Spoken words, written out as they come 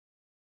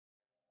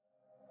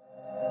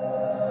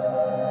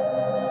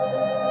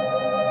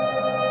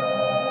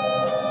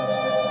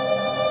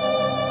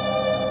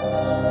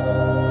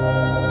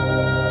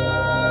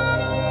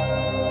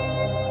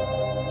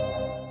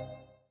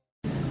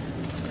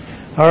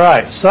All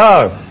right,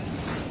 so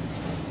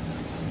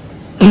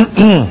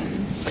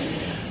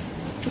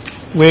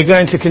we're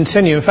going to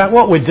continue. In fact,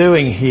 what we're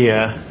doing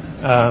here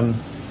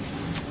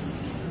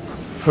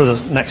for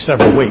the next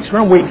several weeks,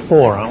 we're on week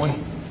 4, aren't we?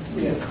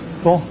 Yes.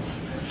 4?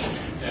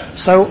 Yeah.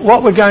 So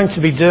what we're going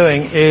to be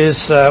doing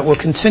is we'll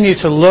continue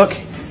to look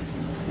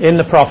in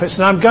the prophets,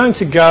 and I'm going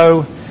to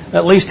go,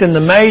 at least in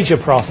the major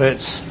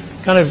prophets,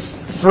 kind of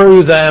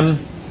through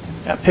them,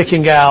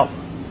 picking out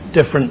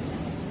different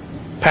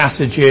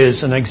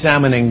passages and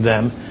examining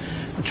them,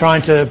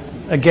 trying to,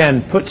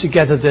 again, put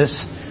together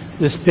this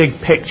big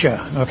picture,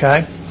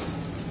 okay?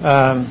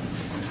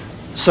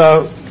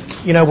 So,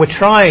 we're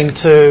trying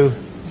to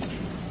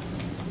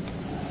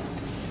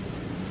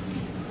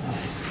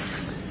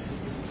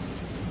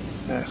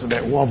that's a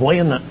bit wobbly,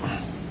 isn't it?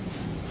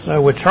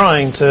 So we're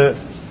trying to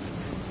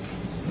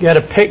get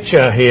a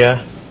picture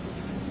here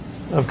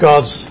of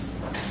God's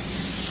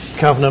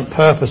covenant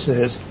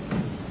purposes.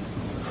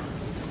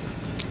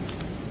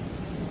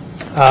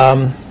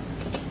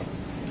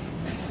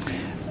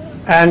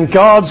 And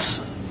God's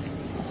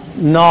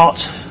not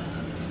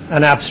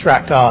an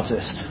abstract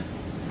artist.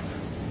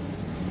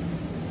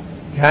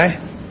 Okay?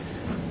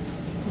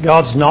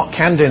 God's not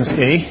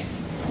Kandinsky,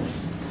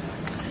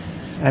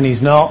 and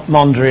he's not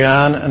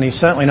Mondrian, and he's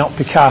certainly not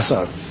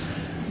Picasso.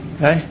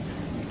 Okay?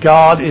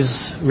 God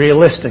is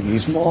realistic.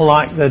 He's more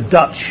like the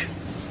Dutch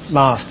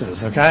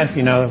masters, okay, if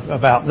you know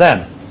about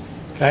them.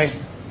 Okay?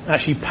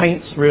 Actually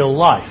paints real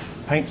life,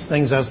 paints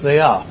things as they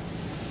are.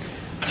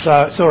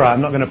 So it's all right.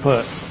 I'm not going to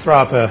throw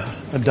up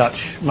a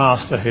Dutch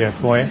master here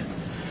for you.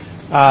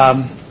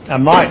 I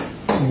might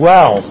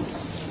well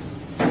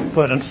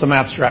put some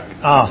abstract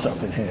art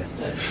up in here.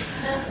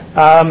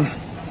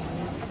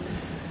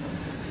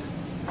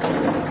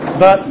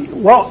 But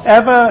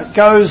whatever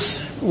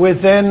goes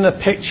within the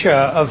picture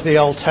of the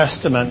Old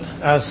Testament,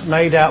 as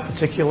made out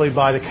particularly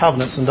by the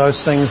covenants and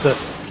those things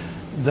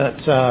that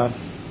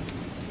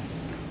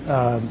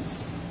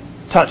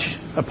touch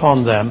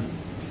upon them,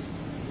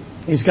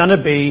 is going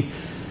to be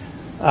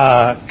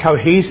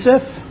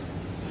cohesive.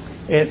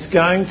 It's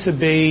going to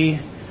be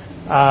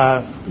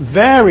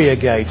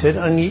variegated,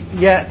 and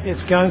yet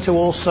it's going to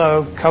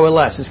also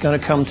coalesce. It's going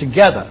to come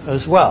together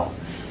as well.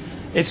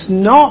 It's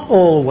not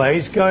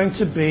always going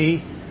to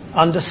be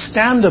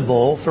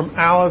understandable from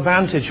our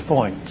vantage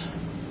point.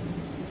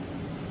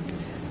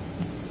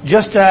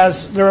 Just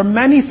as there are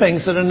many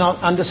things that are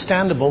not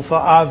understandable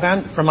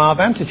from our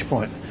vantage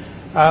point.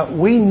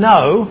 We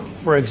know,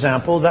 for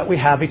example, that we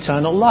have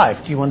eternal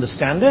life. Do you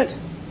understand it?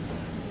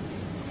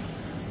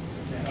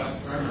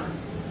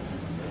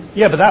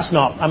 Yeah, but that's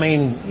not,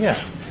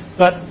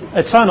 But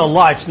eternal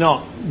life's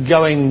not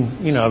going,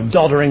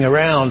 doddering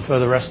around for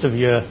the rest of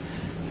the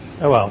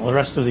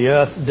rest of the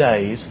earth's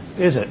days,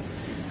 is it?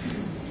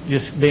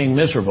 Just being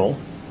miserable.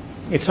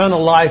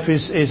 Eternal life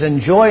is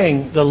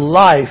enjoying the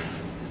life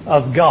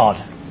of God,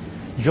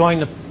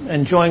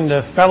 enjoying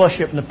the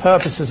fellowship and the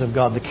purposes of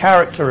God, the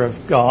character of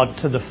God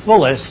to the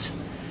fullest,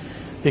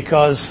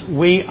 because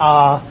we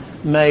are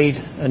made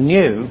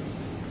anew.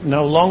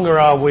 No longer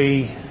are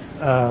we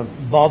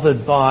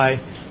bothered by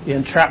the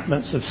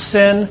entrapments of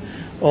sin,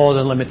 or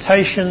the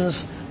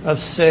limitations of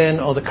sin,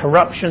 or the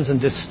corruptions and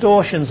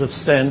distortions of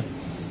sin.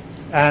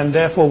 And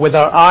therefore, with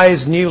our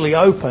eyes newly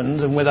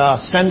opened and with our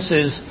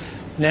senses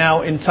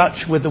now in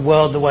touch with the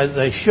world the way that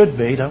they should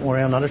be, don't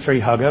worry, I'm not a tree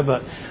hugger,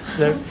 but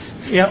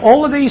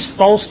all of these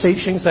false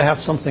teachings, they have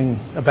something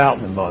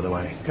about them, by the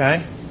way,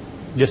 okay?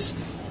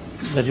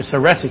 They're just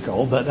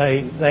heretical, but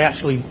they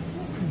actually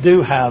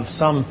do have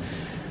some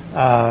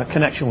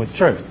connection with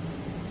truth.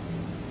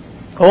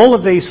 All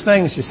of these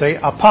things, you see,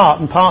 are part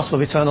and parcel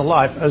of eternal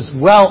life, as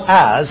well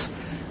as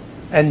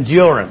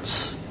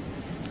endurance.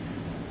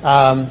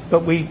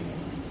 But we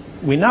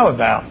know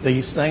about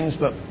these things,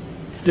 but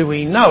do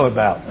we know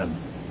about them?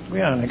 We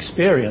don't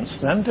experience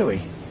them, do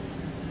we?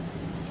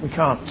 We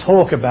can't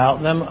talk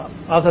about them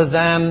other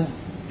than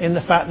in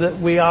the fact that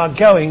we are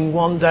going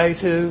one day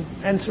to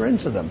enter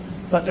into them.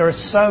 But there are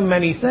so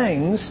many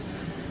things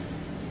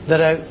that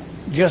are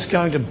just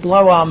going to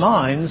blow our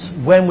minds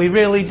when we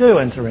really do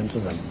enter into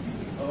them.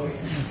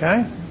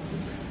 Okay?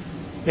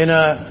 In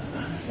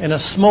a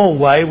small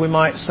way, we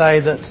might say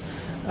that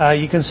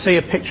you can see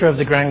a picture of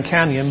the Grand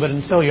Canyon, but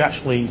until you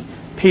actually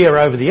peer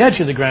over the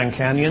edge of the Grand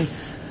Canyon,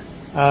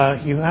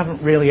 you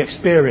haven't really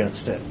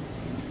experienced it.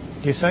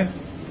 Do you see?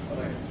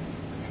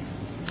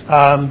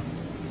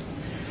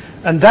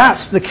 And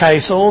that's the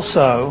case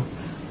also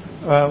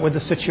with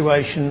the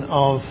situation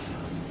of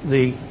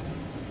the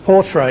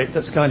portrait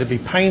that's going to be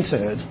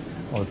painted,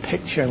 or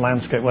picture,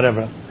 landscape,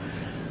 whatever,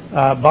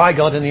 by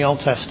God in the Old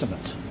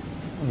Testament.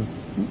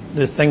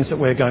 The things that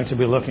we're going to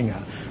be looking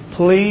at.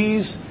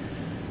 Please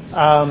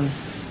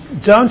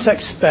don't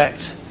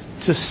expect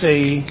to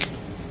see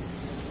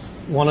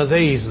one of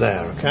these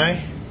there,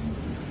 okay?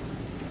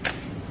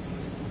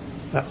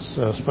 That's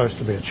supposed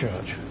to be a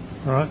church,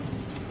 all right?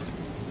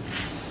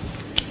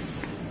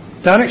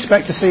 Don't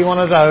expect to see one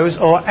of those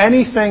or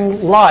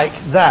anything like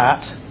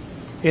that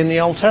in the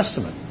Old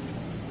Testament.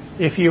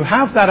 if you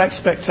have that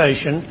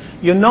expectation,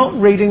 you're not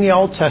reading the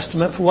Old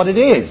Testament for what it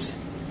is.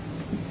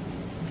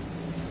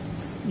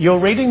 You're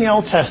reading the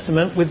Old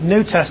Testament with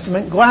New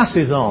Testament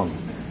glasses on.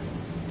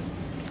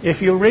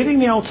 If you're reading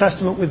the Old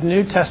Testament with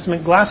New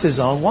Testament glasses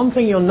on, one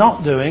thing you're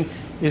not doing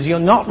is you're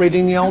not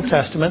reading the Old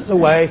Testament the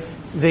way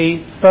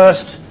the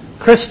first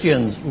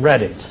Christians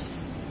read it.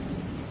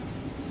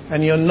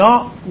 And you're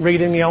not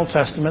reading the Old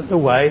Testament the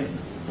way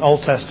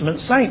Old Testament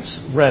saints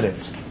read it.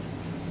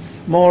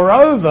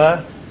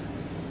 Moreover,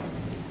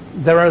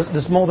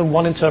 there's more than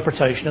one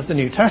interpretation of the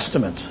New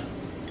Testament.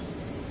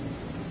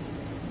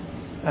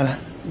 And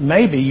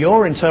maybe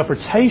your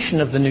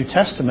interpretation of the New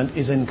Testament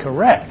is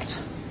incorrect.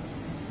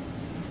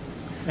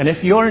 And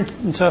if your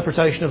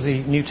interpretation of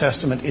the New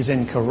Testament is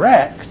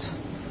incorrect,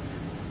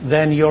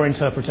 then your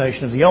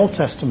interpretation of the Old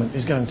Testament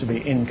is going to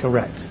be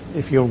incorrect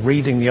if you're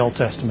reading the Old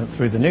Testament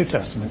through the New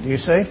Testament. Do you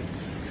see?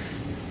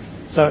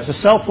 So it's a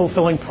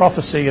self-fulfilling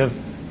prophecy of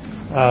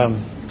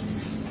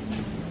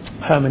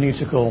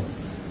hermeneutical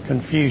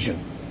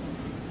confusion.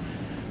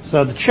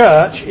 So the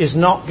church is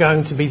not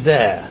going to be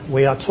there.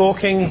 We are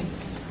talking,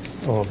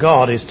 or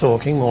God is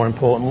talking, more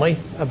importantly,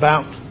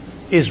 about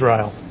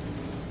Israel.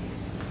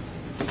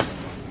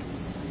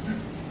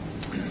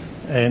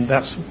 And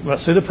that's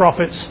who the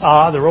prophets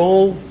are. They're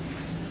all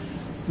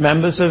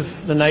members of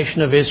the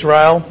nation of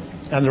Israel,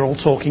 and they're all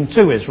talking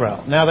to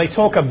Israel. Now they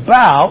talk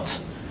about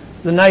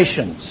the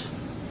nations,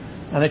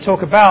 and they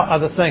talk about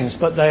other things,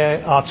 but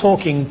they are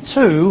talking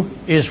to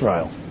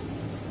Israel.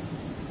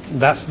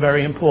 That's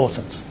very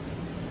important.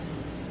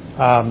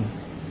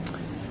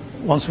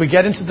 Once we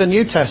get into the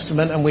New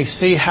Testament and we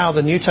see how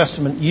the New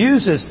Testament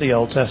uses the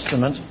Old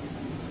Testament,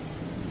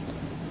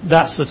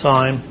 that's the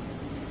time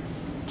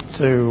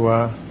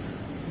to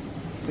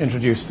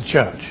introduce the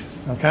church.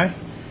 Okay?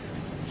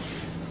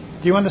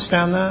 Do you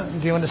understand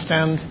that? Do you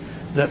understand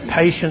that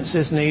patience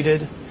is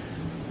needed?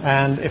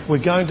 And if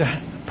we're going to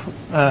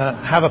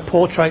have a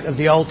portrait of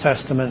the Old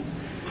Testament,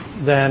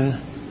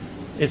 then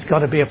it's got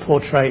to be a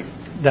portrait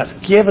that's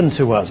given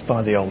to us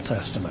by the Old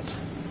Testament.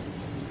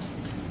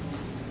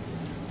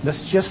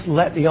 Let's just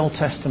let the Old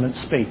Testament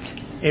speak.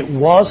 It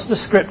was the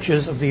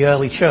scriptures of the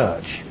early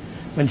church.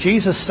 When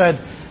Jesus said,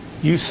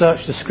 "You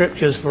search the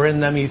scriptures, for in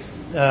them you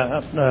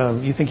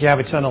think you have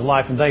eternal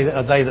life, and they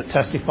are they that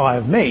testify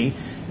of me,"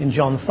 in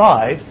John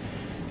 5,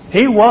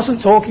 he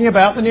wasn't talking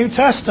about the New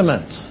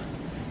Testament.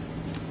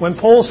 When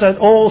Paul said,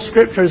 "All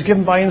scripture is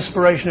given by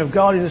inspiration of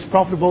God and is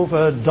profitable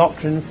for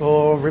doctrine,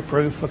 for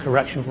reproof, for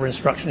correction, for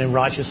instruction in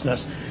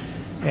righteousness,"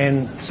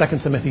 in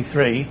 2 Timothy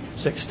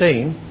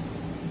 3:16,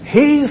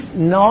 he's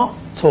not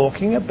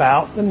talking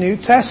about the New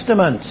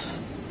Testament.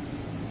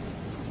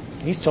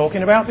 He's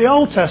talking about the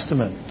Old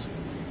Testament.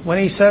 When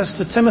he says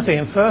to Timothy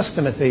in 1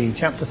 Timothy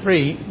chapter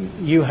 3,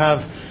 "You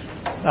have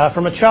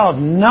from a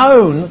child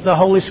known the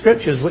Holy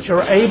Scriptures, which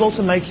are able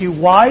to make you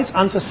wise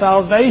unto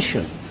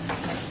salvation."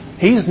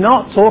 He's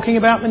not talking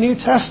about the New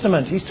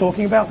Testament. He's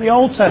talking about the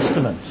Old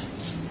Testament.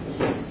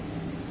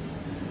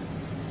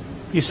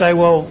 You say,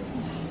 well,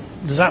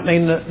 does that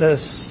mean that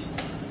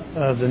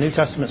the New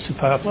Testament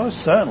superfluous?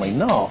 Certainly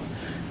not.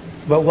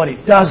 But what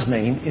it does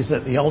mean is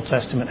that the Old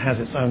Testament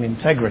has its own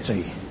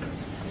integrity.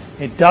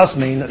 It does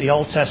mean that the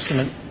Old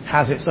Testament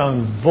has its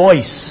own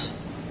voice.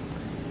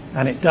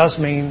 And it does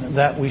mean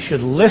that we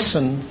should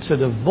listen to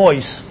the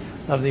voice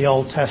of the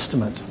Old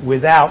Testament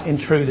without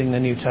intruding the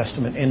New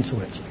Testament into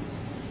it.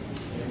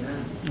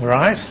 All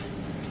right?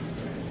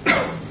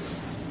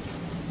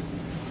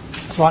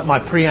 It's like my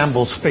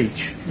preamble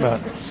speech, but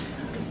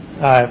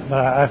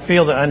I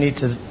feel that I need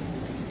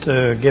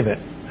to give it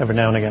every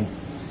now and again.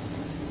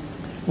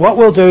 What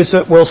we'll do is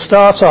that we'll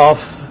start off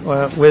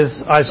with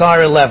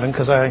Isaiah 11,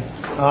 because I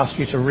asked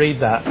you to read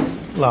that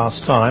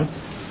last time.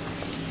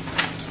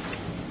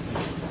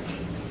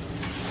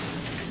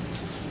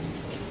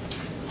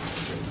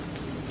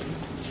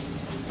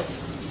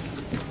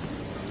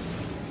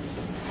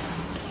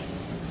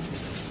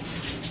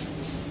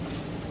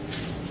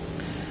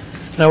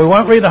 Now, we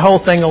won't read the whole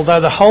thing, although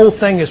the whole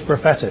thing is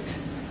prophetic.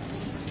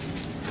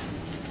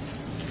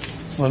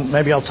 Well,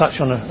 maybe I'll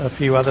touch on a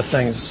few other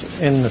things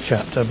in the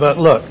chapter. But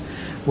look,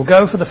 we'll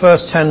go for the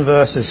first 10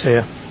 verses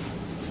here.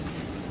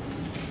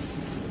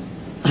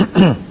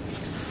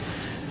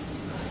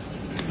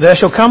 "There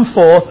shall come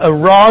forth a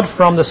rod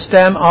from the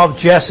stem of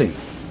Jesse."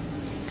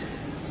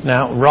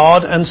 Now,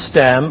 rod and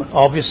stem,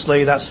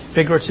 obviously that's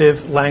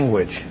figurative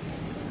language.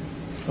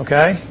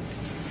 Okay?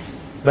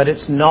 But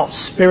it's not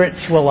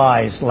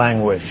spiritualized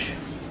language.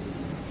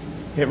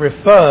 It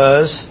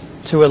refers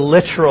to a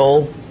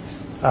literal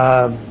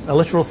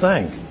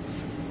thing.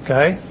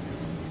 Okay?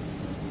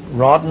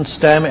 Rod and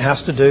stem, it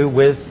has to do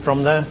with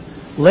from the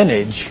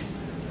lineage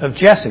of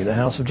Jesse, the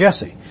house of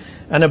Jesse.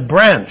 And a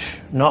branch,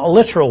 not a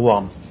literal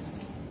one.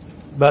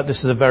 But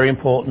this is a very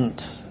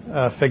important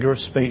figure of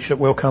speech that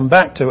we'll come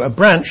back to. A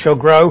branch shall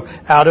grow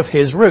out of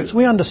his roots.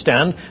 We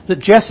understand that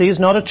Jesse is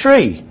not a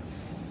tree.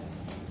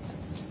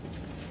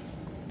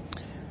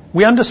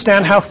 We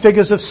understand how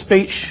figures of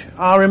speech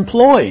are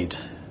employed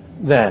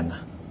then,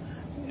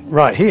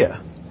 right here.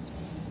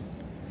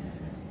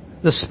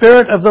 The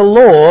Spirit of the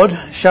Lord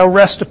shall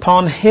rest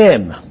upon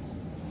him.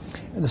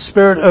 The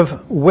Spirit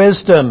of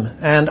wisdom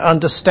and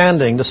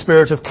understanding, the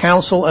Spirit of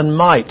counsel and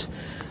might,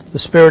 the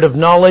Spirit of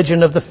knowledge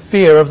and of the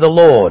fear of the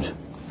Lord.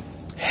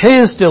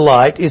 His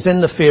delight is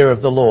in the fear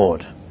of the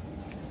Lord.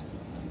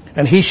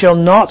 And he shall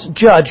not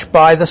judge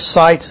by the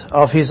sight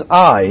of his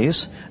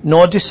eyes,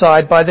 nor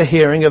decide by the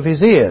hearing of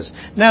his ears.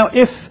 Now,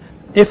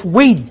 if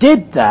we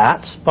did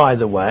that, by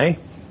the way,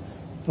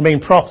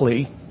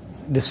 properly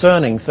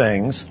discerning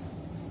things,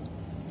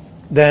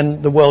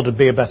 then the world would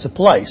be a better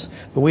place.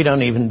 But we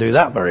don't even do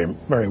that very,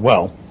 very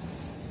well.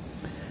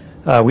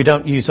 We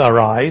don't use our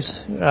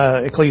eyes.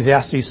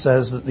 Ecclesiastes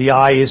says that the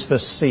eye is for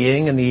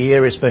seeing and the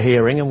ear is for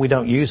hearing, and we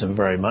don't use them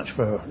very much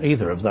for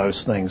either of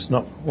those things.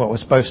 Not what we're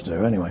supposed to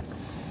do, anyway.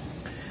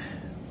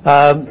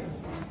 But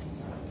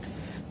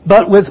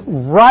with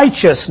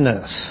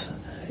righteousness,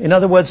 in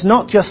other words,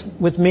 not just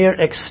with mere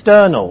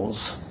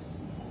externals,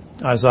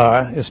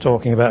 Isaiah is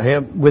talking about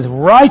here, with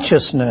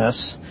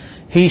righteousness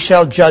he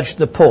shall judge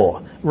the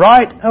poor.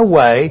 Right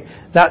away,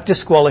 that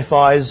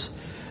disqualifies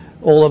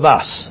all of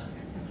us.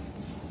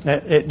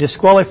 It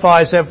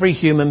disqualifies every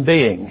human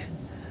being,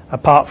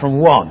 apart from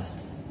one,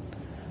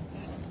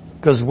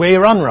 because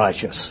we're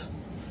unrighteous.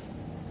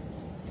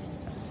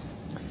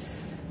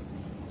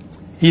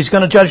 He's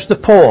going to judge the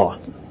poor.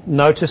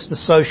 Notice the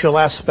social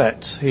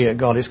aspects here.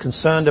 God is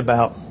concerned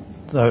about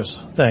those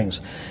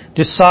things.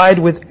 Decide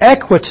with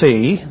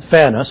equity,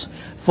 fairness,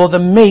 for the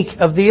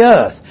meek of the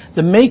earth.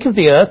 The meek of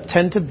the earth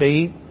tend to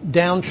be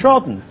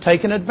downtrodden,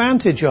 taken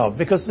advantage of,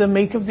 because the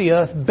meek of the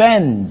earth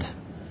bend.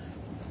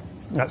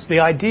 That's the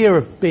idea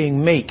of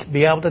being meek,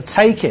 be able to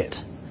take it.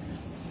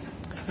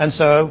 And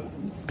so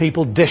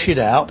people dish it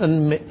out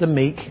and the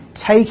meek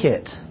take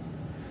it.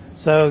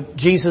 So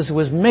Jesus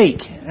was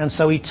meek, and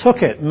so he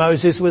took it.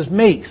 Moses was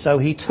meek, so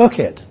he took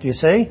it. Do you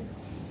see?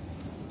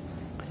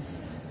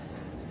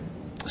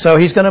 So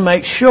he's going to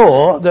make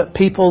sure that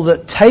people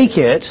that take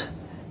it,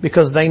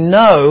 because they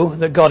know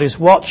that God is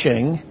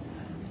watching,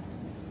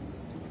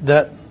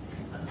 that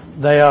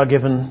they are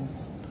given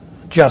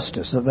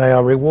justice, that they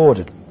are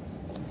rewarded.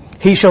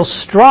 He shall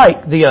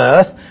strike the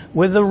earth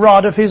with the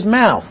rod of his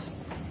mouth.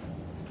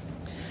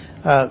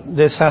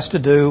 This has to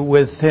do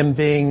with him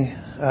being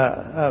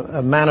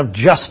a man of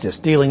justice,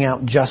 dealing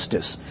out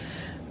justice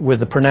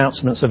with the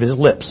pronouncements of his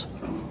lips.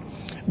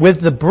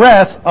 With the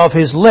breath of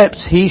his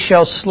lips he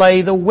shall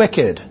slay the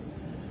wicked.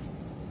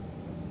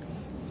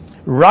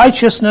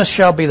 Righteousness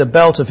shall be the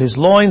belt of his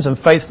loins, and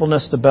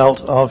faithfulness the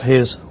belt of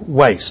his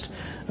waist.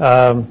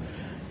 So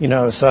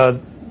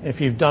if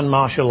you've done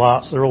martial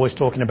arts, they're always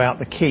talking about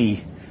the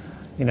ki.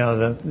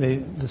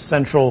 The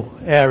central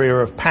area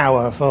of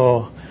power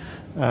for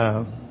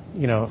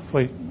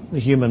the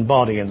human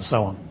body and so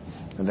on.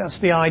 And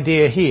that's the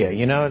idea here.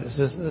 It's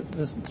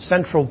the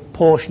central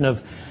portion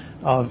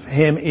of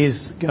him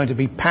is going to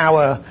be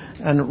power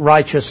and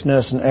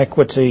righteousness and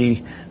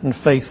equity and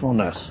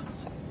faithfulness.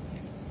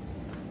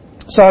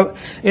 So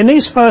in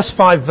these first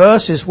 5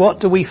 verses, what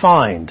do we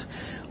find?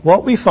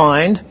 What we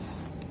find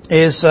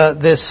is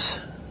this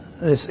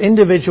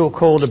individual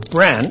called a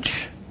branch.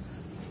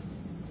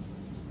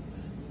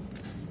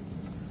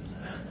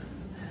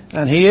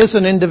 And he is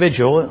an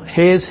individual.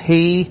 His,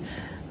 he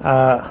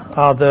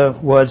are the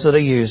words that are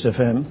used of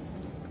him.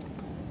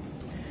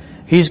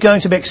 He's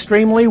going to be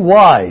extremely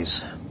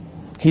wise.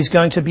 He's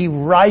going to be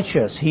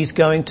righteous. He's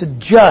going to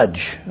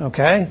judge.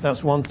 Okay?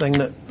 That's one thing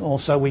that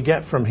also we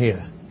get from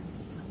here.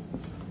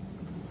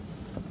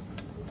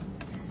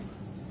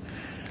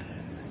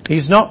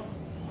 He's not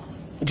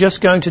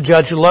just going to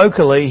judge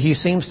locally. He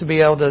seems to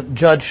be able to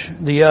judge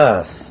the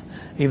earth.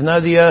 Even though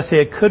the earth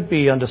here could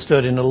be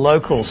understood in a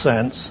local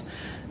sense,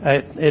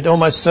 it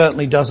almost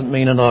certainly doesn't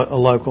mean in a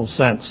local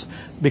sense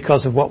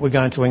because of what we're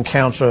going to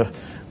encounter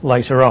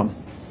later on.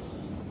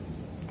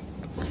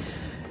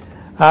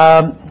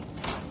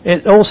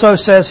 It also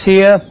says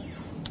here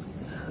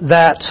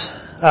that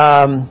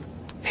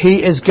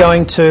he is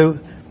going to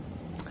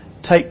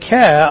take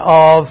care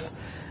of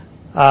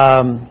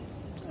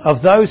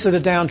those that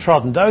are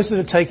downtrodden. Those that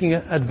are taking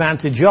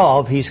advantage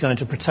of, he's going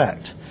to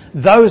protect.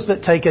 Those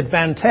that take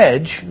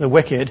advantage, the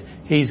wicked,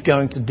 he's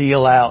going to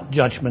deal out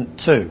judgment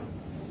to.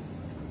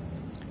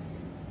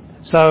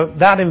 So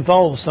that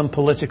involves some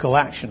political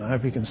action. I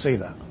hope you can see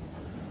that.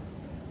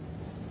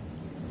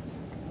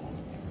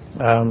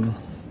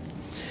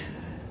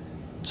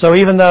 So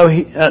even though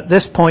at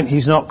this point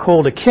he's not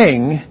called a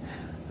king,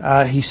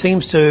 he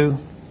seems to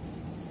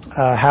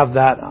have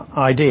that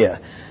idea.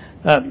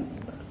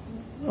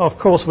 Of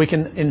course, we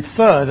can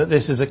infer that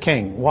this is a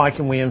king. Why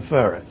can we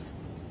infer it?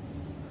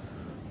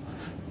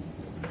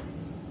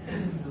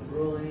 The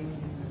ruling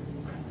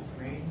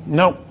reign?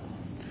 No.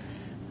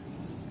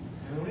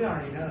 We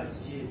already know it's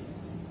Jesus.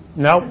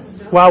 No.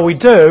 Well, we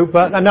do,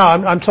 but no,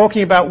 I'm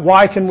talking about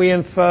why can we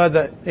infer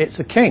that it's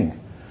a king?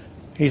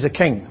 He's a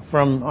king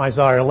from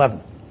Isaiah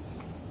 11.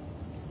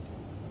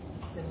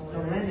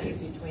 Similarity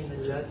between the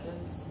judges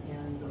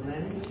and the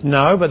lineage?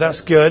 No, but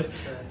that's good.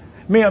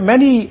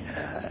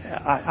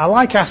 I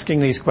like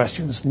asking these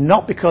questions,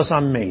 not because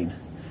I'm mean,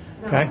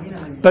 Okay? No, you're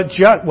not mean. But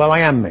well, I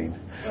am mean.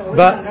 Oh,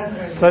 But yeah, that's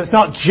right. so it's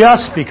not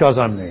just because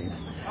I'm mean.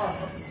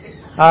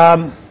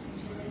 Oh,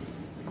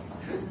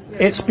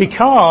 It's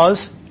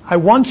because I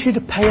want you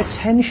to pay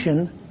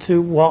attention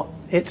to what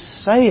it's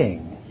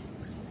saying.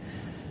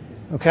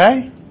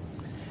 Okay?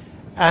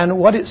 And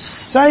what it's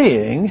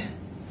saying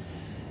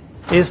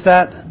is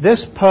that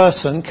this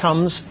person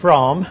comes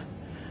from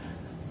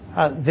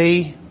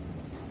the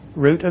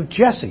root of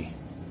Jesse.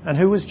 And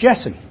who was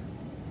Jesse?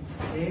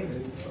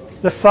 David.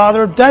 The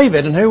father of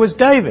David. And who was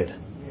David?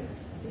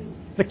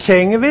 The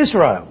king of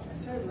Israel.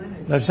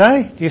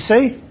 Okay? Do you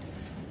see?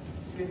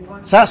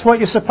 So that's what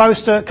you're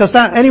supposed to... Because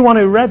anyone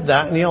who read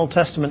that in the Old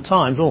Testament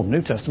times, or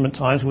New Testament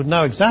times, would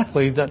know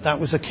exactly that that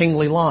was a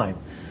kingly line.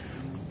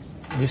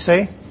 Do you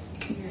see?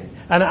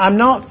 And I'm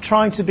not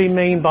trying to be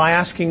mean by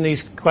asking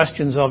these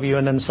questions of you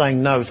and then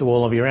saying no to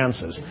all of your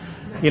answers.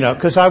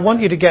 Because I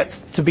want you to get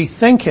to be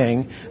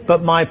thinking,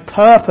 but my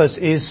purpose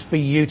is for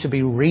you to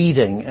be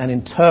reading and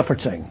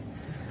interpreting.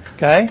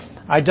 Okay?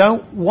 I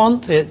don't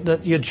want it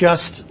that you're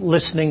just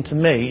listening to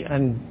me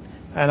and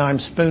I'm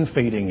spoon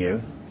feeding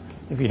you,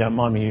 if you don't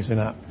mind me using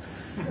that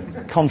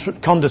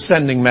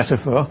condescending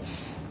metaphor.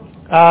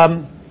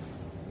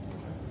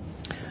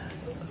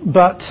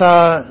 But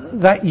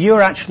that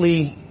you're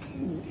actually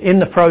in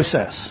the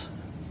process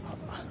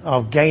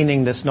of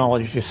gaining this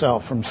knowledge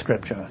yourself from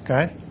Scripture,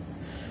 okay?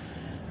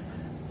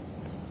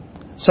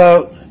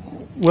 So,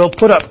 we'll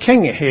put up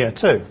king here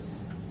too.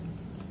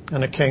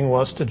 And a king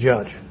was to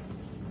judge.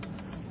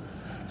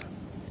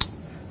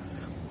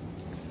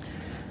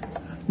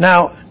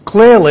 Now,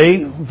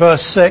 clearly,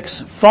 verse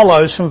 6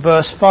 follows from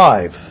verse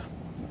 5.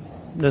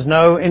 There's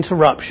no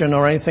interruption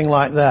or anything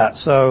like that.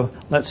 So,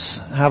 let's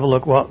have a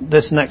look what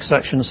this next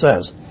section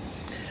says.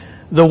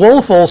 The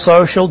wolf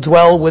also shall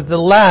dwell with the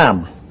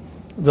lamb.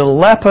 The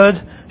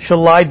leopard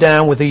shall lie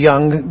down with the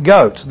young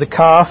goat. The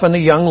calf and the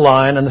young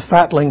lion and the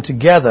fatling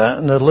together,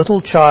 and the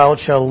little child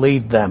shall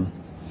lead them.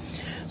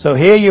 So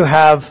here you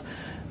have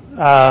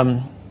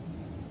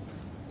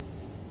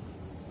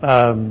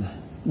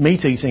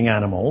meat-eating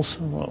animals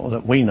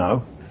that we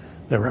know.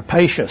 They're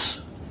rapacious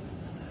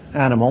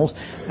animals.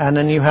 And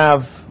then you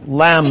have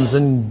lambs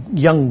and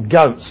young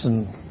goats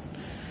and,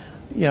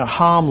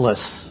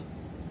 harmless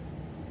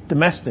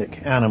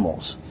domestic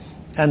animals.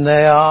 And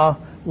they are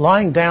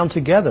lying down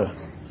together.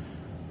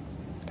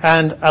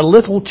 And a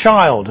little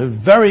child who's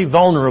very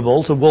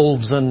vulnerable to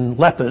wolves and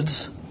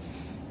leopards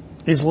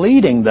is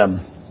leading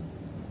them.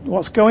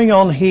 What's going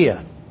on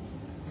here?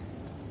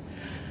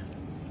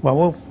 Well,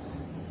 we'll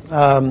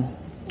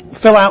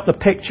fill out the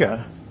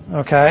picture,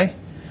 okay?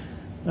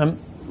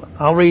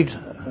 I'll read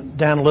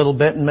down a little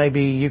bit and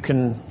maybe you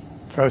can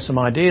throw some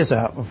ideas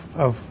out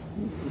of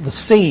the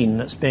scene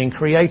that's being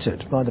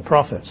created by the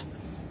prophet.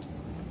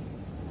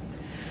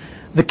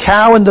 The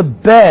cow and the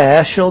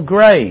bear shall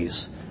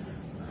graze.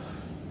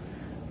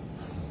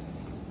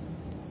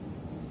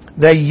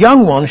 Their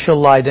young ones shall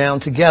lie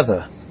down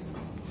together.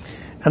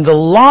 And the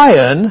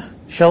lion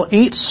shall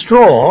eat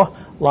straw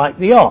like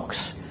the ox.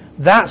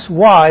 That's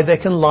why they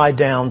can lie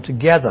down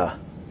together.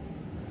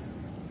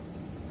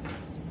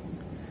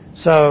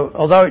 So,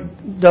 although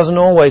it doesn't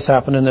always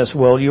happen in this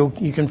world,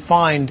 you can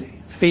find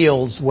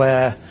fields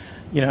where,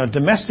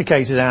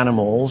 domesticated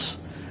animals,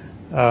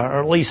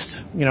 or at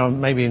least,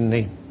 maybe in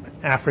the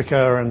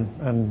Africa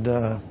and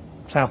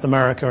South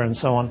America and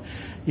so on,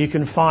 you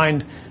can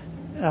find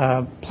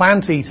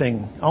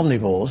plant-eating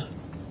omnivores.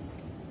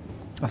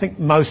 I think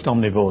most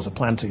omnivores are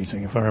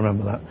plant-eating, if I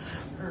remember that.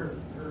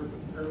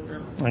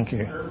 Thank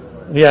you.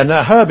 Yeah,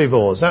 no,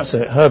 herbivores. That's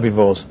it,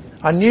 herbivores.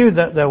 I knew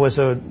that there was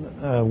a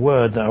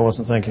word that I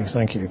wasn't thinking.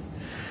 Thank you.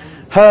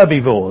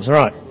 Herbivores,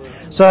 right.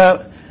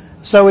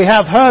 So we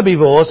have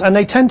herbivores, and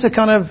they tend to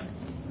kind of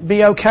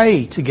be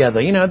okay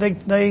together.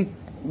 They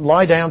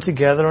lie down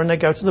together and they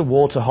go to the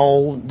water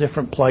hole,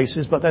 different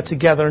places, but they're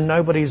together and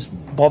nobody's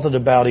bothered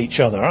about each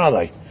other, are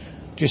they?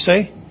 Do you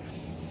see?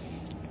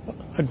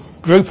 A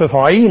group of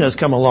hyenas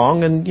come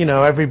along and,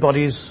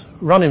 everybody's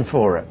running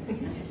for it.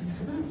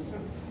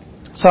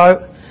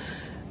 So,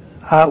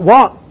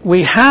 what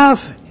we have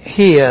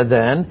here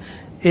then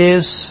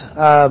is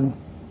a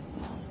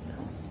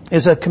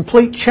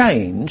complete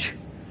change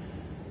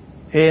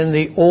in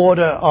the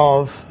order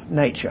of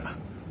nature,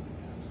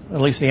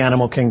 at least the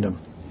animal kingdom.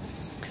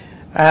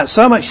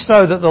 So much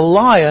so that the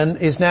lion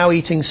is now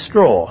eating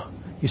straw.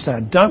 You say,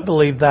 I don't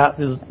believe that.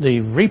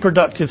 The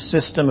reproductive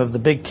system of the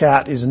big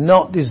cat is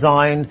not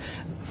designed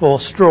for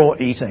straw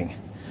eating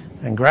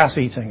and grass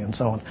eating and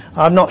so on.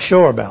 I'm not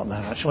sure about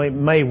that, actually. It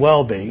may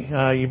well be.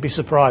 You'd be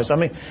surprised. I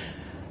mean,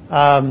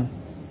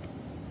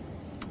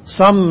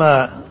 some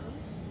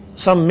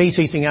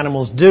meat-eating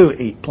animals do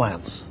eat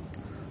plants.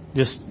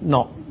 Just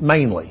not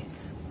mainly,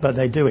 but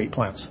they do eat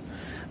plants.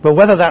 But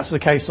whether that's the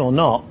case or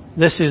not,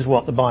 this is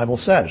what the Bible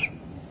says.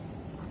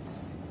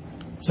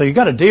 So you've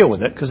got to deal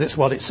with it because it's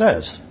what it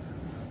says.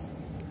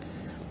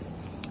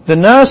 The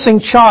nursing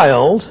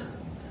child,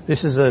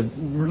 this is a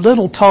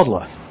little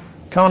toddler,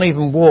 can't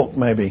even walk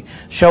maybe,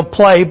 shall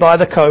play by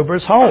the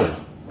cobra's hole.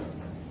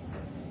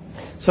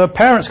 So a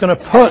parent's going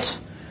to put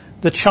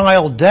the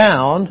child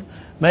down,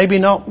 maybe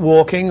not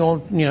walking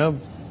or,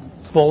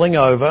 falling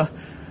over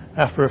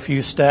after a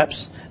few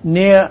steps,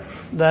 near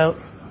the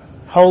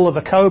hole of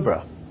a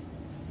cobra.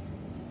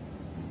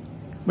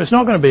 But it's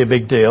not going to be a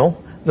big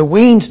deal. The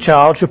weaned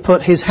child should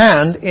put his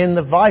hand in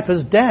the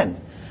viper's den.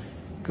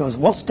 Because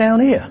what's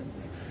down here?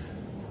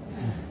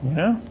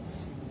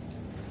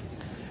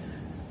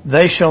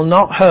 They shall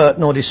not hurt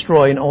nor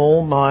destroy in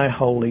all my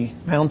holy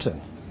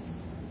mountain.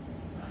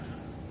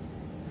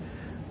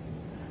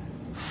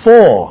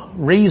 4,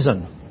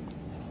 reason.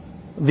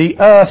 The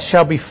earth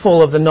shall be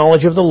full of the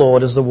knowledge of the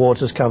Lord as the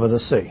waters cover the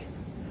sea.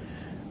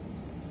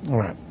 All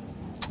right.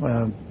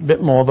 A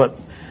bit more, but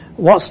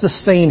what's the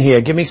scene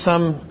here? Give me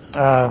some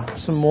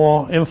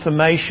more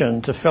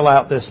information to fill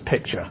out this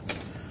picture.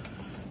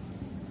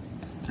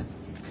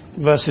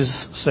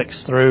 Verses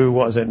 6 through,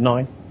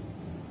 9?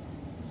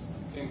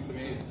 Seems to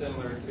me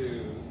similar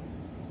to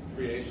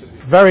creation.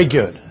 Very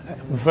good.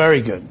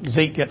 Very good.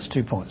 Zeke gets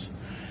 2 points.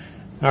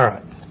 All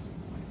right.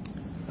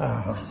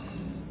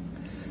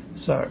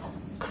 So,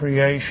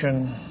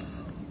 creation,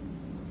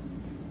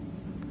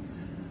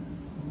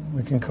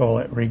 we can call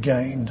it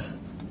regained.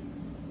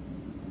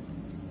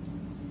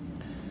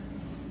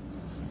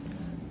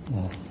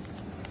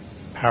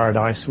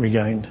 Paradise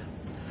regained.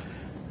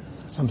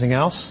 Something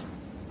else?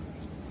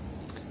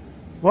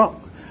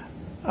 Well,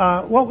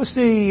 what was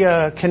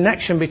the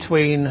connection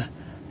between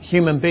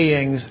human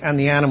beings and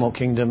the animal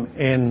kingdom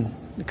in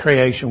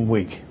Creation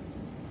Week?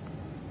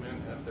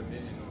 Men have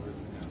dominion over the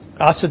animals.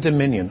 Utter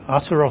dominion,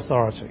 utter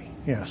authority,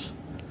 yes.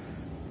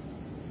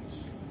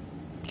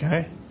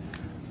 Okay?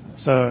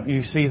 So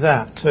you see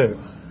that too.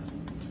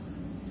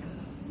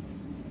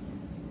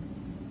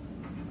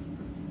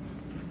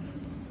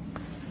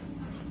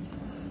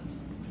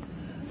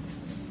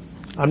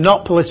 I'm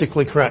not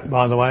politically correct,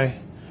 by the way.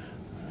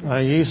 I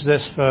use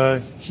this for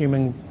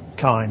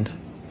humankind.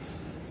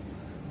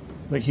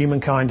 But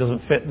humankind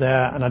doesn't fit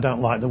there, and I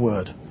don't like the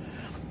word.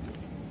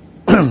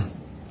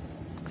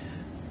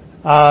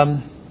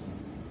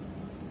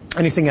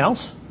 Anything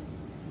else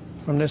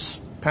from this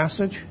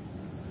passage?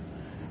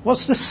 What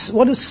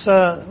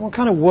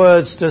kind of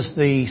words does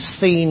the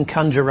scene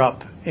conjure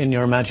up in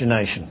your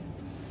imagination?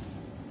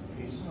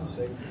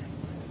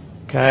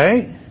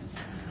 Okay.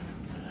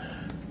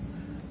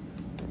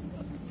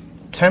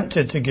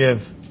 Tempted to give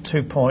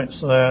 2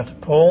 points there to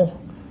Paul,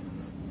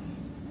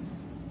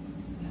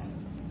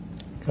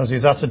 because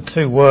he's uttered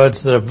 2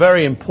 words that are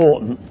very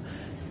important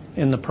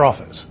in the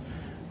prophets.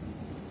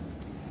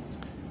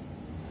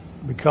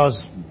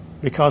 Because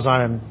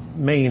I'm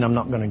mean, I'm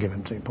not going to give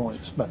him 2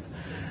 points. But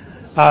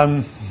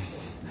I'm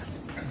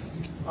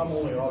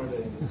only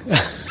auditing.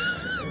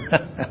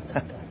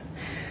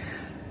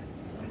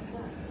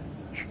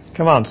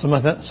 Come on,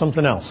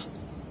 something else.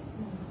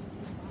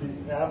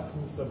 The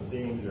absence of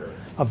danger.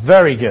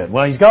 Very good.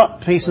 Well, he's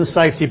got peace and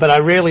safety, but I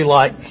really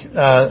like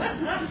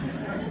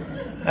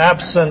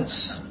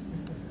absence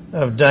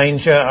of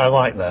danger. I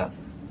like that.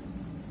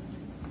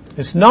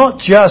 It's not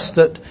just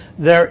that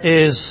there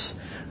is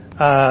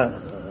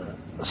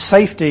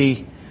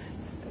safety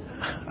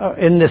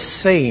in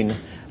this scene,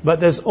 but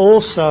there's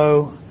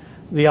also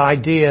the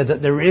idea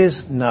that there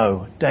is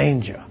no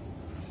danger.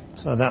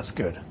 So that's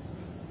good.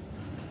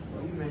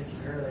 Well, you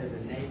mentioned earlier the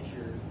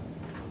nature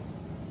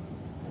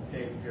of a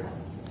big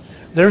difference.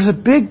 There's a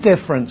big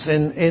difference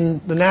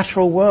in the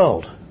natural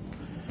world.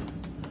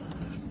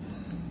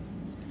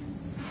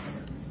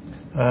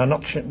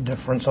 Not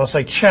difference, I'll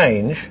say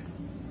change.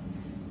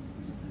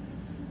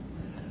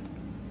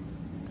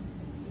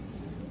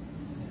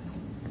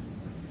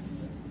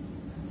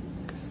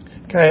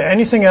 Okay,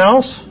 anything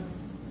else?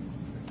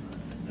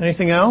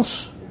 Anything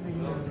else? The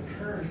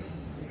curse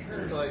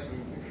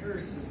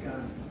is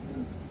gone.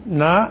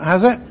 No,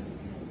 has it?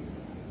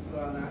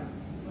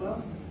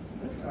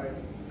 Looks like.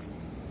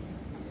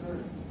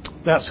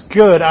 That's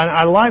good.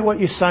 I like what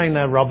you're saying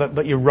there, Robert,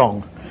 but you're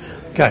wrong.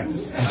 Okay.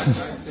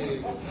 I see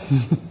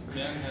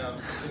men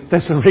have...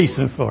 There's a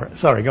reason for it.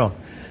 Sorry, go on.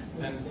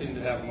 Men seem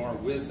to have more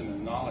wisdom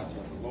and knowledge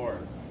of the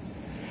Lord.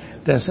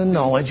 There's a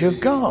knowledge of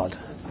God.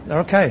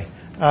 Okay.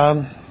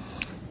 No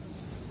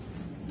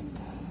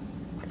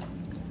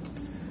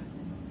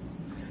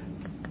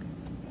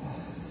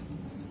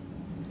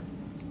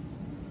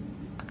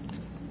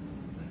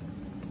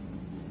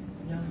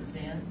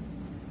sin.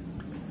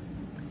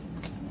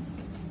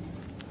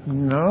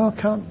 No, I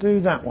can't do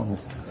that one.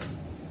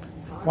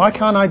 Why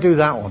can't I do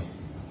that one?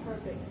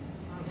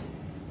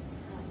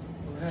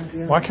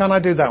 Why can't I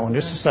do that one?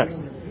 Just a sec.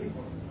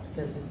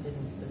 Because it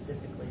didn't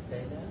specifically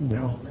say that?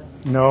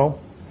 No.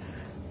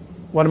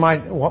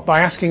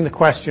 By asking the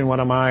question, what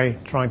am I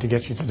trying to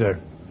get you to do?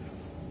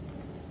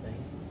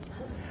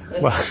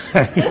 Well,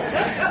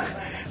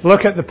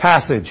 look at the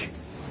passage.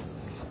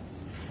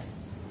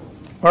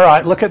 All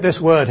right, look at this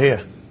word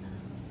here.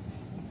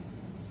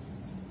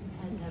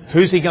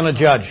 Who's he going to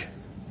judge?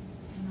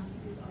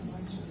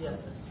 Yeah,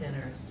 the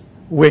sinners.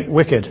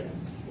 Wicked.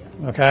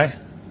 Okay?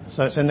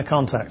 So it's in the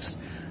context.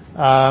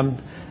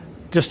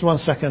 Just 1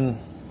 second,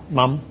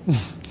 Mum.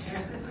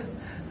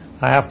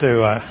 I have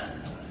to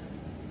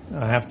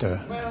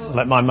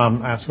let my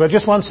mum ask. Well,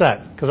 just one sec,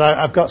 because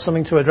I've got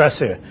something to address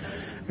here.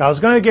 I was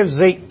going to give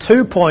Zeke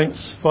 2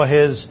 points for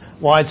his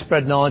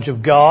widespread knowledge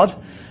of God,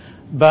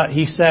 but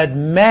he said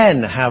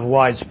men have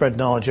widespread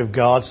knowledge of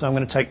God, so I'm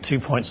going to take 2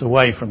 points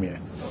away from you.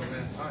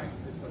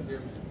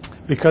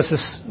 Because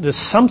there's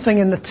something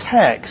in the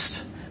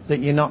text that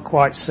you're not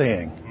quite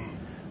seeing.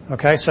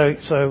 Okay, so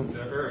The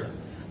earth.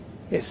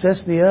 it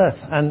says the earth.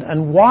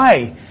 And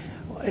why?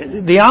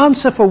 The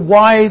answer for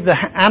why the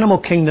animal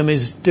kingdom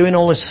is doing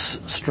all this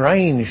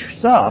strange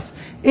stuff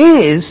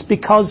is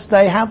because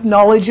they have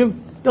knowledge of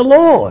the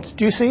Lord.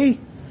 Do you see?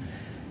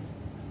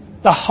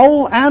 The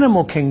whole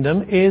animal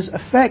kingdom is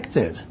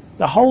affected.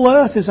 The whole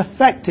earth is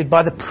affected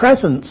by the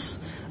presence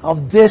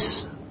of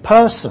this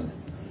person.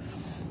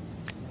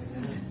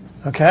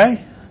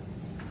 Okay?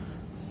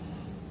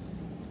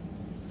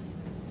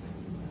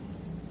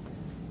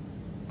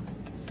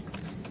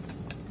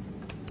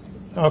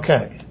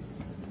 Okay.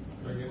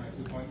 Do I get my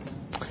 2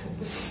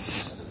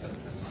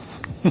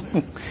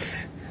 points?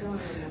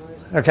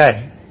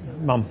 Okay,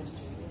 Mum.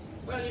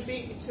 Well, you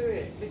beat me to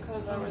it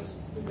because I was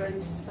going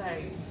to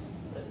say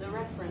that the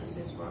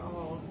references were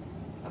all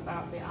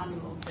about the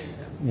animal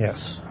kingdom.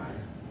 Yes. Right.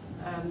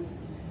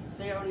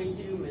 The only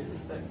humans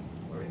that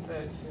were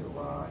referred to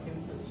are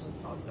infants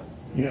and toddlers.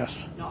 Yes.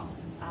 Not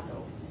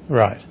adults.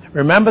 Right.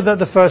 Remember that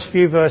the first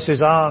few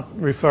verses are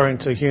referring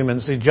to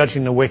humans,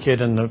 judging the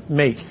wicked and the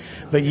meek.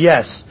 But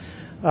yes,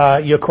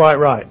 you're quite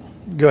right.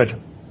 Good.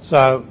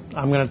 So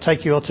I'm going to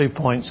take your 2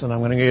 points and I'm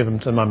going to give them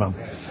to my mum.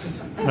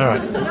 All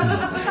right.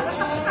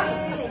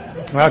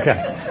 Okay.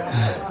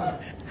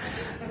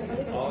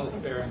 All is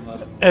fair and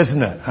love.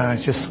 Isn't it?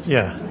 It's just,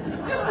 yeah.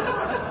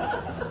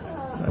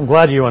 I'm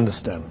glad you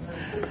understand.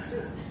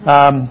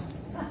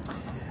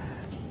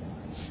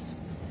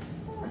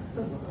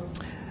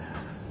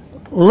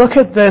 Look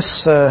at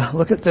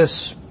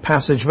this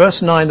passage,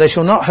 verse 9. They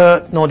shall not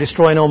hurt nor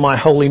destroy in all my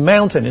holy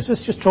mountain. Is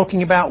this just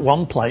talking about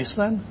one place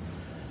then?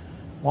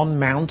 One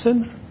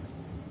mountain?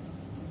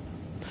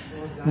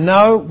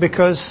 No,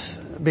 because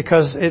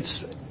it's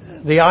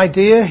the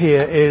idea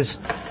here is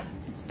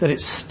that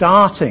it's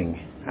starting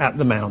at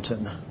the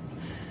mountain.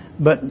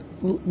 But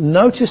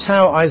notice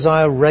how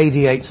Isaiah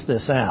radiates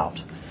this out.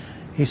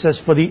 He says,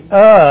 "For the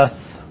earth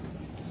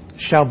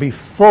shall be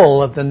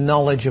full of the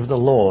knowledge of the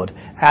Lord,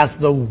 as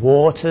the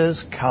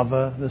waters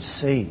cover the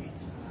sea."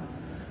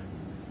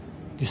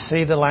 Do you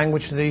see the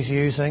language that he's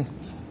using?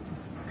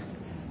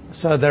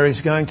 So there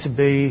is going to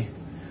be,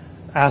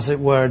 as it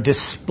were,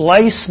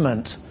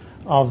 displacement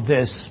of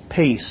this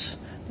peace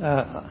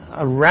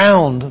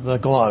around the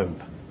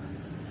globe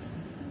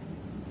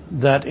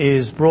that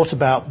is brought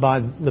about by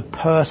the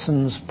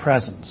person's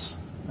presence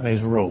and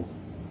his rule.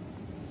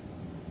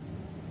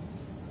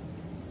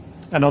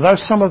 And although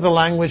some of the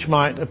language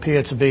might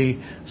appear to be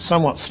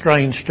somewhat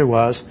strange to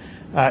us,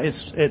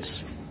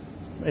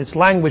 it's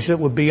language that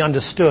would be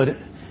understood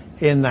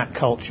in that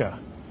culture,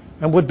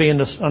 and would be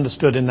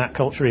understood in that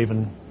culture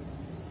even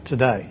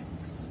today.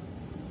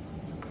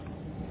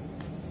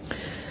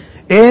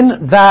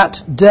 In that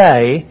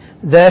day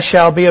there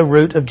shall be a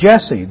root of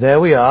Jesse. There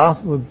we are.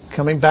 We're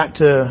coming back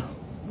to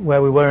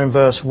where we were in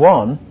verse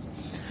 1.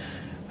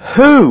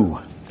 Who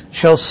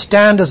shall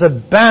stand as a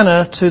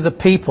banner to the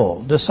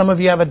people? Do some of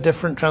you have a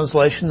different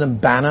translation than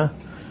banner?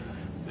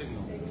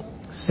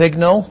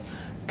 Signal.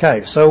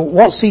 Okay, so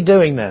what's he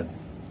doing then?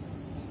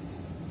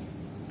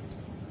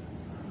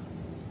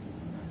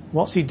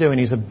 What's he doing?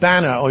 He's a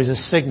banner or he's a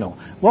signal.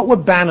 What were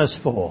banners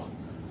for?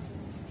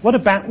 What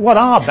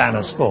are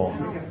banners for?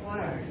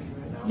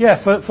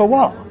 Yeah, for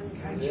what?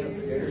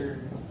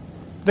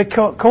 They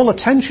call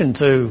attention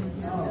to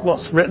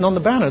what's written on the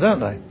banner, don't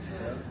they?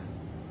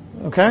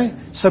 Okay,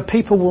 so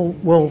people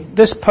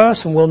this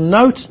person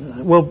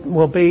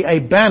will be a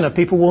banner.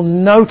 People will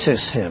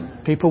notice him.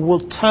 People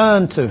will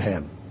turn to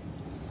him.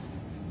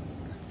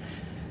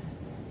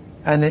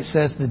 And it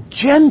says the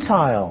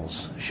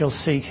Gentiles shall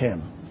seek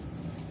him.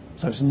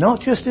 So it's not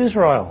just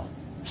Israel.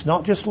 It's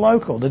not just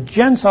local. The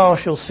Gentiles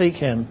shall seek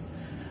him.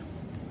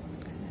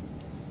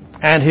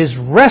 And his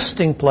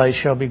resting place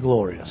shall be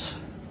glorious.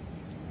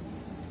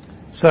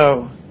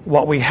 So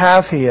what we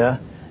have here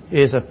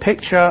is a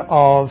picture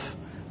of,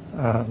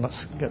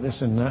 let's get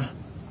this in there.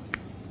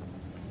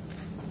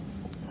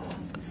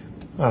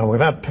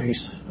 We've had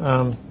peace.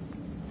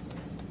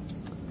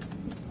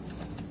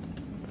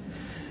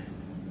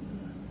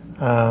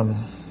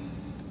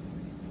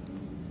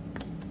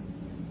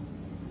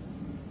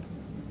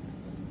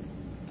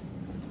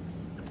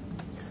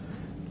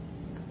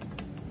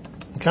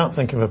 I can't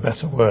think of a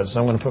better word, so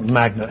I'm going to put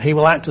magnet. He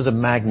will act as a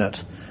magnet,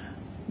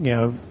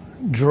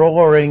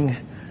 drawing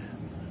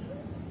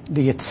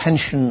the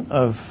attention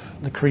of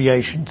the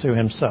creation to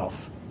himself.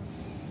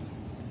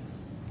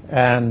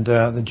 And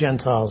the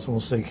Gentiles will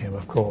seek him,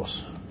 of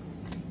course.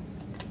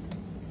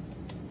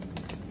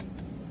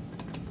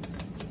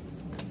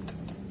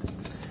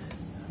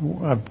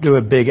 I do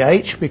a big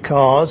H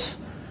because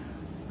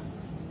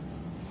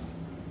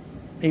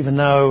even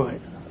though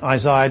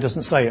Isaiah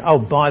doesn't say, oh,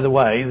 by the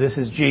way, this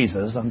is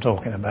Jesus I'm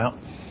talking about.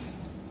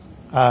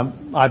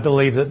 I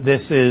believe that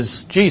this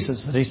is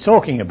Jesus that he's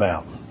talking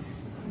about.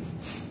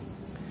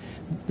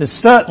 There's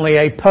certainly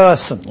a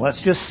person.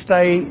 Let's just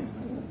stay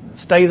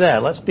there.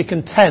 Let's be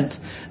content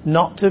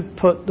not to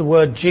put the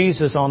word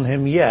Jesus on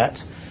him yet.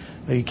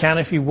 You can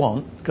if you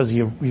want, because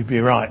you'd be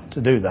right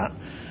to do that.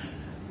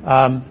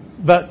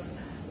 But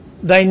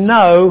they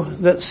know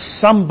that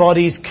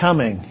somebody's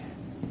coming.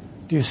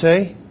 Do you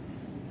see?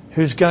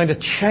 Who's going to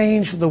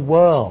change the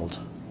world.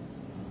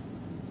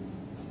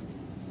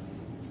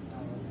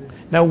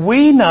 Now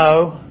we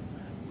know,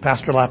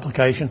 pastoral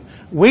application,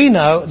 we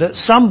know that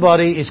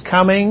somebody is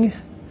coming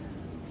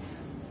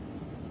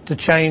to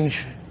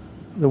change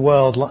the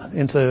world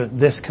into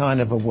this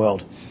kind of a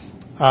world.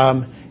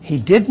 He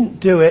didn't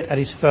do it at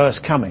his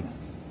first coming.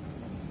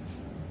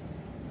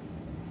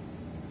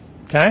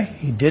 Okay?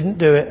 He didn't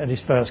do it at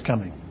his first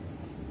coming.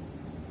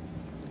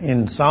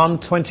 In Psalm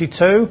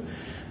 22,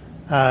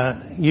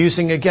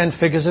 using again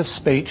figures of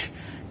speech,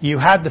 you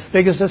had the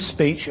figures of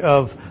speech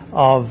of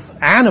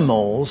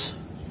animals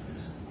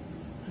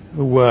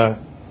who were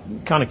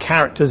kind of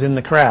characters in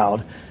the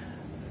crowd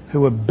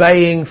who were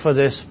baying for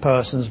this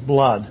person's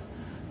blood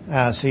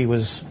as he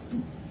was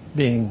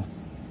being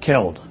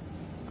killed.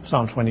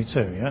 Psalm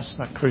 22, yes?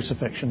 That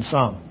crucifixion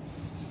psalm.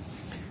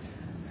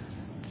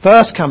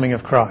 First coming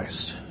of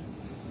Christ.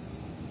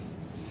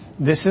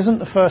 This isn't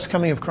the first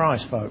coming of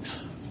Christ, folks.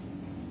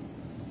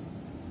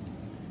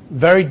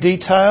 Very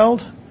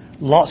detailed,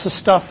 lots of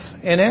stuff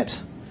in it,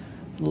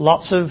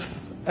 lots of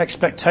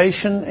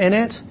expectation in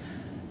it,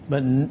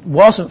 but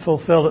wasn't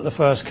fulfilled at the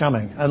first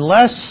coming.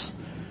 Unless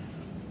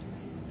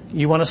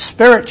you want to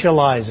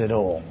spiritualize it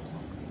all.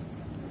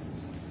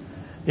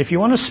 If you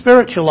want to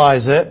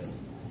spiritualize it,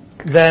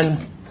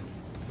 then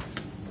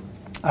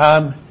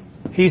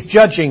he's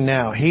judging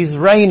now. He's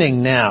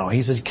reigning now.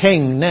 He's a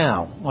king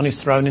now on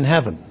his throne in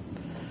heaven.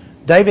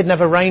 David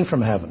never reigned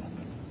from heaven.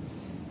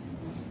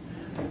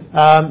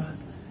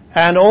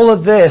 And all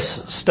of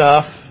this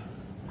stuff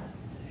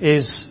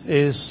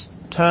is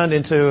turned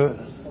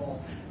into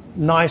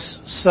nice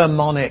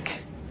sermonic,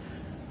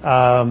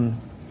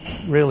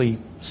 really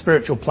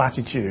spiritual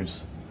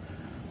platitudes.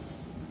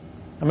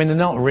 I mean, they're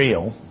not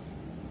real.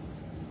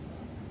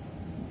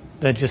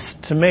 They're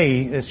just, to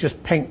me, it's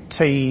just pink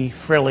tea,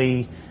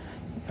 frilly,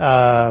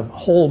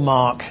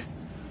 hallmark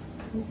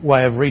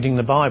way of reading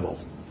the Bible.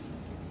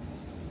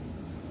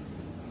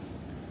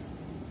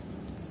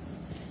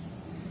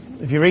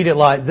 If you read it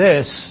like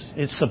this,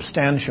 it's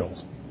substantial.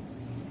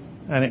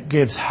 And it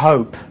gives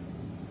hope.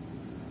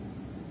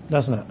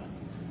 Doesn't it?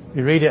 If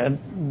you read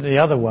it the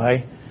other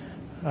way,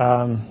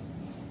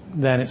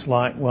 then it's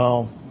like,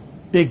 well,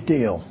 big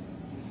deal.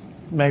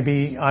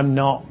 Maybe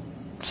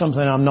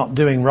something I'm not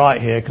doing right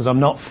here because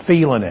I'm not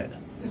feeling it.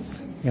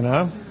 You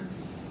know?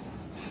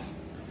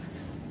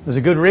 There's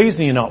a good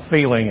reason you're not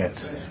feeling it.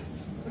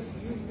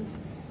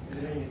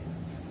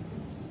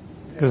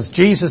 Because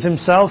Jesus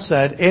himself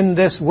said, in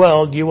this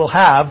world you will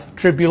have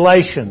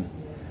tribulation.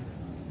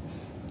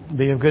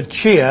 Be of good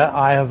cheer,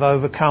 I have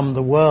overcome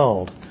the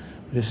world.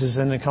 This is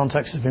in the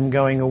context of him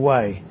going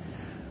away.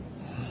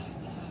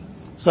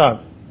 So,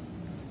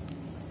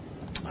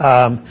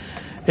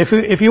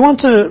 if you want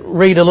to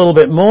read a little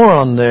bit more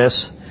on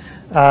this,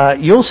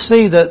 you'll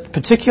see that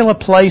particular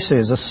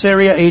places,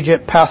 Assyria,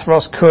 Egypt,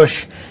 Pathros,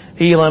 Cush,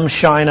 Elam,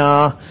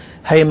 Shinar,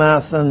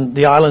 Hamath, and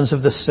the islands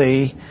of the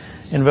sea,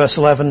 in verse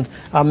 11,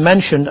 are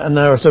mentioned, and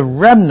there is a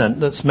remnant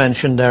that's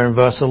mentioned there in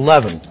verse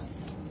 11.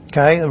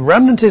 Okay? The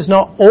remnant is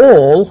not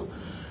all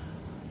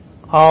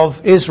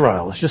of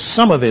Israel. It's just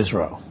some of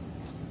Israel.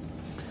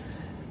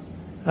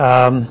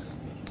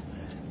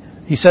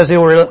 He says he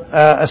will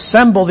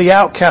assemble the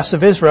outcasts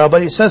of Israel,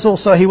 but it says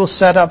also he will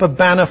set up a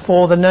banner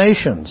for the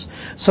nations.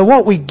 So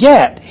what we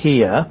get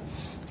here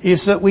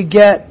is that we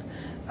get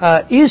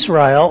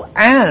Israel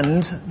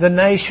and the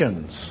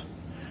nations.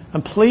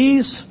 And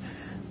please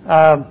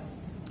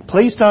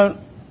don't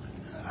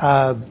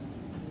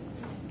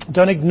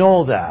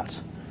ignore that.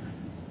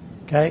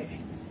 Okay?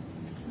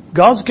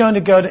 God's going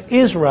to go to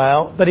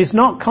Israel, but he's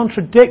not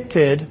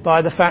contradicted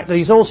by the fact that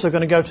he's also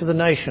going to go to the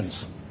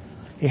nations.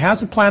 He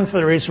has a plan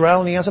for Israel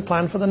and he has a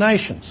plan for the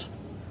nations.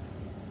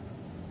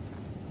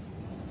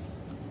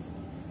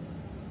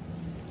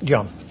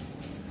 John.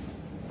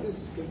 You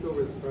skipped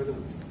over the front of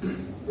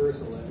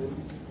verse 11.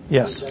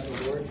 Yes. That the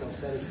Lord shall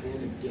set his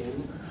hand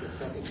again the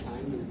second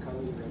time to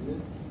recover the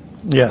remnant.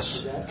 Yes.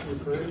 Is that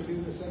referring to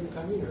the second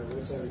coming, or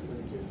what's that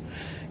referring to?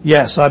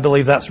 Yes, I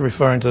believe that's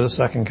referring to the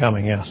second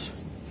coming, yes.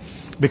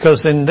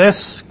 Because in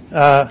this,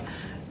 the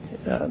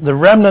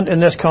remnant in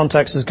this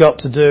context has got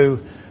to do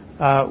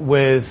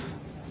with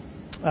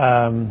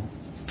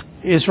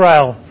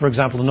Israel, for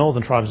example. The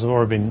northern tribes have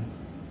already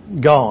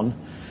been gone.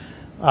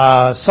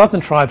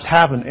 Southern tribes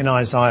haven't in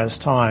Isaiah's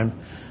time,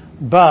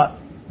 but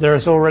there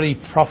is already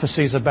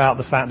prophecies about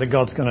the fact that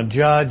God's going to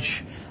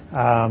judge,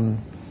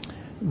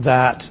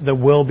 that there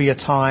will be a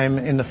time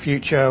in the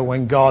future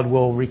when God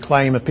will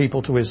reclaim a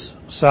people to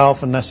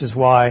himself, and this is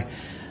why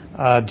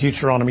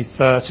Deuteronomy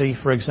 30,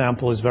 for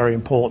example, is a very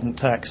important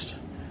text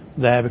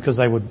there because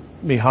they would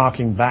be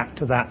harking back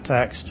to that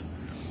text.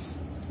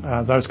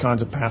 Those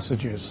kinds of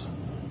passages.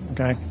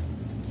 Okay.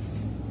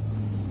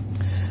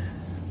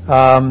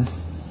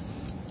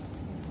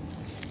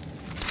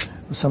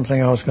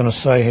 Something I was going to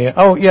say here.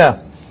 Oh,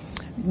 yeah.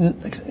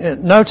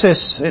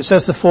 Notice it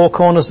says the four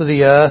corners of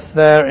the earth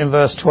there in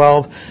verse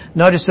 12.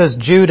 Notice it says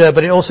Judah,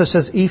 but it also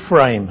says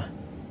Ephraim.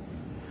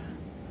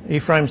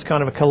 Ephraim's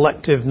kind of a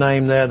collective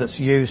name there that's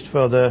used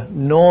for the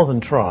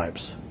northern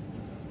tribes.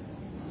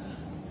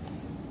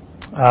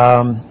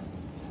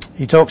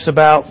 He talks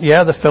about,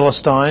 the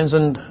Philistines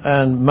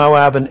and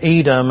Moab and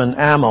Edom and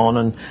Ammon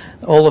and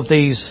all of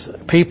these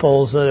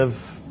peoples that have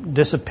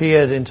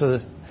disappeared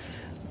into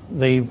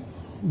the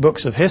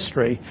books of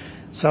history.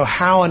 So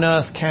how on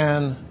earth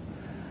can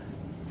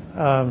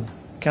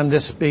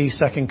this be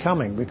second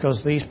coming?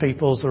 Because these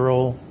peoples are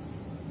all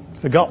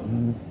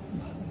forgotten.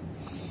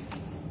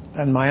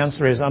 And my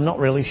answer is, I'm not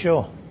really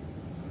sure.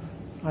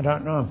 I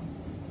don't know.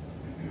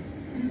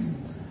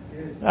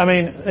 I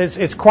mean,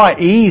 it's quite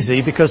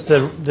easy because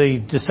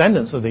the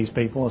descendants of these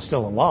people are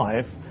still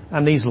alive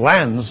and these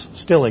lands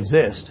still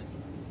exist.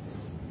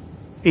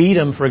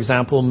 Edom, for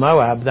example,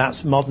 Moab,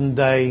 that's modern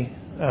day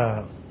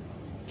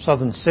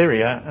southern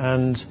Syria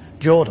and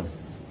Jordan.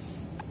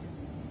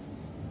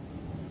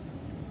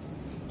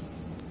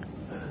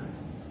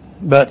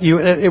 But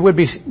it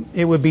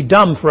would be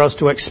dumb for us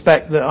to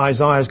expect that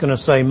Isaiah is going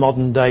to say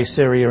modern day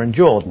Syria and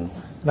Jordan.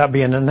 That'd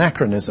be an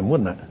anachronism,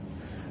 wouldn't it?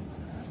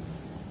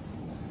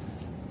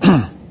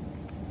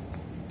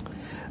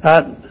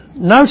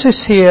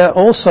 Notice here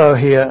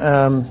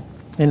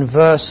in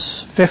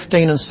verse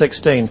 15 and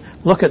 16.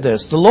 Look at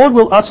this. The Lord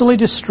will utterly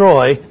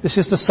destroy. This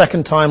is the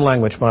second time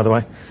language, by the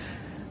way,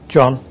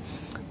 John.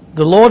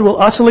 The Lord will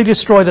utterly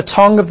destroy the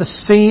tongue of the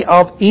sea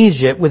of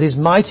Egypt. With his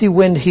mighty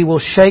wind he will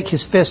shake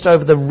his fist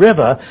over the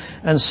river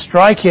and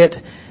strike it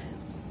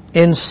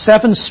in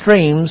 7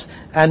 streams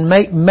and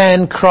make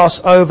men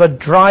cross over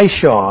dry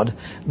shod.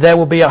 There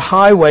will be a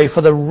highway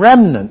for the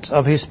remnant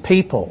of his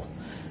people.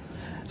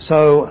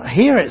 So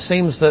here it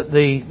seems that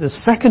the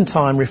second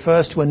time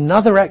refers to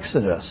another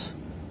Exodus.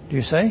 Do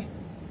you see?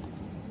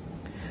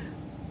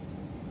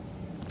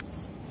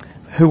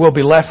 Who will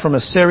be left from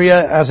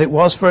Assyria as it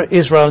was for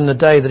Israel in the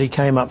day that he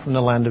came up from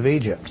the land of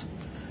Egypt.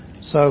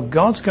 So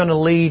God's going to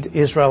lead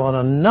Israel on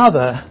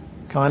another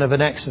kind of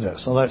an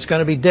Exodus, although it's going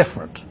to be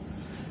different.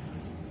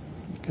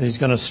 He's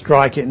going to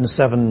strike it in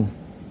 7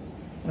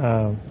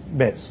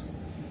 bits.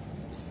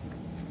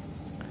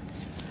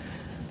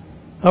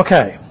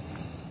 Okay.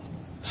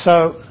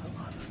 So,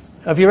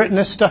 have you written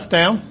this stuff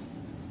down?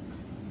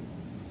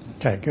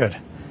 Okay, good.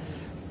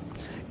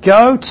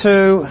 Go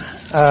to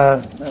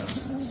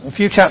a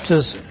few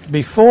chapters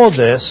before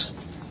this.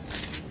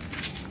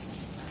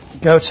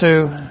 Go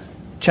to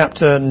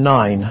chapter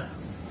 9.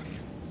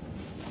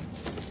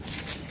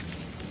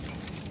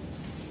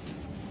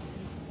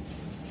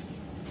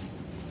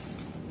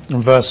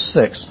 And verse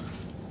 6.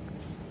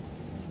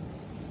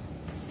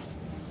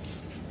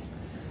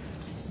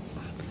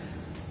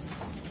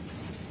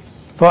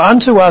 For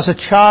unto us a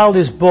child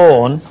is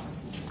born,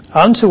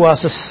 unto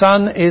us a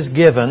son is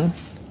given,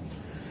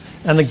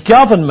 and the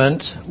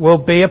government will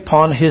be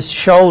upon his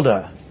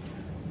shoulder.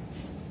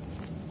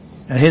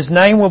 And his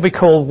name will be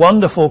called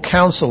Wonderful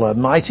Counselor,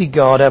 Mighty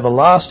God,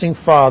 Everlasting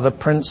Father,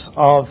 Prince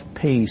of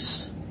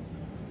Peace.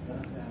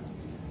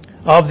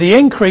 Of the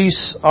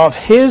increase of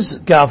his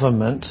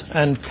government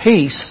and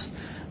peace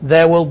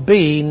there will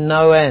be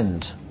no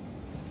end.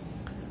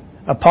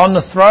 Upon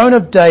the throne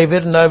of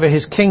David and over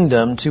his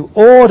kingdom, to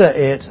order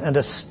it and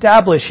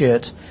establish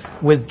it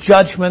with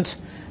judgment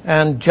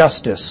and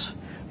justice.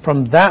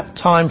 From that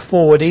time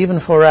forward, even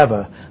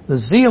forever, the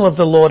zeal of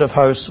the Lord of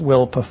hosts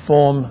will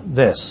perform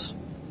this.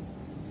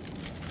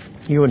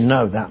 You would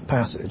know that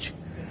passage.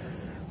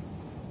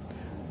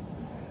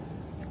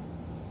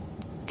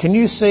 Can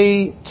you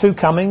see 2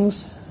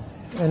 comings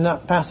in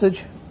that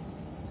passage?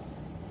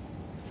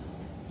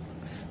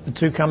 The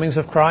 2 comings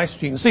of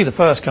Christ? You can see the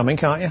first coming,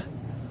 can't you?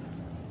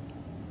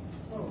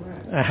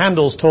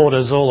 Handel's taught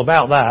us all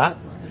about that.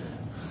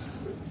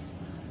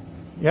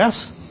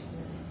 Yes?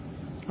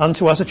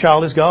 Unto us a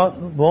child is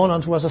born,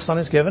 unto us a son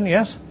is given,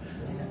 yes?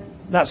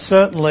 That's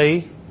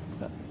certainly,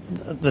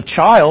 the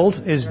child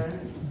is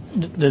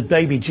the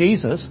baby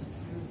Jesus.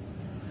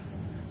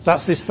 So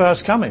that's his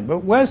first coming.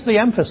 But where's the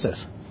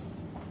emphasis?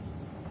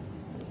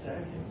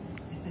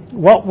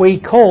 What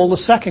we call the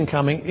second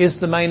coming is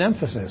the main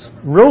emphasis.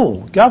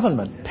 Rule,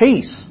 government,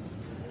 peace.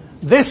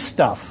 This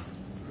stuff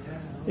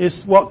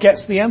is what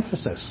gets the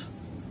emphasis.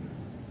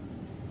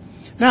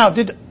 Now,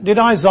 did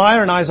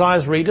Isaiah and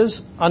Isaiah's readers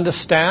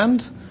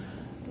understand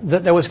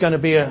that there was going to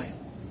be a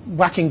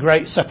whacking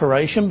great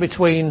separation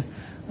between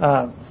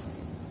the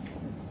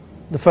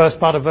first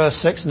part of verse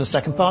 6 and the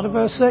second part of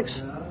verse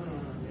 6?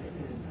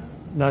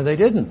 No, they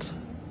didn't.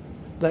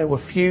 They were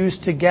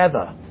fused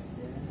together.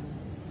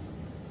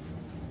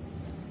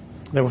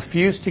 They were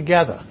fused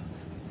together.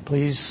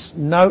 Please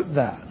note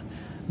that.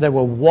 They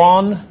were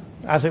one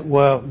as it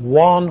were,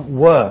 one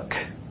work.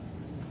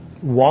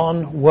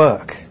 One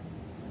work.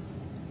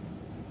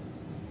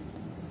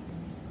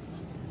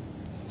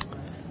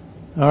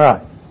 All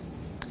right.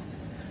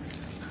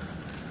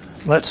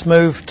 Let's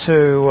move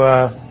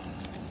to,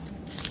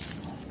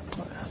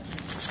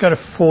 let's go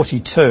to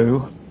 42.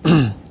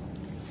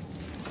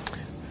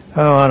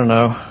 I don't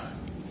know.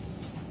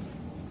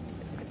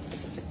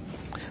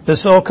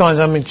 There's all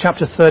kinds,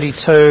 chapter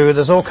 32,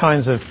 there's all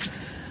kinds of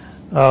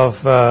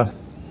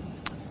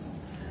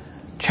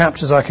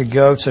chapters I could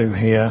go to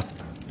here.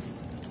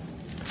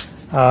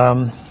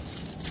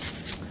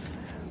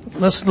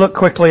 Let's look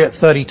quickly at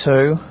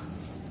 32.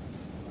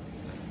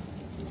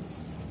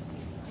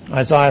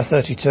 Isaiah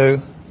 32.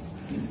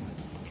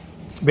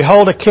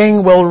 Behold, a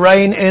king will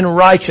reign in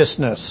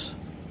righteousness,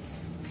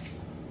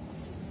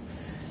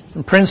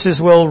 and princes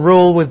will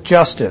rule with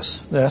justice.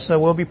 Yes, there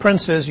will be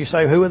princes. You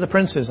say, who are the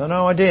princes? I have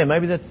no idea.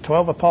 Maybe the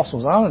 12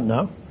 apostles. I don't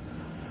know.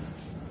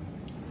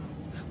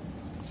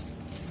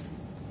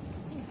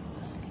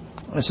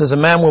 It says, a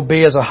man will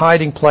be as a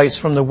hiding place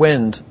from the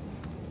wind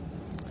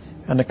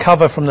and a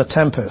cover from the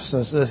tempest.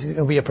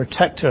 He'll be a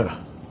protector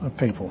of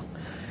people.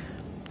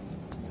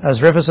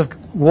 As rivers of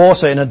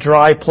water in a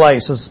dry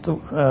place, as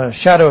the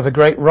shadow of a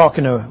great rock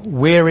in a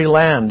weary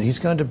land. He's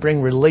going to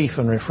bring relief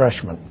and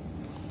refreshment.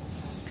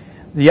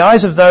 The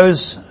eyes of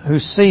those who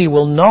see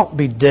will not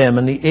be dim,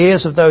 and the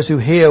ears of those who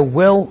hear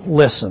will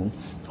listen.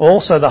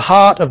 Also the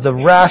heart of the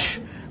rash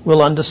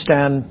will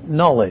understand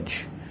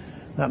knowledge.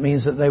 That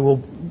means that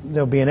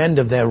there'll be an end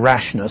of their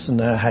rashness and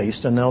their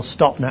haste, and they'll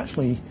stop and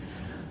actually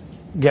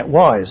get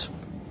wise.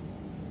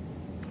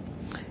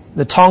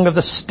 The tongue of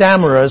the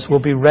stammerers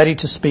will be ready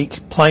to speak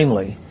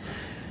plainly.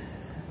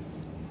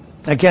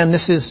 Again,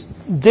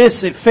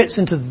 it fits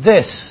into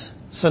this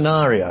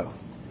scenario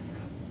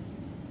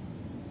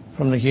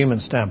from the human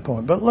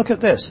standpoint. But look at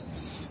this.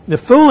 The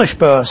foolish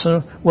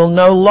person will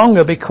no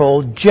longer be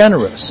called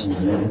generous,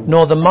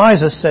 nor the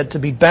miser said to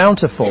be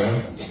bountiful.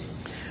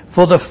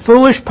 For the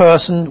foolish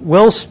person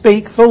will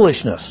speak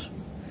foolishness.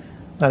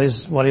 That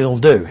is what he'll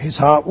do. His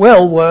heart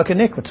will work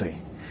iniquity.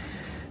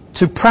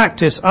 To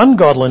practice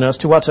ungodliness,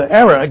 to utter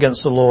error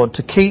against the Lord,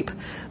 to keep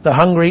the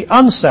hungry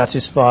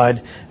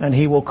unsatisfied, and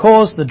he will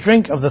cause the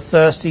drink of the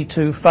thirsty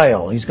to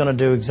fail. He's going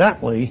to do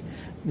exactly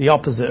the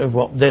opposite of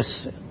what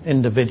this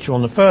individual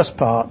in the first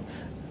part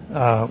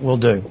will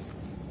do.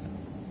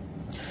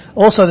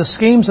 Also, the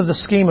schemes of the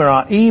schemer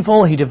are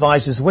evil. He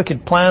devises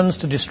wicked plans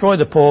to destroy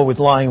the poor with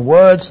lying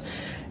words,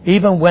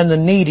 even when the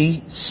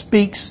needy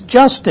speaks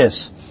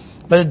justice.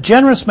 But a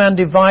generous man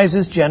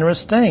devises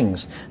generous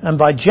things, and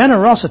by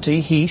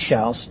generosity he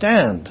shall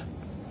stand.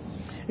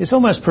 It's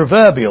almost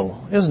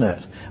proverbial, isn't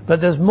it?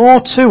 But there's more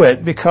to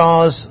it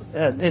because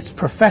it's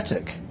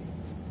prophetic.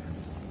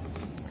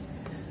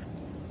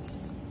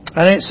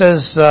 And it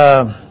says,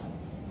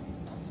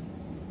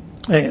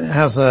 it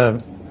has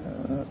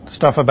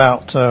stuff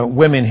about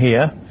women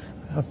here,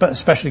 but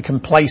especially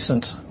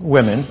complacent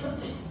women.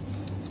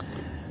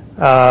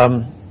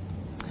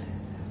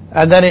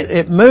 And then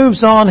it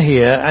moves on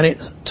here and it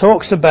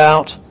talks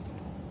about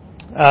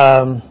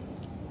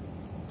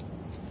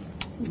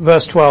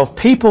verse 12.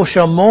 People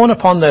shall mourn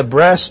upon their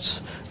breasts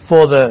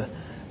for the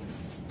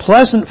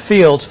pleasant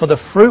fields, for the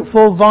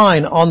fruitful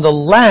vine. On the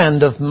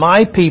land of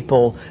my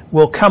people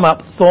will come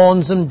up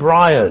thorns and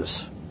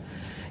briars.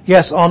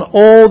 Yes, on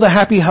all the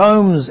happy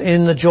homes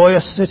in the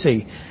joyous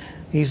city.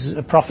 He's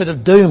a prophet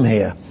of doom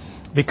here.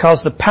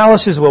 Because the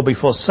palaces will be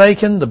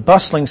forsaken, the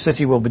bustling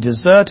city will be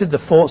deserted, the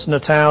forts and the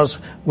towers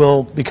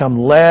will become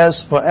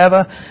lairs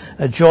forever,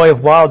 a joy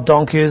of wild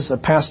donkeys, a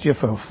pasture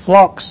for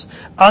flocks,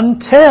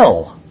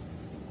 until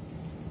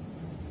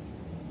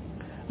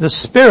the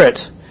Spirit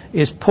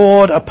is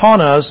poured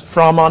upon us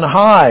from on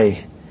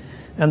high,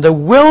 and the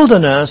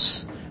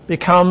wilderness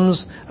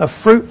becomes a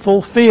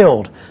fruitful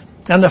field,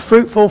 and the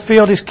fruitful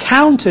field is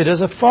counted as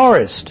a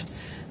forest.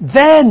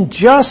 Then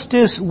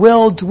justice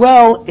will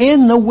dwell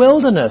in the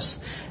wilderness,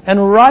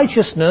 and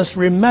righteousness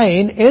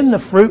remain in the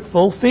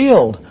fruitful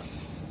field.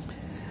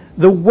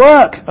 The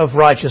work of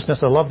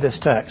righteousness, I love this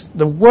text,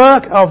 the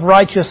work of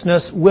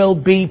righteousness will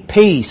be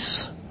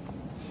peace,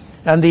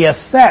 and the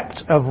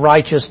effect of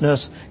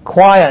righteousness,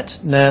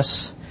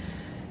 quietness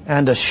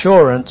and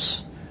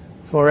assurance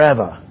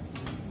forever.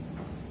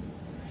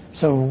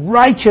 So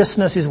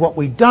righteousness is what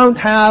we don't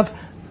have.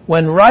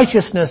 When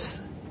righteousness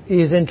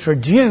is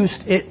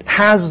introduced, it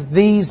has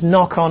these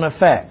knock-on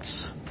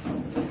effects.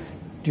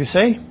 Do you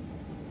see?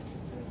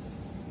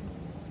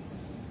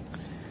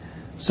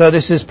 So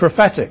this is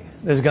prophetic.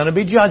 There's going to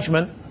be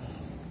judgment.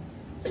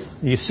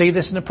 You see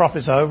this in the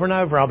prophets over and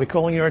over. I'll be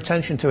calling your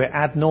attention to it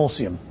ad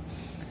nauseum.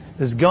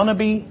 There's going to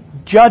be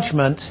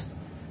judgment,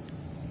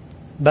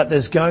 but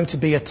there's going to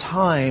be a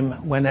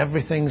time when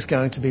everything's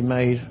going to be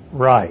made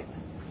right.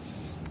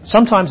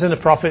 Sometimes in the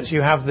prophets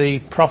you have the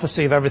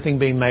prophecy of everything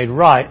being made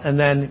right, and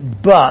then,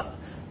 but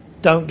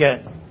don't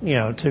get,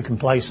 too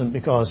complacent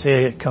because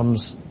here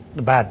comes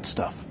the bad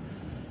stuff.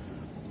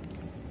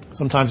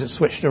 Sometimes it's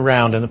switched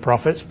around in the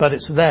prophets, but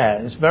it's there.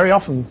 It's very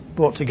often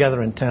brought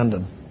together in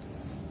tandem.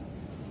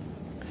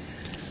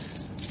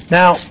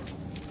 Now,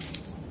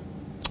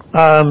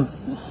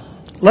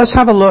 let's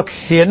have a look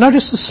here.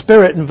 Notice the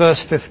Spirit in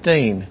verse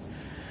 15.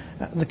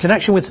 The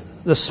connection with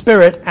the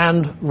Spirit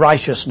and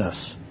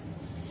righteousness.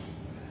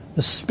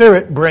 The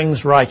Spirit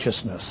brings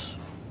righteousness.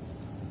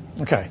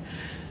 Okay.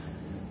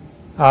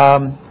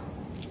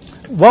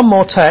 One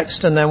more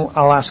text and then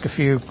I'll ask a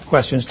few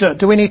questions.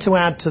 Do we need to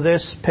add to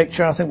this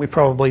picture? I think we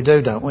probably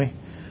do, don't we?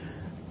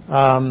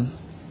 So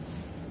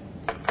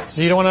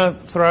you don't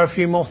want to throw a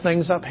few more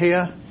things up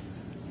here?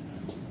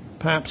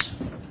 Perhaps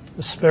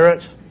the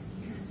Spirit?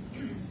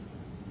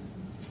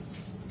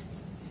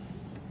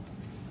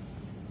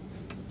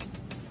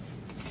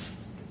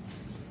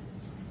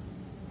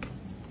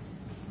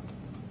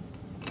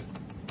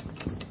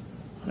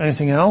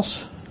 Anything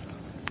else?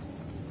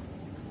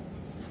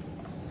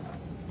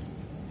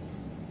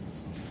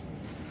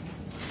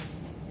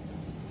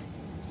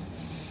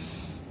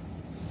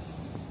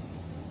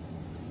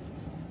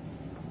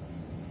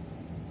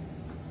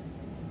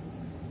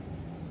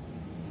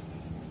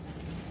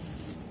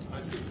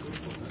 I see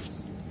fruitfulness.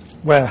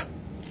 Where?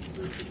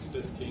 Verses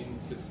 15,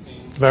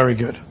 16. Very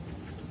good.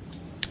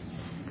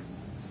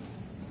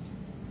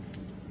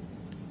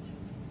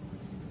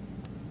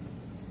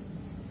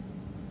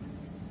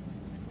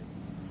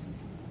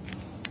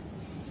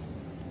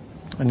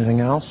 Anything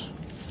else?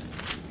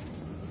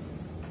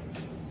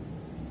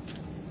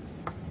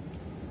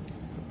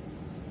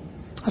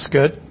 That's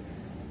good.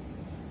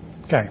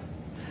 Okay.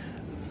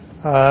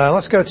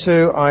 Let's go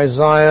to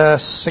Isaiah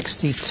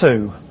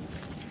 62.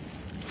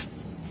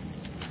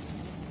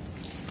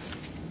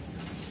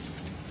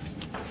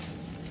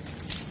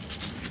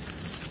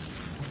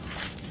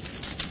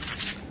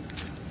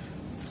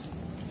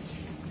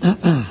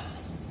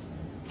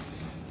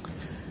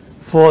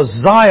 For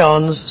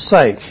Zion's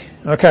sake.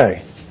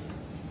 Okay.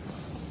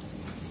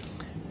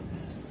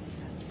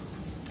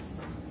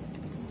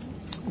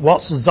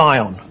 What's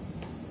Zion?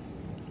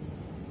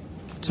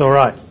 It's all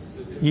right.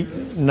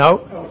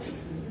 No.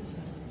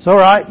 It's all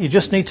right. You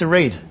just need to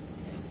read.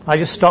 I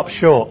just stopped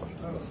short.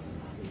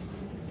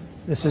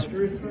 This is,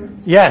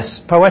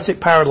 yes,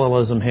 poetic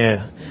parallelism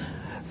here.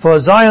 For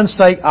Zion's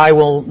sake I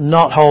will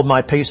not hold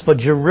my peace. For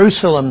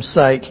Jerusalem's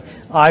sake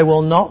I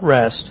will not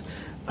rest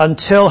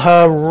until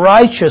her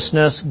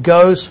righteousness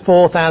goes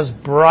forth as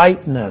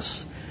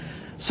brightness.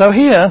 So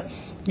here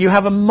you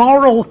have a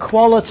moral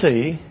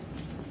quality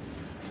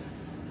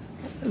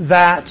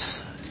that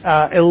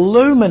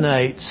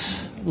illuminates,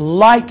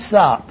 lights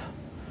up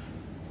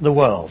the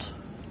world.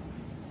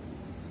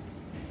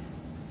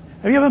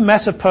 Have you ever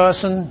met a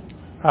person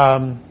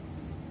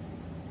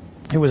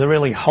who was a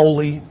really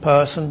holy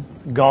person,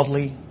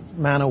 godly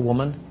man or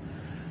woman?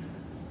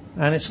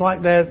 And it's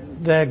like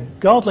their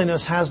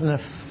godliness has an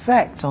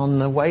effect on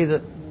the way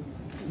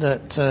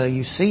that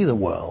you see the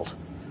world.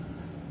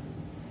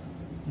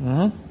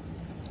 Mm-hmm.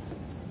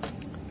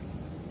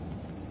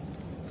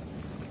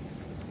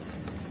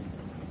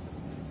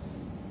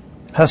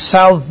 Her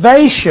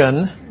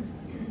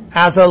salvation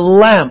as a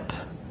lamp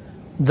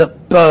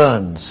that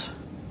burns.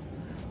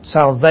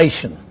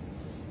 Salvation.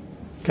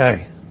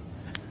 Okay.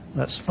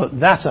 Let's put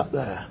that up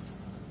there.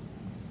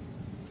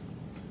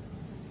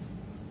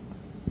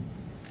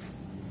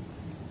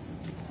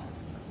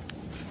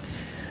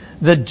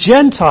 The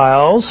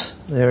Gentiles,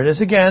 there it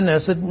is again,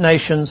 as the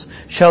nations,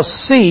 shall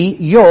see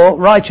your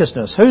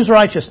righteousness. Whose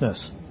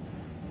righteousness?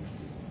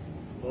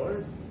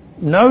 Lord?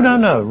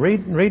 No.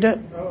 Read it.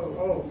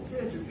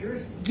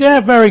 Yours. Yeah,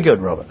 very good,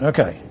 Robert.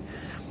 Okay.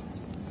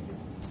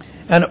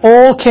 And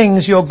all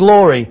kings your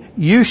glory,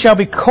 you shall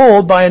be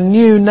called by a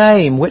new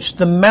name, which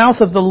the mouth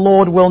of the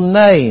Lord will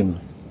name.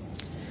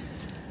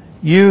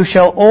 You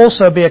shall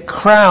also be a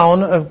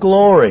crown of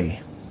glory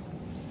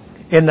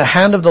in the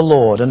hand of the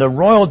Lord, and a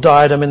royal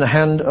diadem in the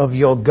hand of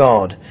your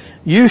God.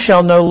 You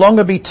shall no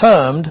longer be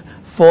termed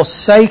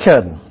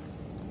forsaken,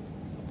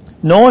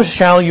 nor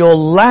shall your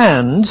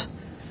land,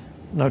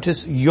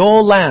 notice,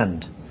 your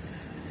land,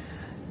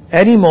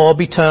 any more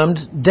be termed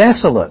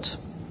desolate.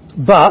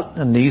 But,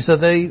 and these are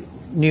the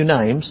new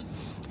names,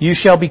 you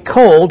shall be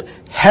called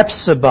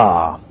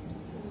Hephzibah,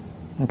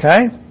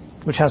 okay,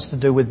 which has to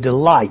do with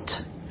delight,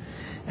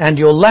 and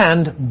your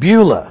land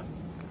Beulah,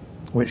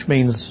 which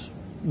means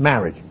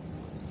marriage.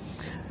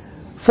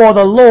 For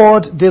the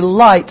Lord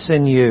delights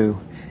in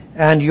you,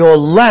 and your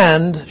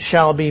land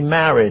shall be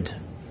married.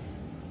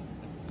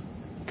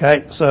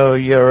 Okay, so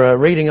you're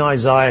reading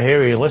Isaiah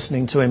here, you're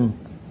listening to him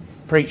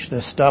preach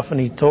this stuff, and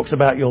he talks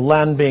about your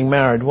land being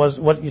married.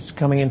 What is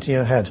coming into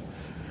your head?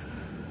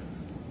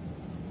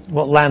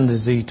 What land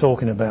is he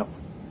talking about?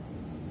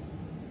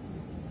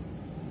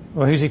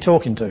 Well, who's he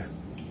talking to?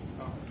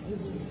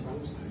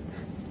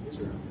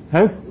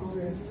 Who?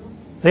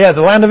 Yeah,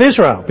 the land of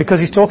Israel, because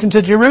he's talking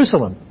to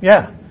Jerusalem.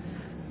 Yeah.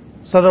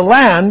 So the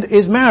land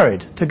is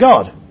married to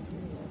God.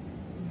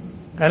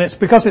 And it's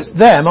because it's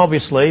them,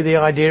 obviously, the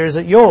idea is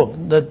that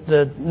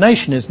the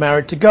nation is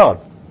married to God.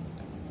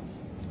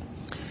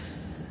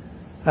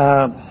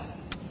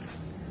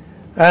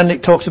 And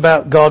it talks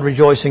about God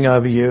rejoicing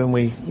over you, and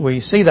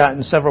we see that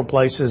in several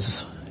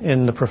places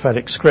in the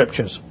prophetic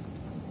scriptures.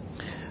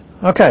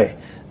 Okay,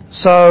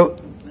 so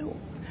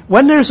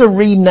when there's a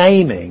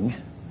renaming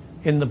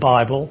in the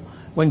Bible,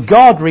 when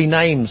God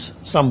renames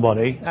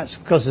somebody, that's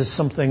because there's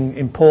something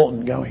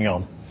important going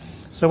on.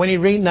 So when he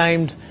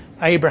renamed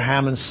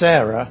Abraham and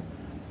Sarah,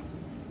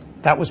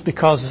 that was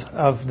because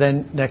of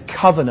their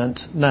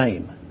covenant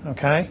name,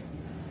 okay?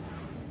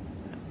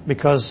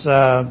 Because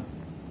of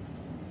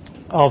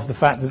the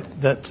fact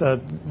that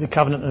the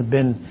covenant had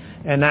been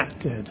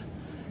enacted,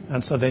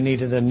 and so they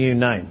needed a new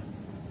name.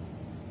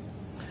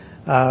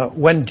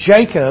 When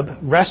Jacob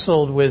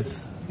wrestled with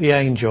the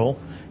angel,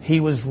 he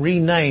was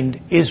renamed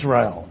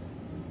Israel.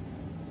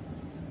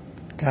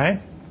 Okay?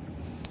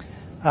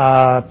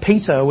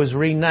 Peter was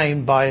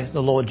renamed by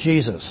the Lord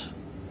Jesus.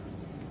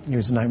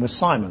 His name was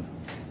Simon.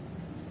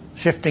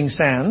 Shifting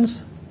sands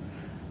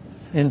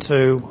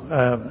into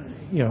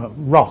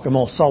rock, a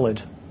more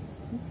solid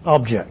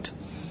object.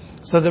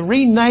 So the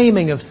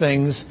renaming of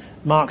things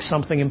marks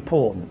something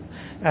important.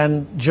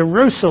 And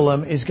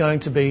Jerusalem is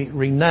going to be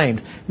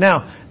renamed.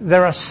 Now,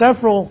 there are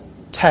several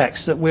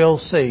texts that we'll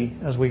see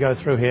as we go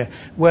through here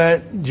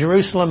where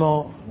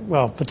Jerusalem,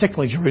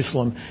 particularly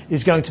Jerusalem,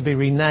 is going to be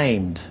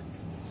renamed.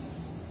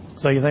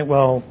 So you think,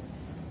 well,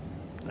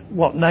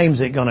 what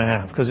name's it going to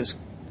have? Because it's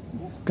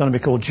going to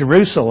be called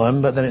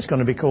Jerusalem, but then it's going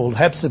to be called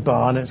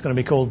Hephzibah, and it's going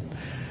to be called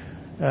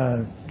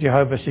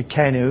Jehovah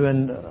Shekenu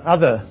and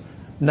other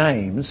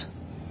names.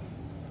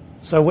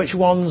 So which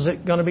one's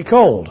it going to be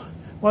called?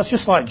 Well, it's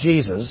just like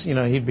Jesus,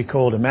 he'd be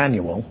called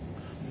Emmanuel.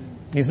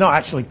 He's not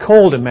actually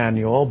called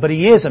Emmanuel, but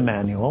he is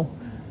Emmanuel.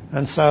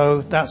 And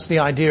so that's the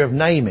idea of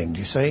naming, do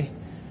you see?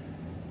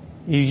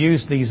 You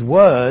use these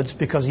words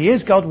because he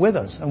is God with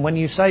us. And when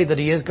you say that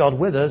he is God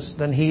with us,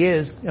 then he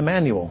is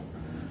Emmanuel.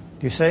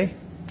 Do you see?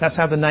 That's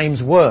how the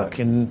names work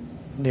in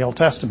the Old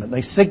Testament.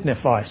 They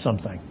signify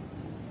something.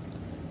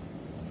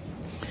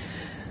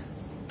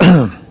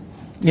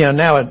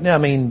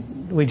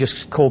 We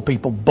just call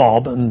people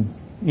Bob and,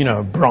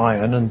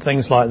 Brian and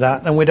things like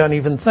that, and we don't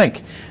even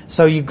think.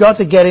 So you've got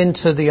to get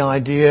into the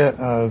idea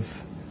of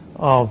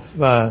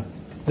the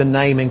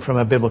naming from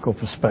a biblical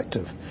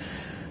perspective.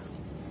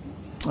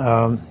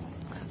 Let's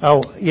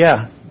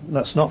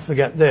not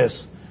forget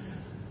this.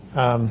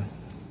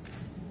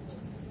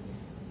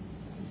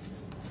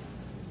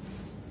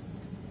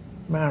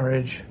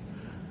 Marriage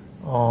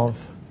of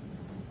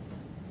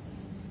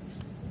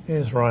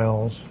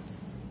Israel's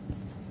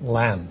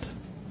land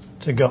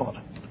to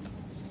God.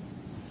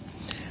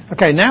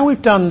 Okay, now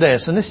we've done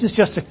this, and this is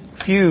just a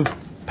few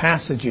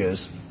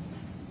passages.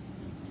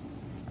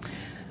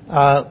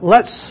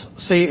 Let's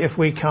see if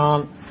we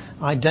can't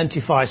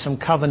identify some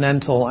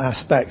covenantal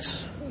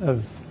aspects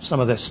of some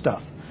of this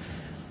stuff.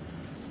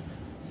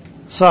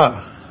 So,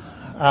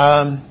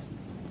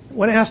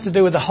 when it has to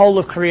do with the whole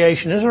of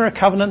creation, is there a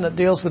covenant that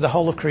deals with the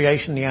whole of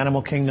creation, the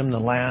animal kingdom, the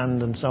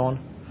land, and so on?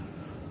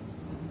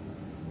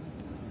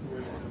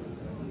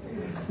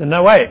 The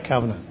Noahic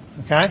covenant,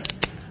 okay?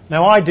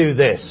 Now I do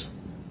this,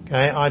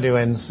 okay? I do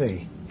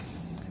NC.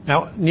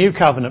 Now, New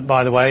Covenant,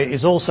 by the way,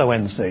 is also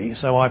NC,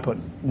 so I put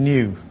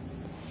New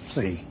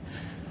C.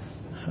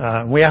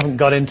 We haven't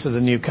got into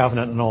the New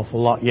Covenant an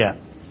awful lot yet,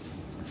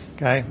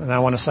 okay? And I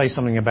want to say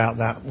something about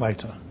that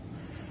later.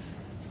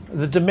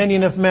 The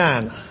dominion of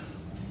man.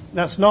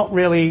 That's not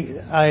really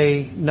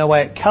a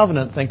Noahic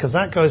covenant thing, because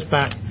that goes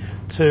back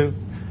to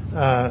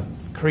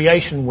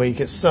Creation Week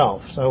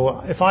itself.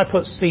 So if I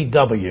put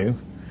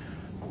CW,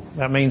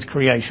 that means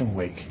Creation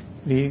Week,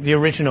 the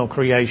original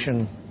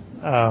creation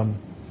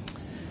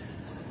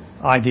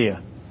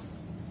idea.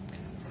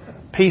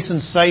 Peace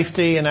and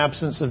safety and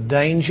absence of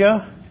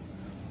danger.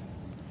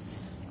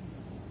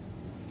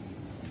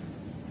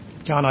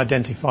 Can't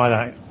identify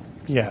that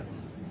yet.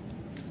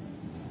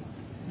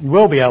 You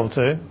will be able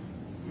to,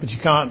 but you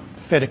can't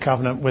fit a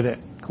covenant with it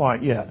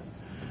quite yet.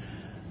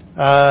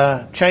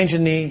 Change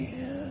in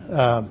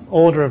the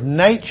order of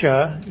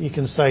nature, you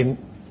can say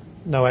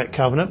Noahic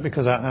covenant,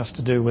 because that has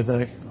to do with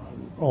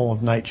all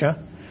of nature.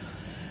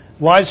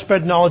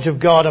 Widespread knowledge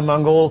of God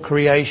among all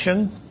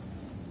creation.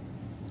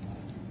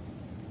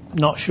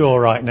 Not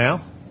sure right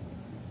now.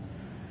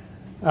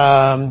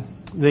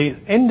 The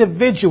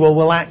individual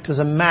will act as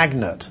a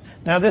magnet.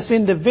 Now this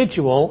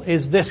individual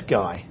is this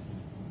guy,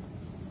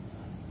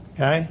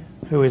 okay,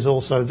 who is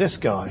also this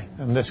guy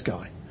and this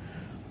guy.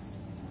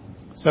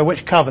 So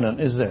which covenant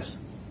is this?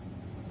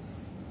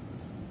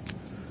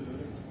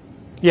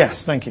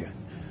 Yes, thank you.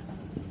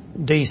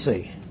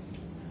 DC.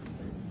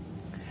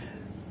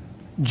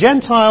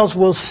 Gentiles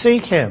will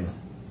seek him.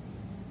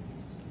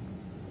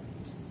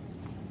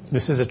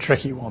 This is a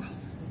tricky one.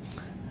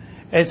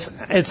 It's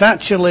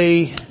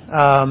actually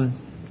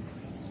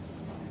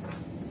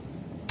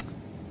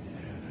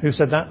who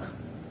said that?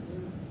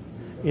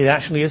 It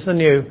actually is the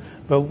new.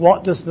 But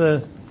what does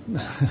the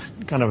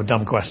kind of a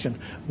dumb question?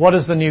 What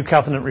does the new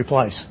covenant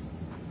replace?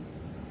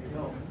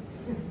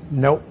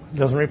 Nope,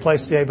 doesn't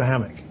replace the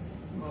Abrahamic.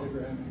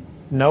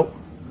 Nope.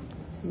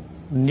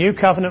 New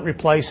covenant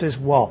replaces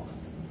what?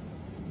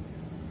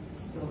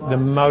 The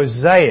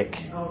Mosaic.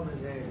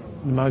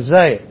 The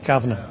Mosaic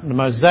covenant. The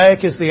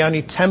Mosaic is the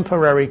only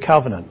temporary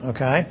covenant,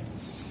 okay?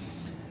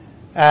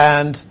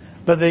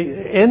 But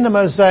in the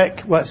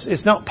Mosaic, well,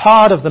 it's not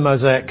part of the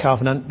Mosaic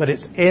covenant, but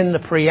it's in the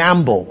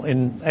preamble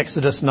in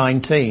Exodus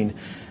 19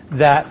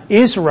 that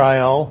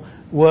Israel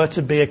were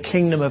to be a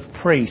kingdom of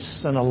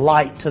priests and a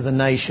light to the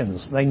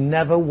nations. They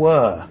never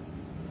were.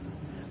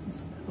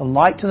 A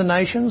light to the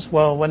nations?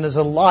 Well, when there's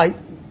a light,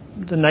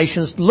 the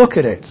nations look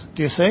at it.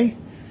 Do you see?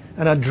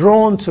 And are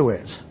drawn to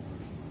it.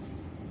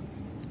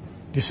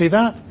 Do you see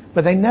that?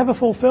 But they never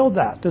fulfilled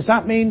that. Does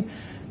that mean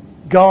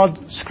God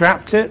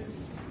scrapped it?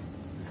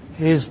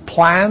 His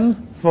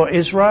plan for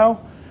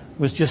Israel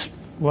was just,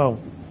 well,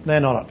 they're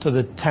not up to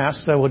the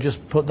task, so we'll just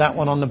put that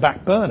one on the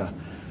back burner.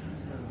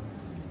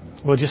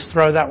 We'll just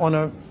throw that one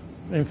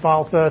in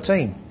file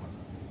 13.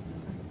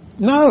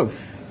 No.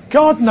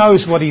 God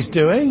knows what He's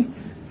doing.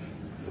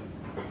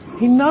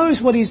 He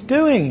knows what He's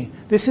doing.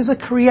 This is a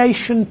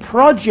creation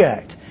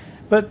project.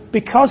 But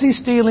because He's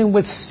dealing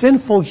with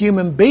sinful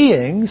human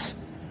beings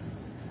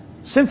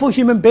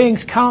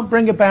can't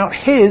bring about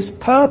His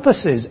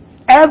purposes,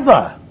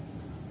 ever.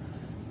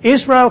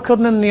 Israel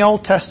couldn't in the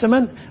Old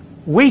Testament.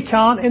 We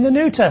can't in the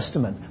New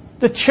Testament.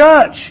 The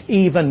church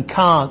even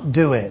can't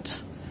do it.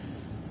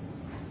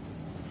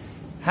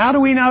 How do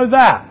we know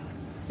that?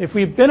 If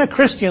we've been a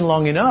Christian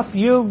long enough,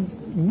 you're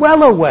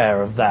well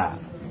aware of that.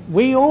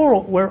 We're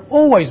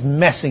always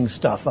messing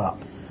stuff up.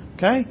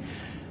 Okay?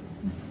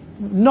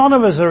 None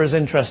of us are as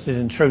interested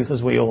in truth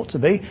as we ought to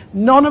be.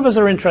 None of us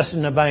are interested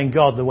in obeying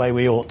God the way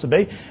we ought to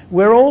be.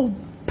 We're all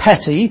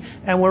petty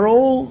and we're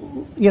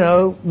all,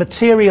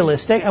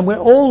 materialistic and we're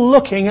all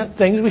looking at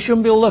things we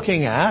shouldn't be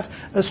looking at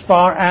as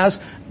far as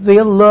the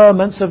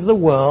allurements of the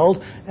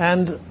world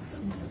and,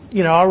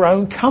 our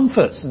own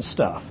comforts and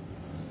stuff.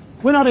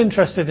 We're not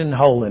interested in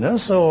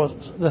holiness or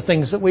the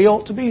things that we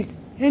ought to be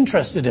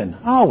interested in,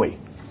 are we?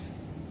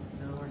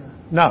 No, we're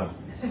not. No.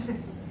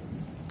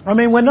 I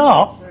mean, we're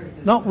not.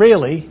 Not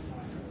really.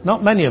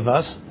 Not many of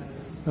us.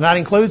 And that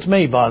includes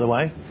me, by the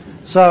way.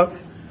 So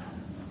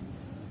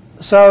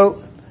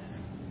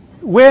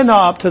we're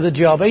not up to the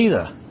job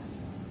either.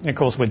 Of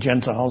course, we're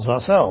Gentiles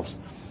ourselves.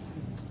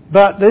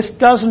 But this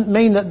doesn't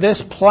mean that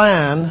this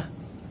plan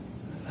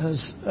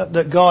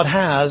that God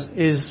has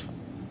is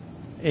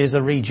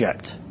a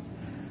reject.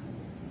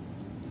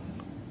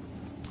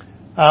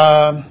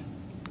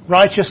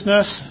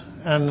 Righteousness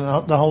and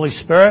the Holy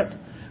Spirit.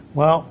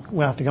 Well,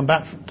 we'll have to come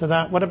back to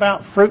that. What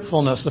about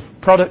fruitfulness, the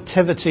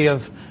productivity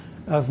of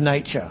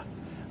nature?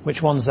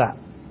 Which one's that?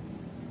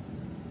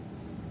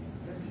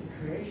 That's the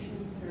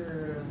creation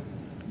or...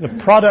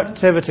 The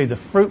productivity, the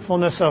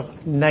fruitfulness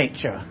of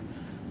nature.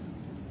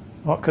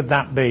 What could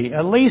that be?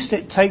 At least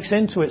it takes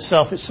into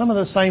itself, it's some of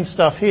the same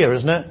stuff here,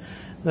 isn't it?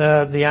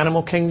 The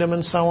animal kingdom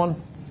and so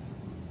on.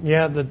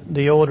 Yeah,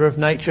 the order of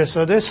nature.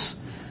 So this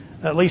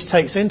at least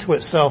takes into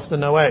itself the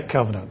Noahic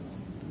covenant.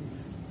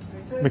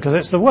 Because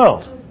it's the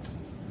world.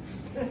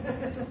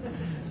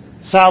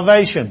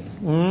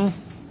 Salvation.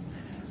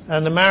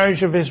 And the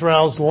marriage of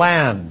Israel's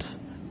land.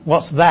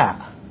 What's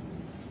that?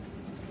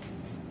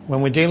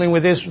 When we're dealing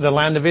with Israel, the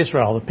land of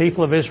Israel, the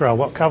people of Israel,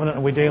 what covenant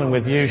are we dealing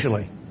with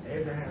usually?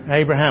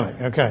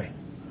 Abrahamic. Okay.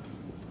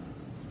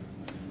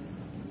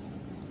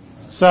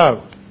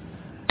 So,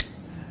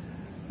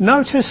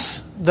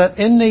 notice that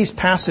in these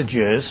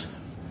passages,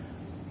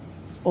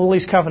 all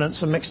these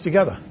covenants are mixed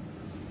together.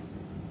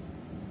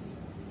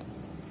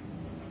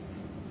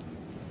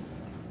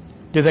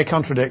 Do they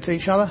contradict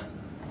each other?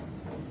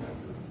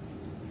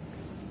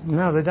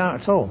 No, they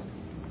don't at all.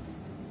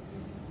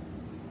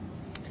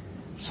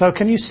 So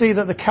can you see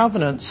that the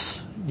covenants,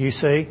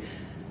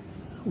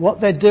 what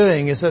they're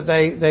doing is that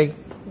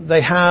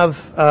they have,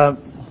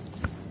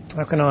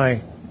 how can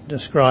I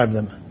describe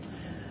them?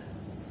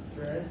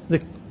 Thread?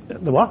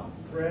 The what?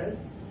 Thread?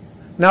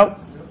 No.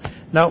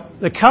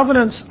 The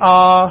covenants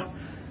are,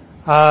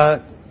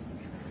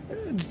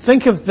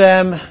 think of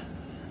them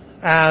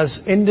as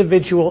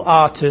individual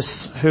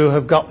artists who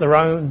have got their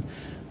own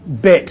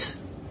bit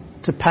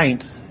to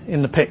paint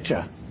in the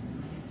picture.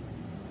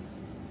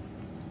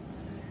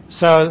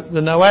 So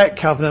the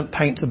Noahic covenant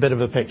paints a bit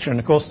of a picture, and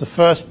of course the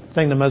first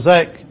thing the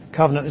Mosaic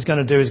covenant is going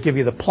to do is give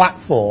you the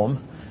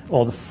platform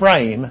or the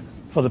frame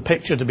for the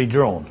picture to be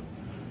drawn.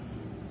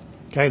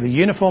 Okay, the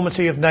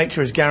uniformity of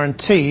nature is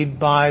guaranteed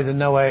by the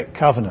Noahic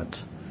covenant.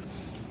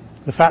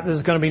 The fact that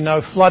there's going to be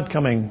no flood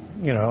coming,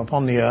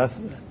 upon the earth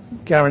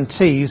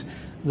guarantees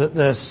that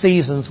the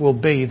seasons will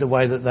be the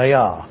way that they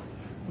are.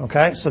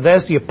 Okay, so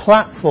there's your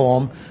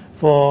platform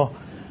for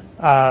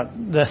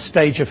the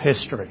stage of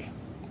history.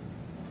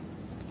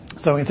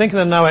 So we think of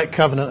the Noahic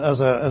covenant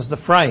as the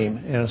frame,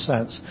 in a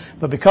sense.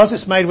 But because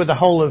it's made with the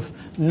whole of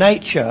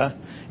nature,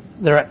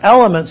 there are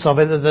elements of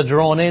it that are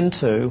drawn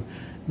into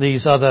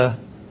these other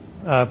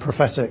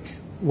prophetic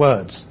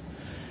words.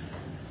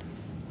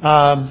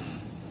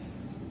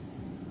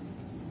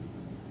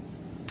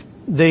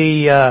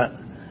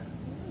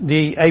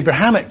 The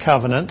Abrahamic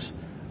covenant,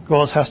 of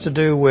course, has to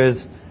do with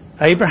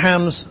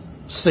Abraham's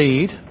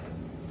seed,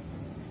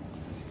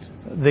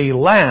 the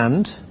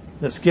land,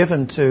 that's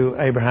given to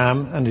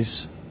Abraham and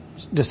his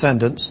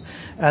descendants,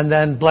 and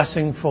then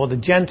blessing for the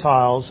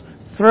Gentiles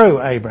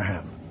through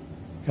Abraham.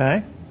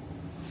 Okay?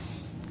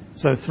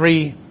 So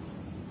three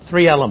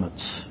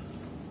elements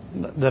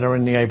that are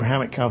in the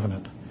Abrahamic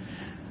covenant.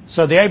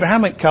 So the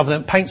Abrahamic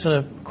covenant paints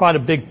quite a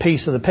big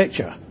piece of the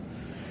picture.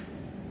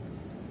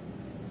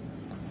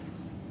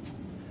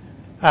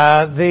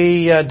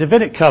 The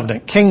Davidic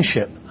covenant,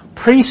 kingship,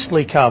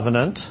 priestly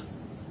covenant,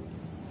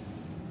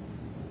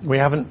 we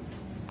haven't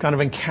kind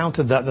of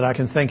encountered that I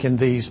can think in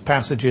these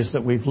passages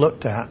that we've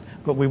looked at,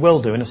 but we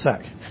will do in a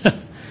sec.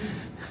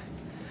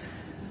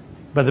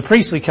 But the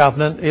priestly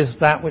covenant is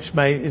that which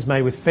is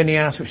made with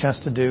Phinehas, which has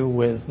to do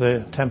with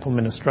the temple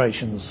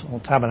ministrations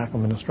or tabernacle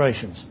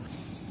ministrations.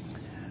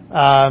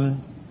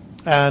 And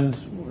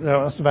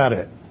that's about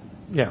it.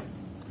 Yeah.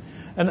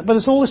 But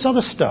there's all this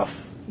other stuff,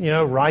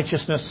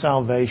 righteousness,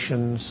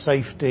 salvation,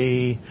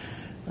 safety,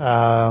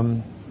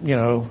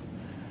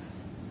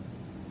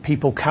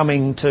 people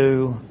coming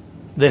to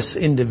this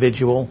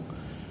individual.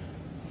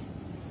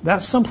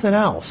 That's something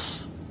else.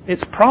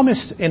 It's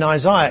promised in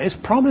Isaiah. It's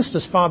promised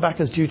as far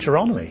back as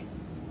Deuteronomy.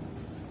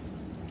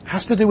 It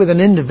has to do with an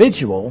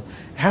individual.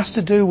 It has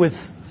to do with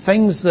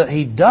things that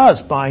he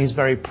does by his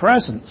very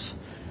presence.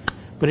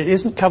 But it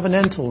isn't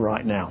covenantal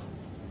right now.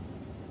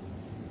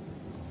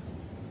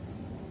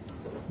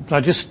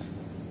 So just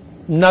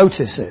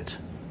notice it.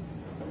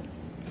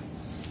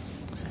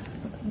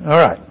 All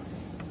right.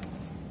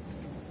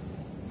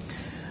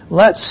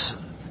 Let's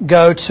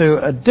go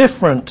to a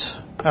different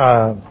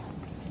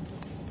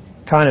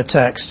kind of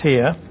text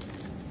here.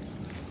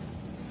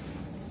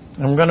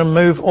 I'm going to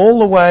move all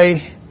the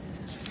way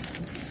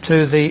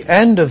to the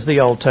end of the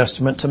Old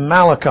Testament, to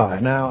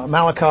Malachi. Now,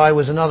 Malachi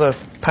was another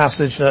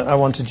passage that I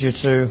wanted you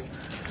to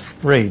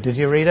read. Did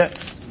you read it?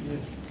 Yes.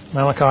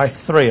 Malachi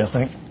 3, I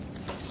think.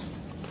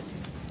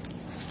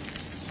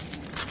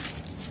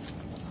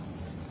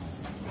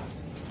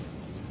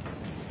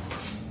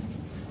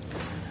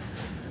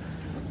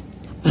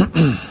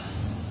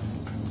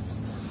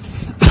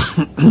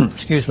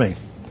 Excuse me.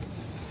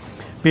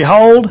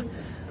 Behold,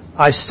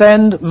 I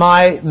send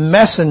my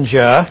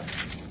messenger,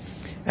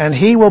 and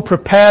he will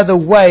prepare the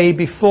way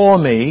before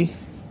me.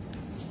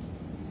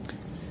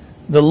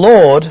 The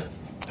Lord,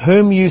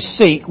 whom you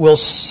seek, will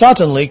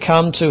suddenly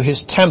come to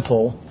his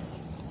temple,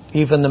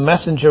 even the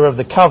messenger of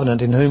the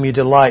covenant in whom you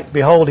delight.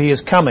 Behold, he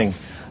is coming,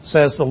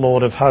 says the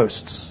Lord of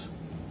hosts.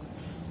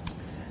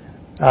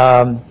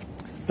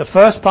 The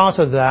first part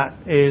of that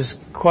is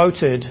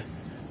quoted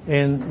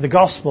in the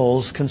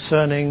Gospels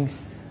concerning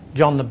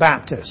John the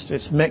Baptist.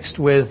 It's mixed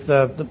with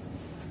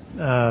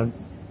Isaiah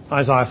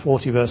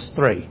 40 verse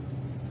 3.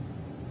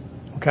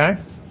 Okay?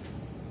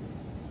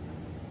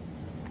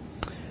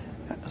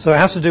 So it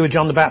has to do with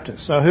John the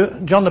Baptist. So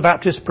John the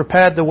Baptist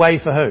prepared the way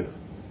for who?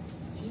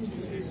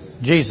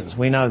 Jesus.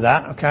 We know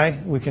that,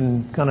 okay? We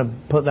can kind of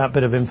put that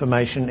bit of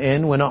information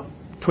in. We're not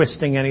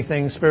twisting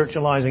anything,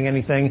 spiritualizing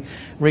anything,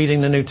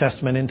 reading the New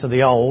Testament into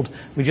the Old.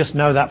 We just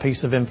know that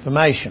piece of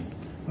information,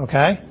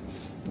 okay?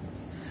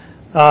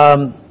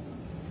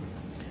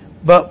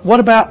 But what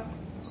about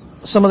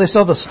some of this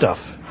other stuff?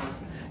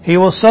 He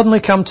will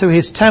suddenly come to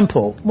his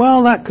temple.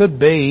 Well, that could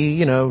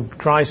be,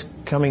 Christ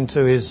coming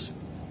to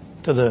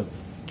the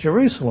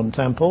Jerusalem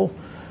temple,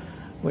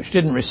 which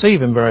didn't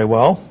receive him very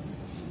well.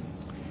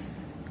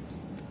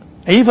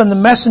 Even the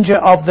messenger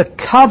of the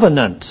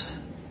covenant.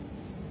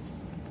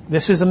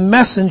 This is a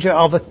messenger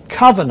of a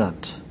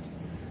covenant.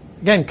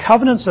 Again,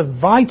 covenants are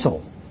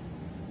vital.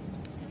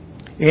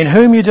 In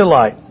whom you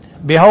delight.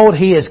 Behold,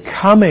 he is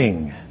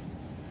coming,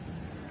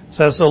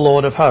 says the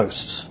Lord of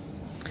hosts.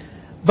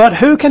 But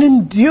who can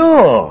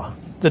endure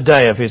the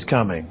day of his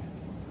coming?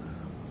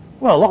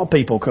 Well, a lot of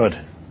people could.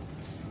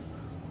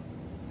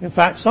 In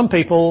fact, some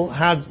people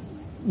had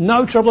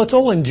no trouble at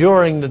all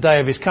enduring the day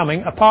of his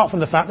coming, apart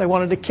from the fact they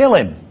wanted to kill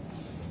him.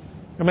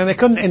 I mean, they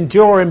couldn't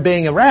endure him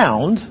being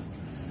around,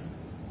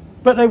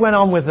 but they went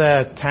on with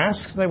their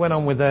tasks, they went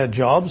on with their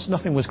jobs,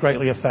 nothing was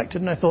greatly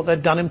affected, and they thought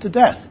they'd done him to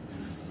death.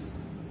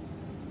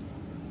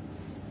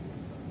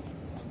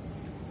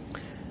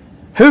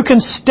 Who can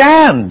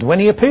stand when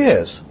he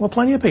appears? Well,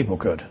 plenty of people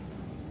could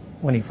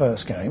when he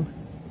first came.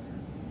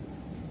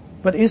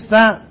 But is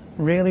that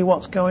really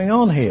what's going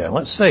on here?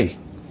 Let's see.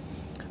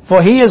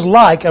 For he is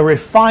like a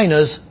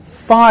refiner's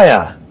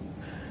fire,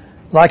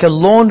 like a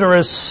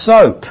launderer's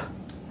soap.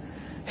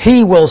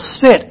 He will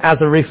sit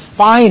as a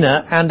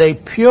refiner and a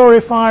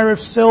purifier of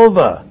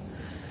silver.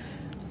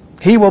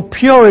 He will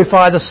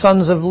purify the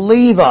sons of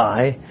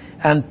Levi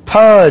and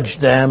purge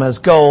them as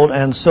gold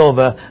and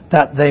silver,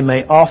 that they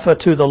may offer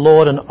to the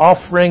Lord an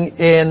offering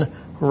in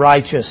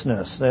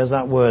righteousness. There's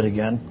that word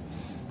again.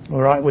 All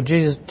right. Well,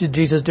 did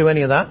Jesus do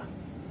any of that?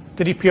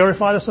 Did he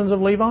purify the sons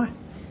of Levi?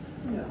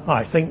 No.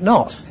 I think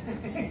not.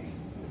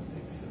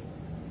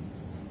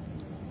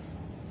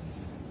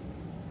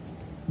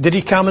 Did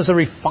he come as a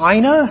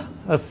refiner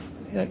of,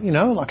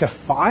 like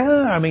a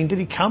fire? I mean, did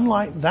he come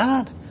like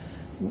that?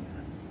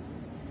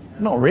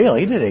 Not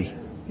really, did he?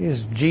 He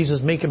was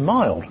Jesus meek and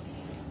mild.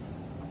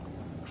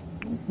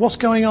 what's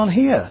going on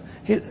here?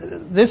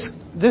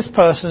 This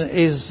person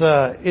is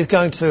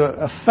going to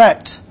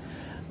affect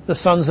the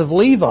sons of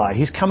Levi.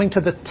 He's coming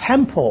to the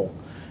temple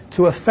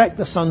to affect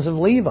the sons of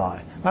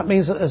Levi. That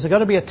means that there's got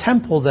to be a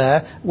temple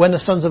there when the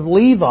sons of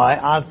Levi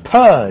are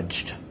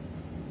purged.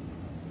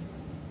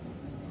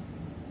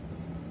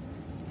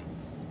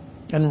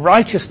 And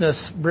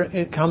righteousness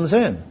it comes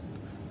in.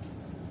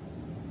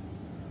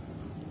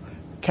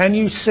 Can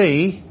you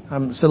see,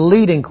 it's a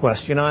leading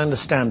question, I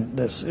understand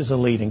this is a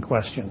leading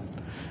question,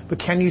 but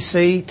can you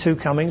see two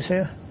comings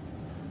here?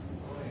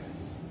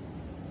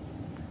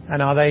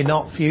 And are they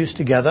not fused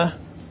together?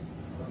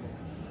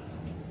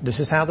 This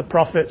is how the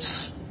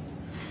prophets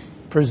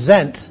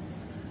present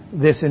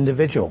this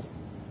individual.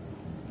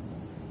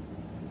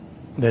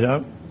 They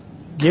don't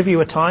give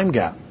you a time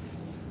gap.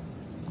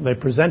 They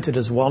present it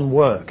as one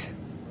work.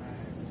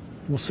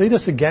 We'll see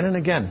this again and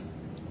again.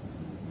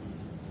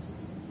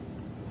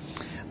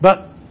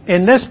 But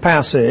in this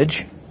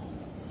passage,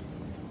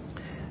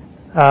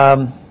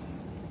 and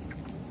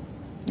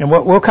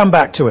we'll come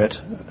back to it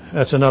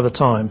at another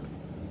time.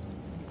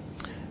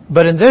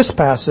 But in this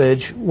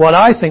passage, what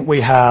I think we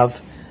have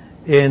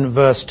in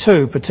verse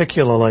 2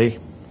 particularly,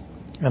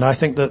 and I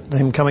think that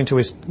him coming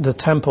to the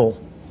temple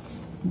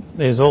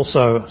is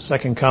also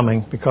second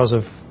coming because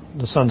of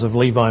the sons of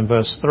Levi in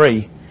verse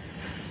 3.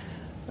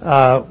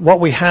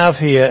 What we have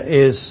here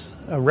is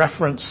a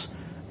reference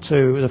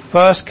to the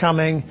first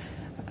coming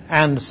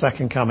and the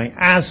second coming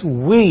as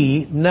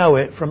we know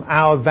it from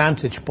our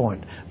vantage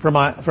point. From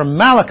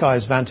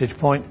Malachi's vantage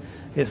point,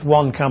 it's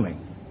one coming.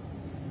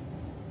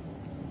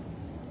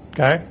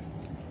 Okay?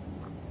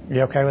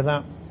 You okay with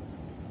that?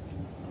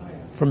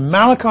 From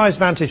Malachi's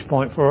vantage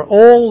point, for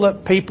all the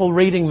people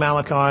reading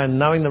Malachi and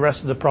knowing the rest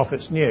of the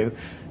prophets knew,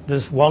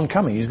 there's one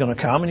coming. He's going to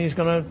come and he's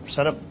going to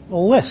set up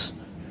all this.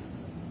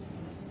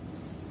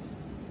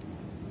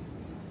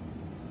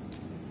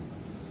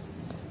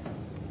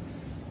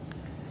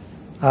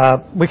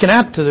 We can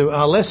add to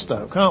our list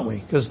though, can't we?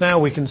 Because now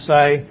we can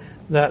say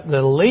that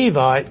the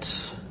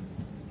Levites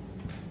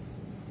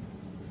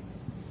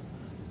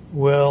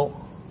will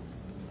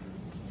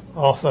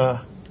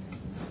offer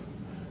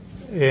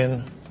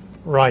in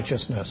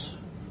righteousness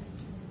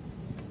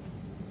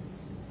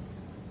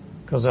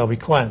because they'll be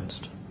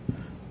cleansed.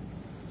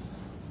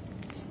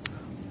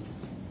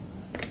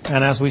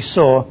 And as we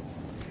saw,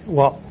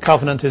 what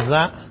covenant is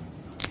that?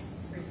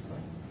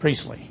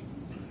 Priestly.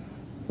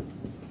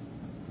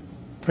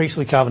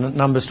 Priestly covenant,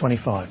 Numbers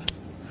 25.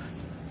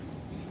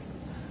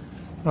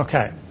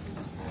 Okay.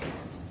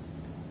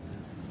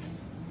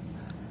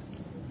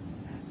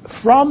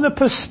 From the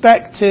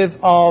perspective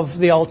of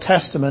the Old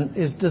Testament,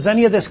 does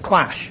any of this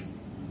clash?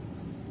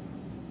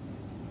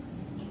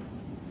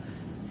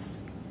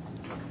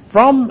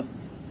 From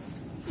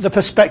the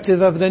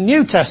perspective of the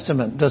New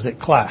Testament, does it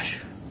clash?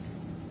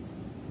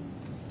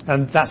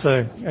 And that's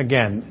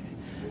again,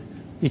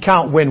 you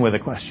can't win with a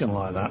question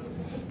like that.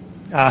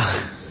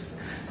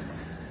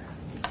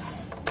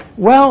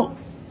 Well,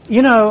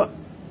 you know,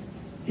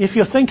 if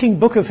you're thinking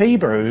Book of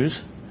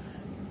Hebrews,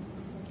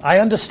 I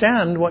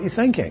understand what you're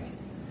thinking.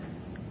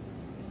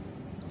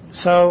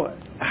 So,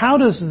 how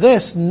does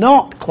this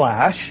not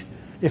clash,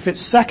 if it's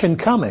second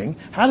coming,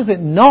 how does it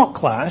not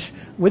clash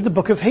with the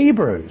Book of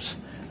Hebrews?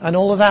 And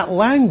all of that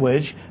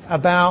language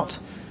about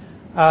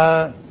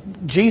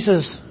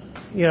Jesus,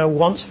 you know,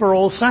 once for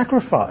all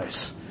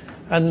sacrifice.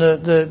 And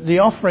the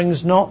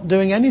offerings not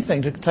doing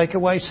anything to take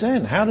away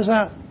sin. How does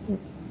that,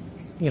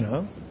 you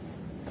know,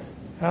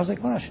 how does it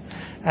clash?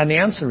 And the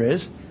answer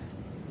is,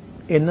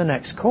 in the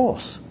next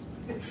course.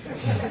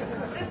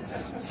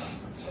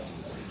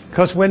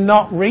 Because we're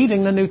not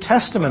reading the New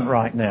Testament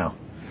right now.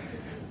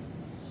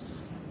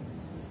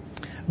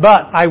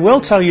 But I will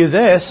tell you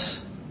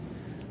this.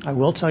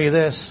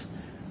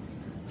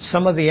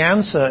 Some of the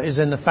answer is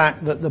in the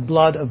fact that the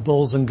blood of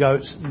bulls and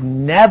goats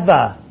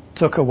never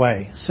took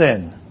away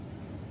sin.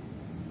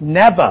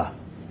 Never.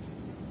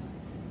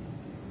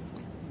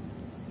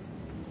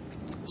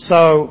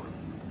 So,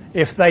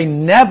 if they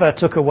never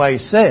took away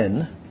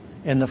sin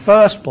in the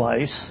first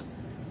place,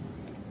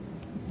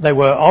 they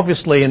were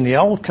obviously in the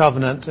Old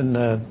Covenant, in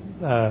the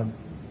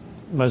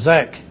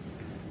Mosaic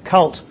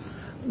cult,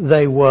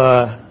 they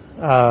were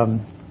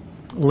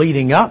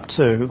leading up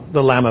to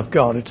the Lamb of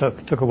God who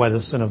took away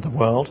the sin of the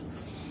world.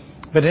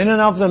 But in and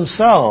of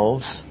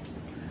themselves,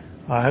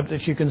 I hope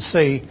that you can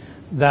see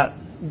that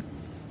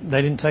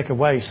they didn't take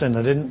away sin.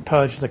 They didn't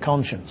purge the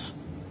conscience.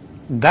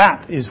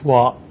 That is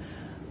what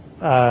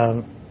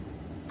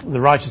the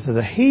writer to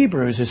the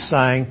Hebrews is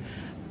saying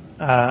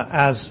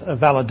as a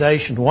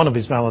validation, one of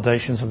his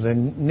validations of the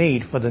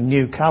need for the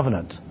new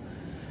covenant.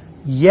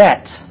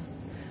 Yet,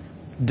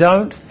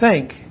 don't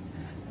think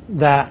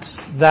that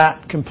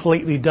that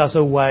completely does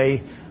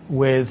away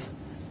with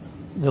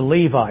the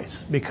Levites,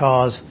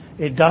 because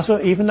it does,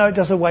 even though it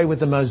does away with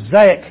the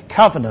Mosaic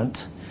covenant,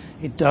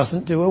 it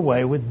doesn't do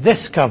away with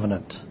this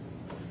covenant.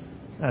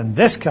 And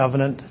this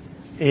covenant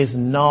is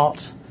not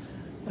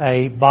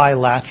a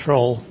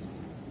bilateral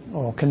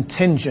or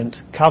contingent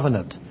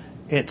covenant.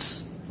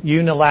 It's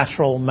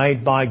unilateral,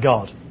 made by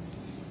God.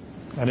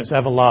 And it's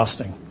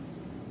everlasting.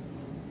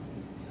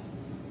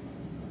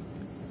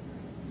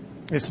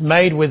 It's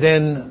made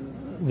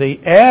within the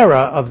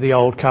era of the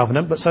Old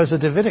Covenant, but so is the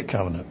Davidic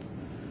Covenant.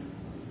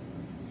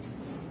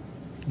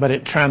 But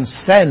it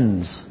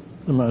transcends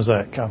the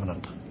Mosaic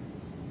Covenant.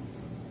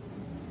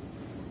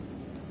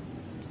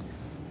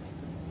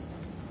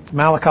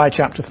 Malachi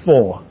chapter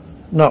 4.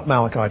 Not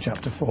Malachi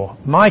chapter 4.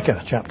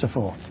 Micah chapter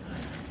 4.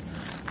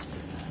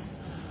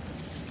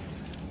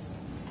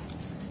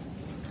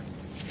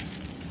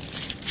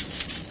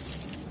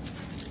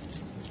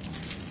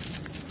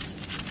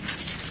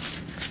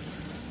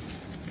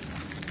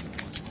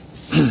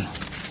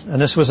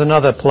 And this was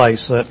another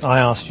place that I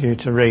asked you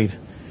to read.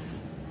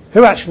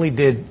 Who actually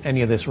did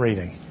any of this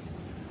reading?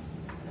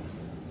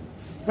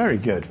 Very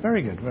good,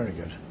 very good, very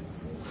good.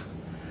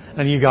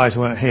 And you guys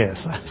weren't here,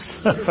 so that's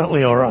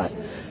perfectly all right.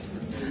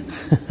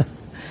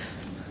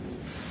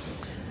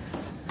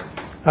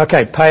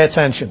 Okay, pay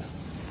attention.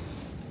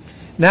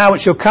 Now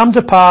it shall come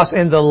to pass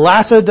in the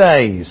latter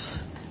days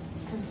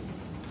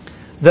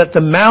that the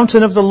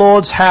mountain of the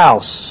Lord's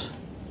house...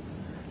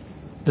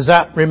 Does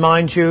that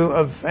remind you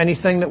of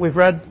anything that we've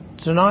read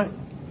tonight?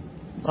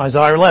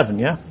 Isaiah 11,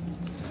 yeah?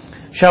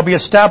 Shall be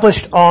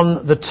established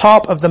on the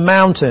top of the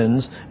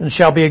mountains and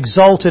shall be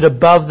exalted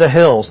above the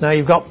hills. Now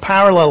you've got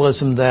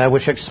parallelism there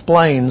which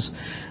explains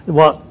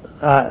what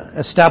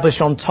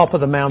established on top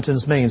of the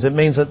mountains means. It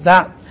means that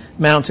that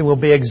mountain will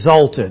be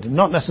exalted.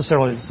 Not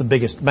necessarily it's the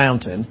biggest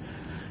mountain.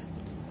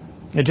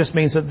 It just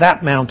means that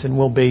that mountain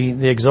will be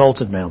the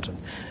exalted mountain.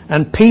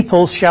 And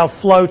people shall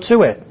flow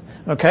to it.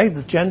 Okay,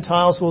 the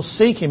Gentiles will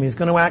seek him. He's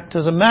going to act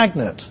as a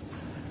magnet.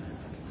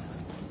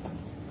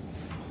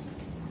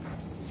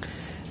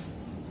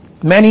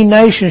 Many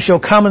nations shall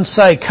come and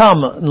say,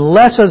 come, and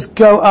let us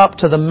go up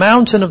to the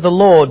mountain of the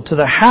Lord, to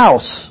the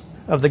house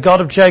of the God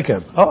of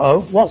Jacob.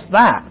 What's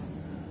that?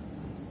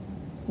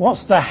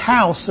 What's the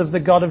house of the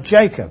God of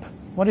Jacob?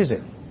 What is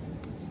it?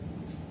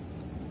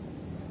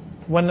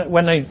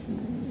 When they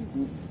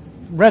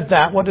read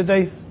that, what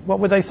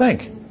would they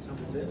think?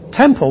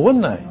 Temple,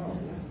 wouldn't they?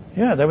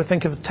 Yeah, they would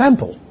think of a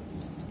temple.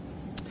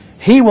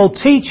 He will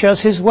teach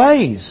us his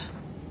ways.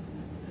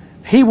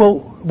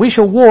 We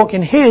shall walk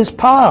in his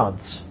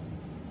paths.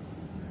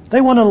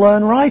 They want to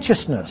learn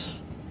righteousness.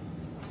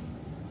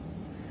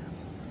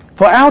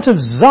 For out of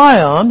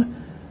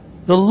Zion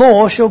the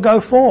law shall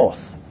go forth,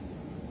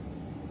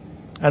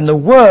 and the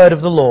word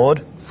of the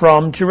Lord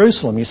from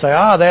Jerusalem. You say,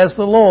 there's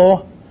the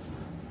law.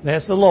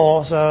 There's the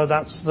law, so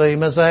that's the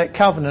Mosaic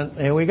covenant.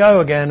 Here we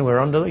go again.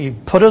 You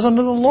put us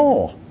under the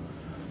law.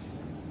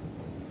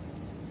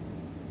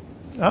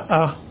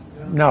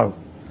 No.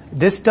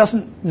 This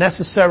doesn't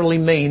necessarily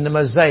mean the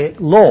Mosaic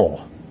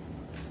law.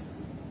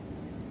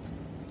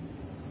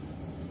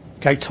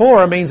 Okay,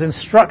 Torah means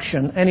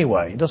instruction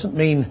anyway. It doesn't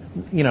mean,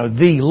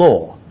 the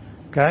law.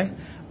 Okay?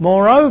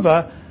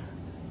 Moreover,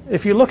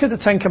 if you look at the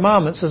Ten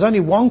Commandments, there's only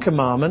one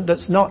commandment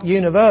that's not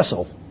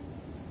universal.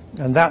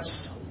 And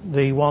that's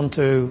the one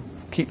to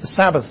keep the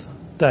Sabbath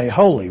day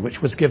holy,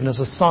 which was given as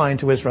a sign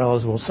to Israel,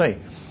 as we'll see.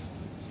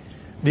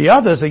 The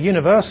others are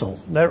universal.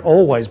 They're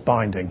always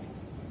binding.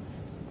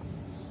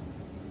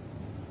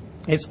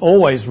 It's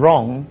always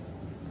wrong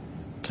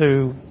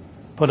to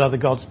put other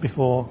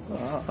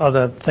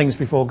things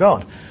before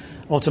God,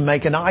 or to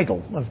make an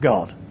idol of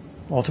God,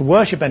 or to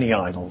worship any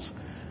idols,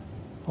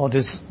 or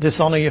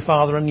dishonor your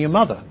father and your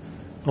mother,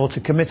 or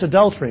to commit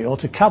adultery, or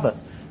to covet.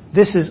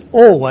 This is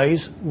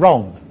always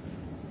wrong.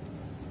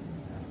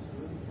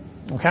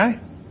 Okay?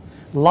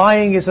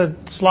 Lying is a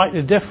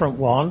slightly different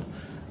one,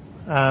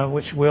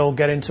 which we'll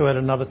get into at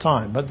another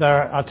time. But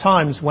there are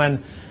times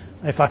when,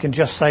 if I can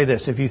just say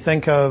this, if you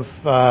think of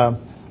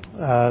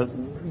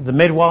the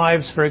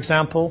midwives, for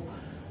example,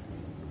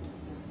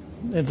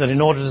 that in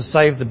order to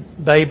save the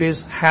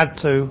babies had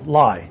to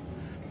lie.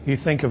 You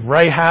think of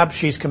Rahab,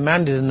 she's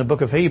commanded in the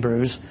book of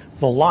Hebrews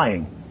for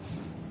lying.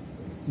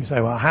 You say,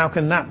 well, how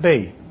can that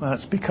be? Well,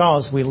 it's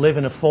because we live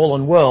in a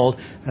fallen world,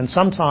 and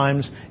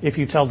sometimes if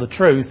you tell the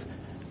truth,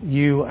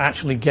 you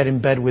actually get in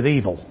bed with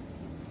evil.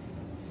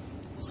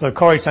 So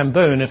Corrie ten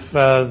Boom, if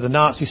the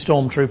Nazi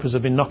stormtroopers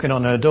had been knocking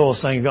on her door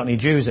saying, "You've got any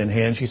Jews in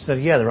here?" and she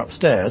said, "Yeah, they're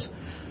upstairs,"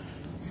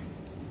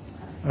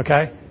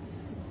 okay,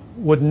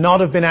 would not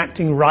have been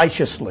acting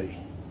righteously.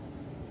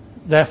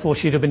 Therefore,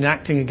 she'd have been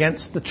acting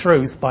against the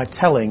truth by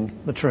telling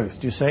the truth.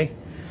 Do you see?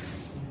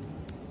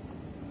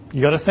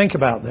 You've got to think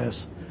about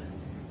this,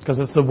 because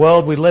it's the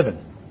world we live in.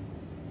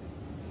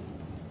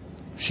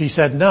 She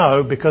said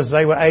no because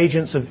they were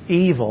agents of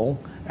evil,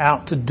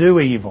 out to do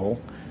evil.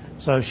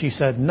 So she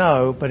said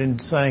no, but in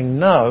saying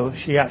no,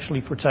 she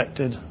actually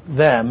protected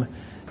them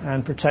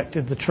and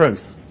protected the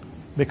truth.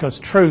 Because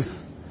truth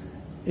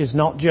is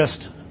not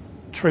just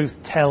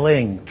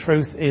truth-telling.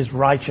 Truth is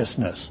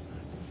righteousness.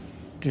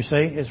 Do you see?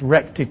 It's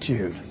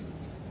rectitude.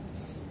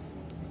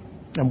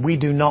 And we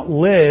do not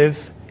live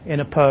in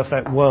a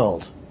perfect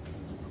world.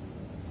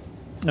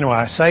 Anyway,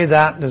 I say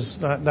that,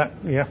 that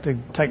you have to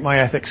take my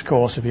ethics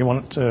course if you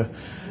want to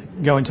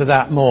go into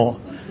that more.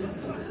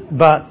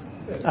 But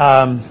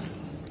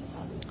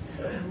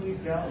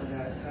We've dealt with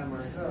that some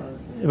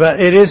ourselves. But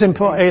it is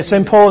important. It's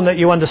important that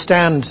you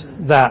understand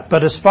that.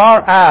 But as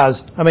far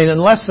as, I mean,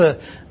 unless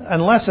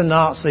a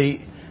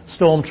Nazi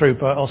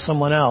stormtrooper or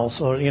someone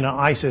else, or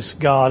ISIS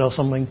guard or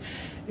something,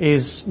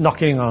 is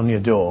knocking on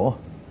your door,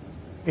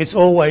 it's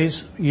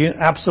always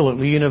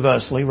absolutely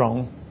universally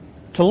wrong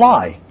to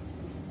lie.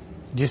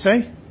 Do you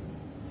see?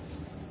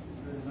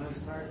 For the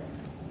most part.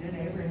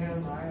 Didn't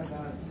Abraham lie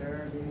about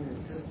Sarah being his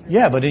sister?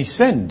 Yeah, but he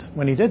sinned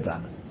when he did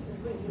that.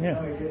 Oh,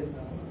 Yeah. he did.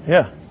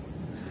 Yeah.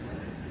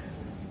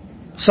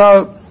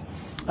 So,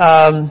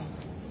 and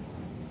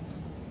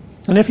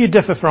if you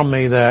differ from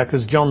me there,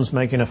 because John's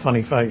making a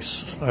funny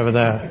face over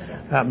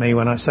there at me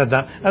when I said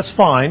that, that's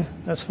fine.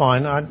 That's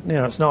fine.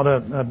 It's not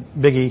a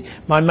biggie.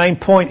 My main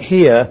point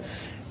here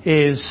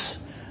is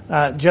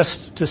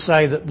just to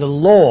say that the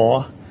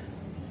law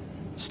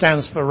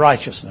stands for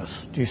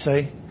righteousness. Do you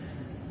see?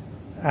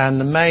 And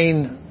the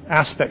main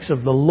aspects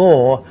of the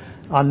law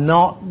are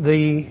not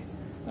the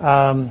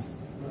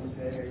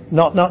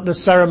not the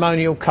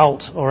ceremonial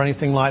cult or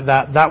anything like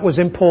that. That was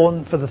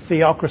important for the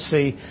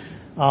theocracy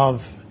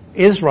of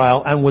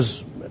Israel, and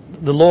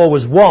the law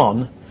was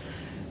one,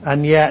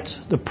 and yet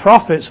the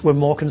prophets were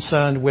more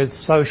concerned with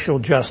social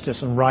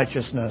justice and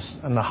righteousness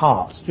and the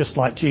hearts, just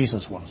like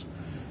Jesus was.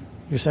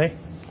 You see?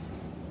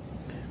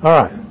 All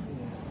right.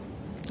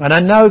 And I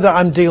know that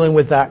I'm dealing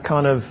with that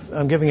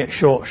I'm giving it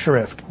short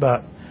shrift,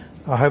 but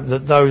I hope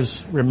that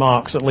those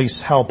remarks at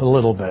least help a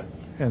little bit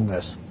in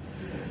this.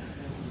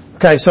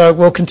 Okay, so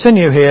we'll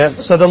continue here.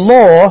 So the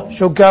law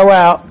shall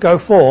go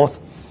forth,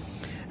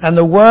 and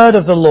the word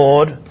of the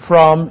Lord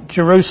from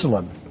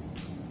Jerusalem.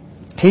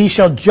 He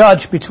shall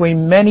judge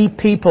between many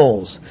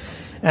peoples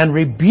and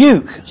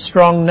rebuke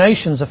strong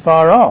nations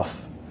afar off.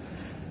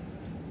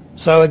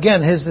 So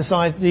again, here's this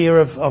idea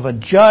of a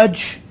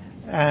judge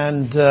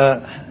and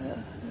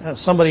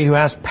somebody who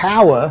has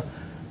power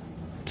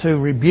to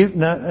rebuke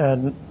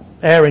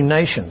erring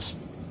nations.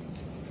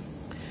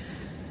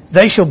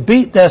 They shall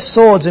beat their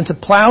swords into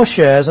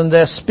plowshares and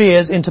their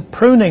spears into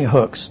pruning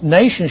hooks.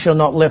 Nation shall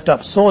not lift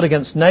up sword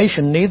against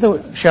nation,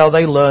 neither shall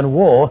they learn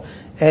war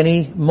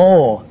any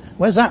more.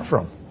 Where's that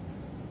from?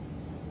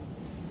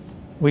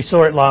 We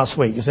saw it last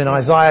week. It's in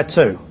Isaiah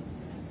 2.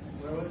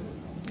 Where was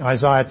it?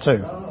 Isaiah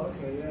 2. Oh,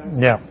 okay, yeah.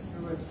 Yeah.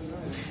 Who was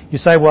familiar? You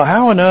say, well,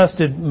 how on earth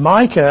did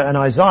Micah and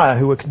Isaiah,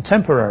 who were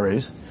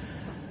contemporaries,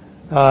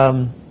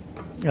 are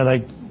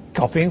they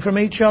copying from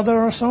each other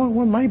or something?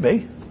 Well,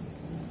 maybe.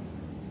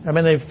 I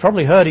mean, they've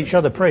probably heard each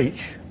other preach.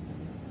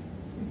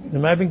 They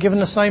may have been given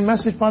the same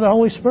message by the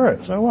Holy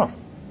Spirit. So what?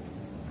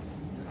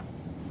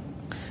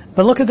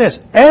 But look at this.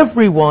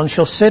 Everyone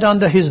shall sit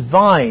under his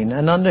vine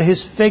and under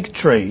his fig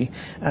tree,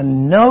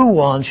 and no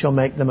one shall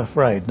make them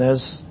afraid.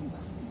 There's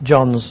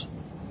John's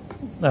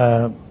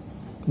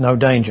no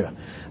danger.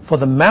 For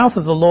the mouth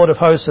of the Lord of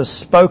hosts has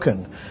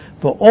spoken.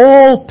 For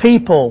all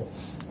people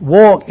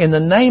walk in the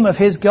name of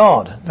his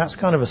God. That's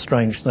kind of a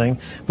strange thing.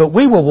 But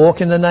we will walk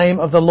in the name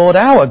of the Lord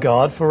our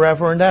God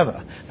forever and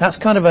ever. That's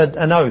kind of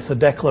an oath, a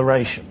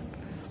declaration.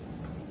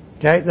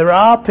 Okay? There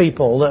are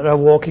people that are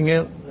walking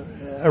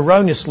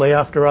erroneously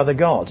after other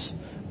gods.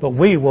 But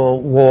we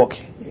will walk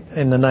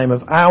in the name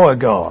of our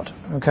God.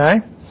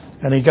 Okay?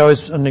 And he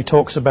goes and he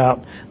talks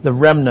about the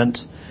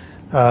remnant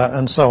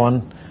and so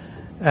on.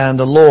 And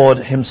the Lord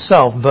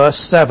himself, verse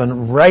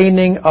 7,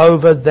 reigning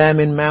over them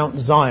in Mount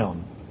Zion.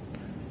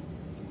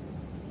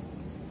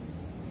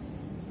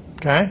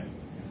 Okay?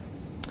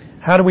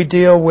 How do we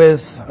deal with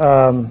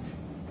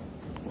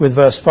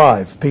verse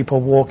 5?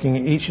 People walking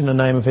each in the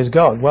name of his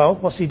God. Well,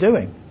 what's he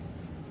doing?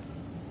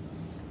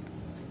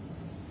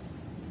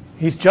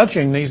 He's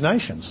judging these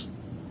nations.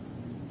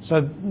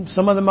 So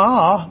some of them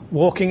are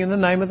walking in the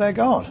name of their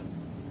God.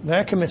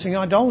 They're committing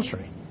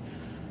idolatry.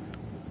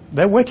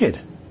 They're wicked.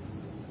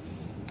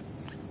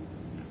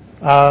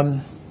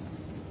 But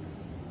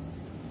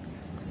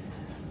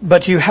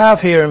you have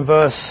here in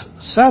verse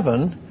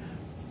 7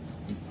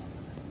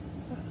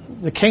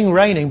 the king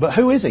reigning, but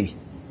who is he?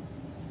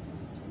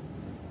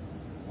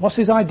 What's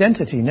his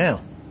identity now?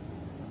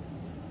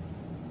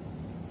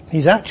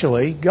 He's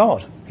actually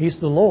God. He's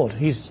the Lord.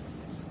 He's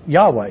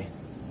Yahweh.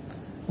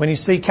 When you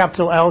see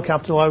capital L,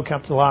 capital O,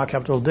 capital R,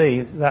 capital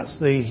D, that's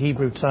the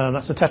Hebrew term.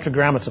 That's the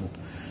tetragrammaton.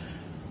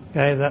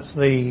 Okay, that's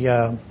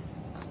the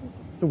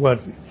word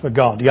for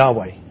God,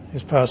 Yahweh,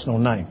 his personal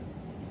name.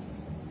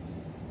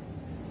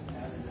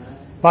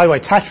 By the way,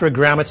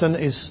 tetragrammaton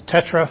is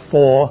tetra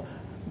for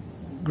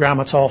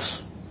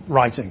grammatos,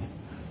 writing.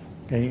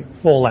 Okay,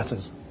 4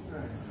 letters.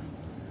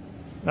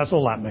 That's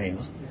all that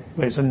means.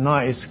 But it's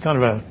kind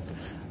of a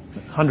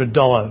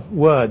 $100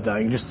 word that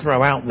you can just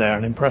throw out there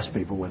and impress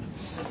people with. The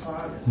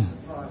Father.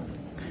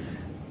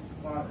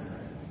 Father.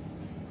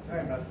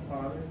 Right about the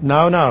Father.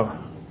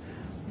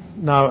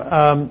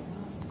 No.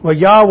 Well,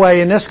 Yahweh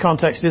in this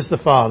context is the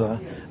Father,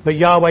 but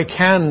Yahweh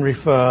can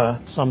refer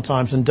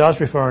sometimes, and does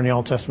refer in the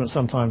Old Testament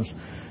sometimes,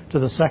 to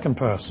the second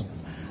person.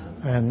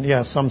 And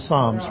some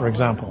Psalms, for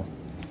example.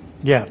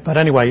 But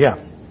anyway,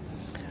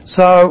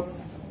 So,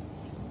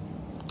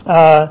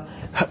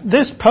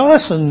 this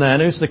person then,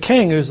 who's the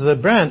king, who's the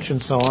branch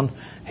and so on,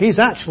 he's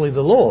actually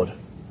the Lord.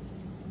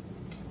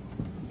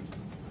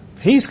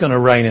 He's going to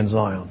reign in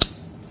Zion.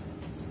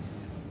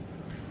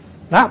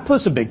 That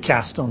puts a big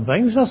cast on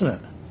things, doesn't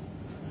it?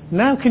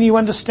 Now can you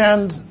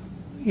understand,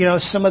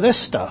 some of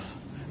this stuff?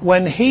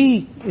 When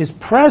he is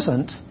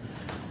present,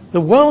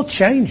 the world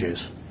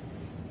changes.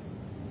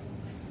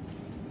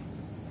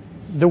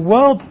 The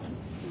world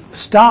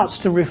starts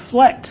to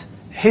reflect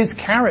his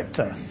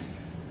character.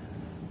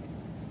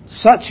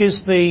 Such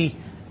is the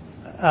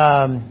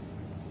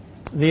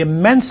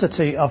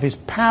immensity of his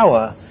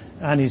power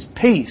and his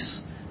peace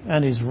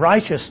and his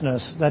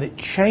righteousness that it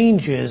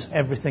changes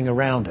everything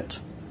around it.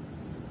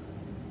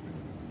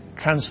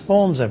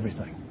 Transforms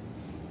everything.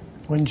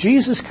 When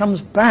Jesus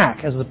comes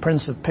back as the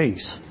Prince of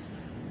Peace,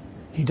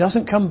 he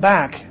doesn't come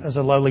back as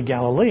a lowly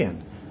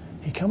Galilean.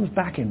 He comes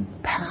back in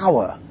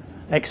power,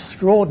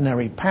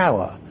 extraordinary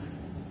power.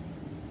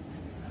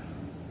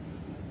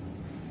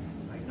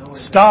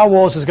 Star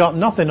Wars has got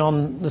nothing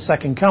on the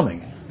second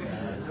coming.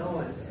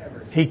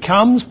 He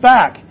comes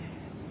back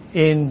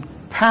in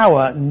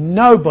power.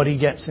 Nobody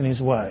gets in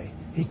his way.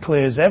 He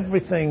clears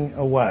everything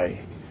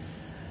away.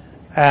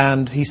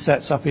 And he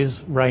sets up his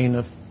reign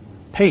of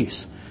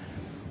peace.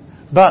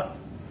 But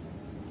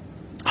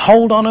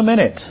hold on a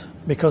minute,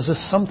 because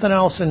there's something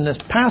else in this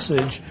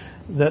passage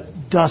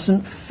that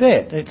doesn't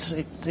fit.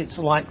 It's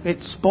like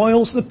it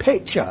spoils the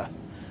picture.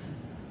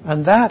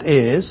 And that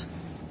is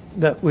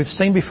that we've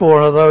seen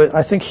before, although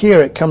I think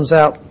here it comes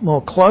out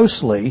more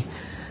closely,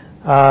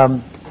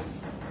 that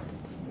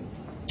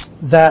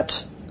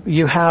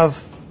you have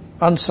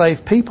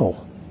unsaved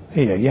people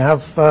here. You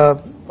have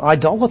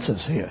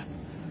idolaters here.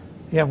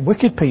 You have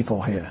wicked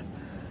people here.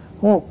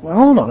 Well,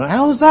 hold on.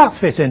 How does that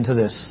fit into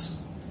this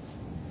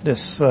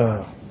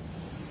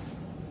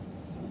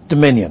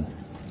dominion?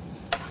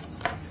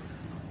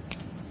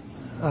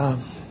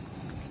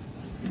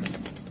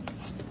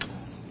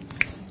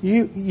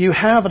 You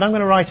have, and I'm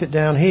going to write it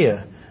down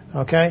here,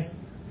 okay?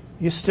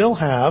 You still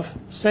have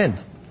sin.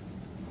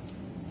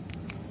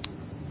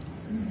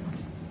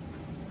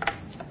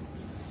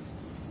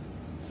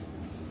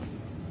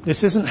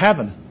 This isn't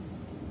heaven.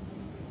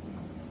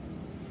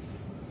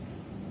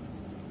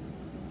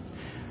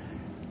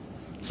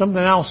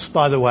 Something else,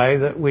 by the way,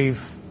 that we've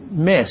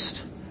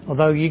missed,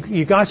 although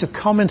you guys have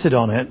commented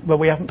on it, but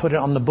we haven't put it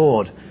on the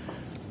board.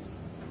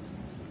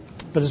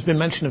 But there's been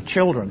mention of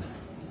children.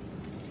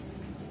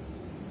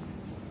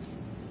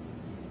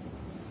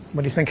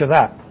 What do you think of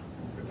that?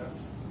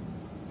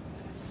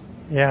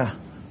 Yeah.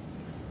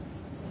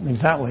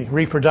 Exactly.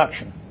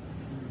 Reproduction.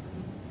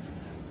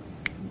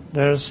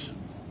 There's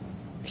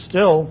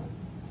still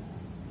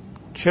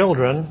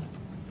children,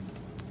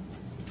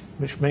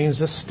 which means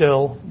there's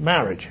still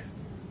marriage.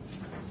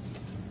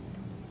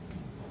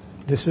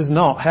 This is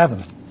not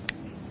heaven.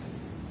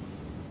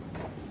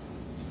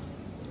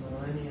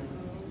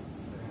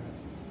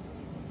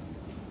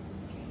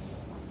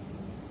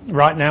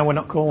 Right now we're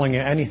not calling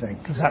it anything,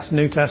 because that's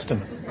New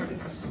Testament.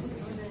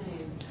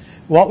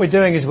 What we're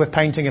doing is we're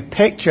painting a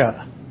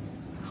picture.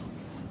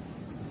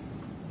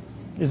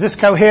 Is this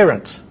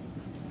coherent?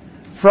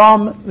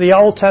 From the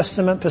Old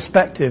Testament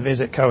perspective,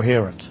 is it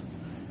coherent?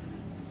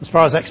 As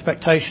far as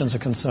expectations are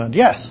concerned,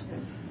 yes.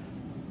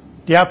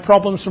 Do you have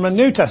problems from a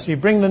New Testament? You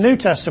bring the New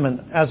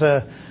Testament as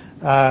a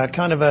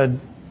kind of a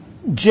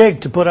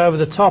jig to put over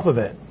the top of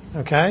it,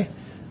 okay?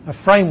 A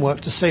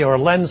framework to see, or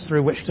a lens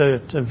through which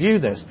to view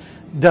this.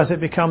 Does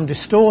it become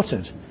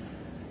distorted?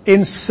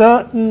 In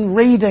certain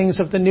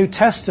readings of the New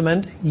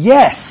Testament,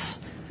 yes,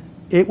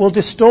 it will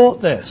distort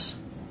this,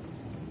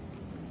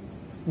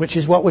 which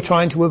is what we're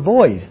trying to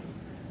avoid.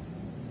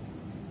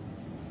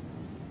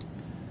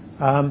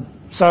 The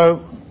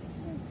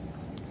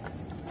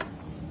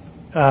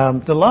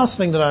last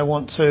thing that I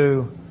want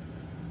to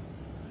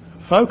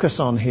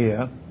focus on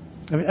here,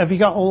 have you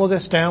got all of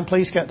this down?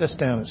 Please get this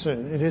down.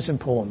 It is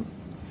important.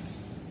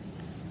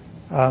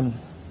 All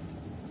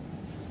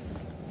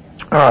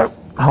right,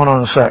 hold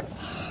on a sec.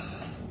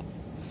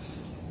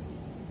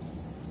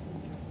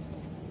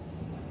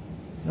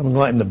 I'm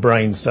letting the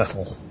brain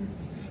settle.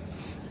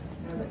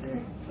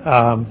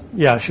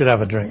 Yeah, I should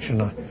have a drink,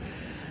 shouldn't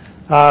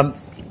I?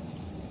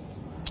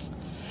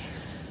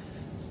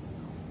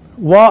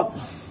 What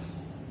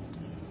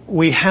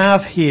we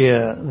have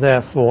here,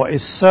 therefore,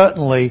 is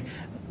certainly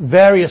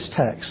various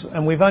texts,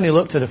 and we've only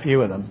looked at a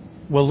few of them.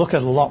 We'll look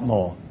at a lot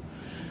more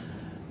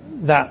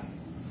that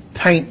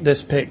paint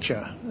this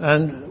picture.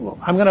 And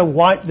I'm going to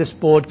wipe this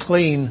board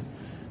clean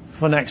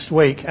for next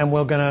week, and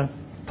we're going to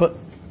put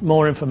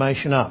more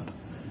information up.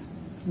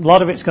 A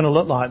lot of it's going to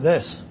look like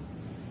this.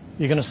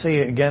 You're going to see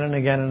it again and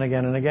again and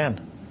again and again.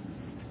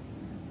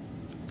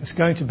 It's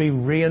going to be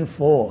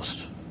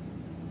reinforced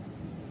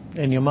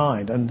in your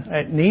mind, and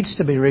it needs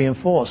to be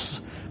reinforced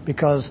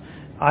because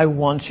I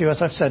want you, as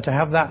I've said, to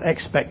have that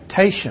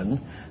expectation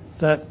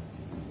that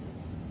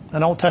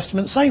an Old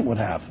Testament saint would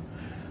have,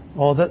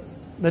 or that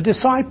the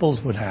disciples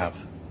would have,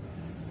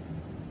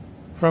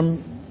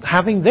 from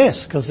having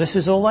this, because this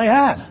is all they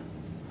had.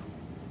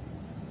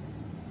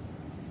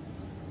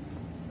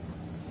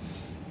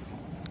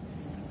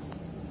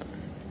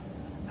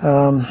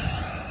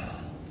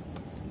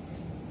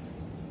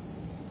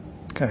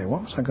 Okay,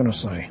 what was I going to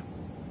say?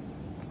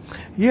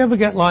 You ever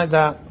get like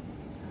that?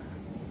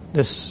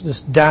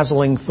 This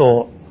dazzling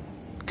thought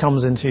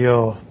comes into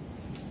your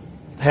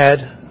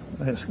head.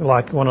 It's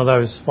like one of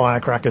those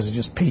firecrackers that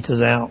just peters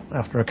out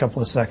after a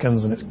couple of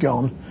seconds and it's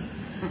gone.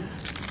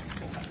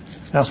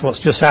 That's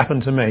what's just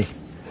happened to me.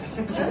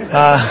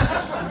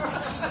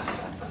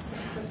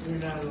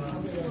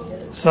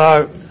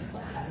 So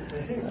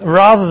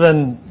rather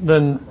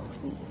than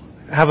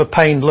have a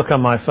pained look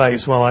on my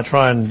face while I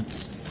try and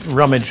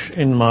rummage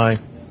in my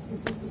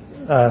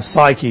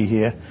psyche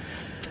here,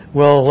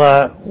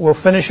 we'll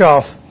finish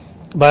off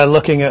by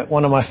looking at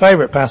one of my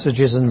favourite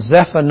passages in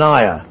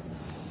Zephaniah.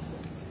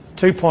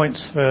 2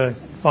 points for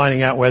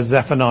finding out where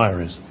Zephaniah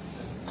is.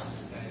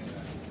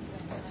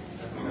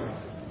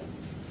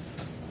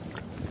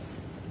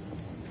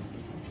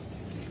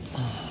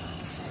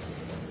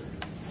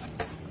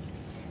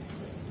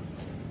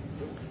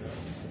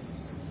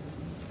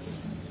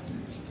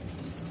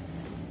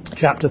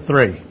 Chapter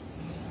 3.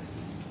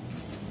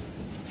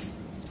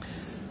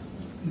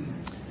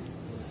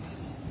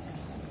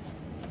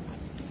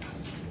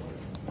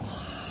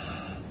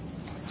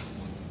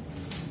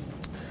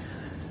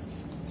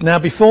 Now,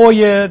 before we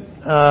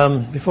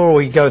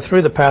go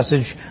through the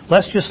passage,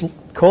 let's just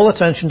call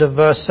attention to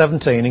verse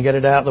 17 and get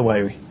it out of the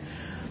way.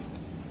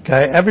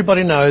 Okay,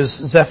 everybody knows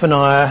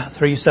Zephaniah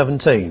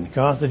 3:17.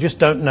 Okay? They just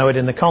don't know it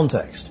in the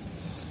context.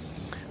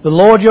 The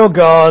Lord your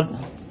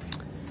God,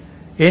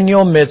 in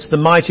your midst, the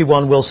mighty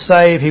one will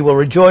save. He will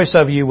rejoice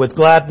over you with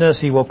gladness.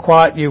 He will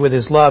quiet you with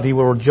his love. He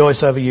will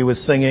rejoice over you with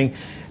singing.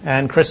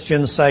 And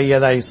Christians say, yeah,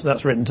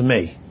 that's written to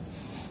me.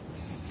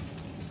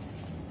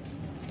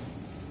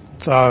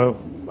 So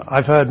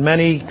I've heard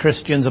many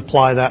Christians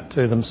apply that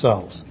to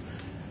themselves.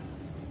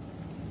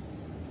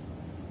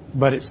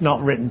 But it's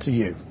not written to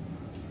you.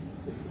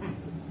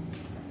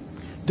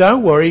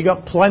 Don't worry, you've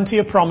got plenty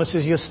of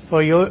promises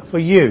for you.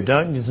 You're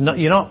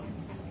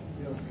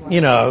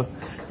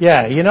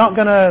not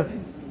going to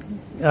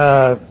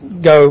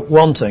go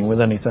wanting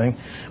with anything.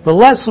 But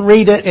let's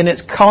read it in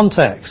its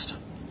context.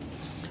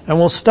 And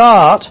we'll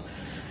start,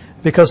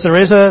 because there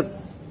is a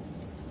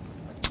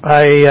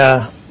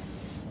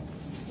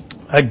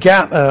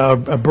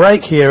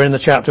break here in the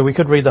chapter. We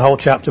could read the whole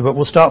chapter, but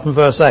we'll start from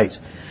verse 8.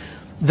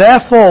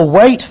 Therefore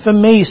wait for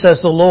me,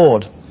 says the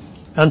Lord,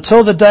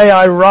 until the day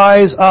I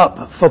rise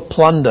up for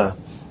plunder.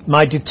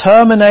 My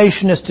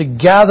determination is to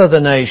gather the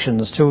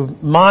nations to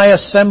my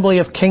assembly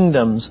of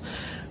kingdoms,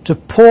 to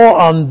pour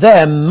on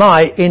them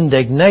my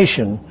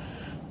indignation,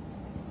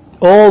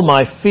 all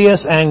my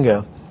fierce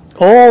anger.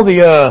 All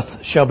the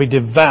earth shall be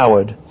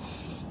devoured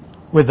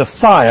with the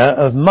fire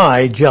of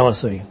my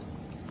jealousy.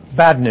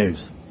 Bad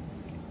news.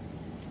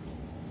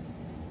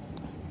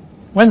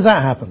 When's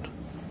that happened?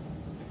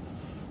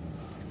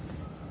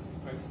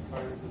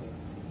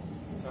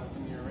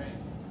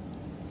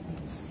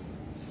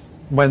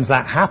 When's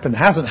that happened?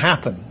 Hasn't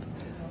happened.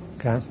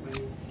 Okay.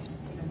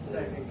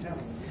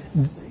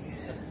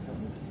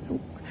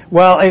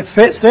 Well, it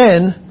fits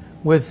in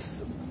with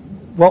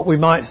what we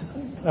might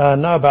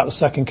know about the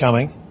second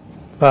coming.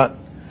 But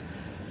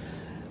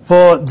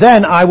for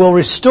then I will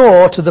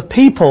restore to the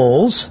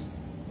peoples,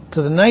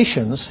 to the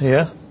nations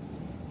here,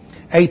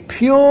 a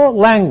pure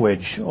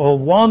language or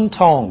one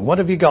tongue. What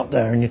have you got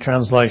there in your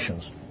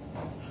translations?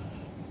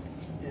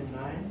 In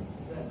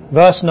 9?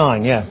 Verse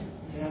 9, yeah.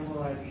 Then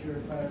will I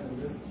purify the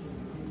lips of the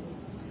peoples,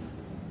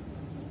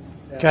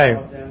 that Okay.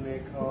 all of them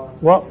may call on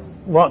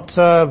What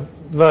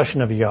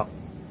version have you got?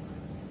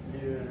 New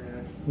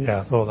International.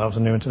 Yeah, I thought that was a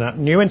New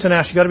International. New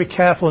International, you've got to be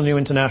careful in New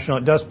International.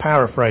 It does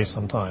paraphrase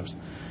sometimes.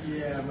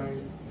 Yeah, my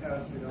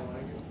pastor don't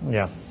like it.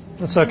 Yeah,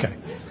 that's okay.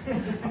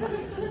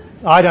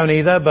 I don't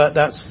either, but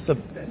that's the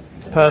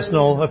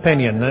personal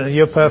opinion.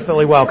 You're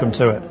perfectly welcome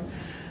to it.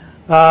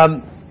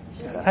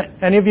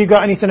 Any of you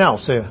got anything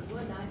else here?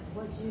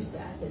 What you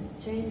said, I said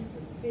change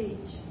the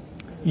speech.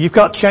 You've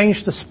got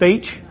changed the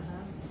speech?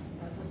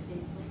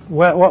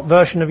 What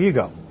version have you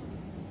got?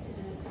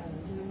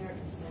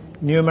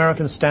 New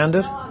American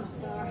Standard? Oh, I'm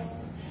sorry.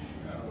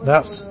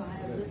 That's What do I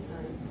have this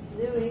time?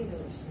 New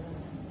English.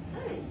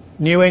 Hey,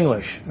 New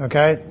English,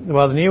 okay?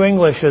 Well, the New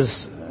English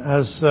has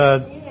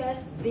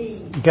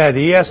ESV. okay,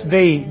 the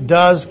ESV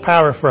does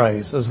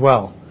paraphrase as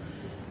well.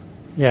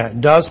 Yeah, it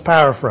does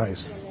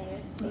paraphrase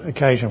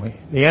occasionally.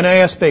 The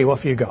NASB, what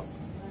have you got?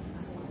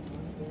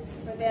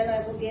 For then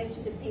I will give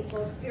to the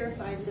people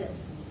purified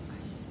lips,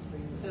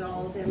 that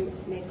all of them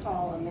may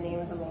call on the name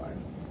of the Lord.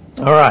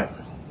 All right.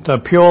 So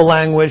pure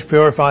language,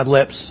 purified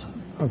lips,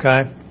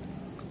 okay?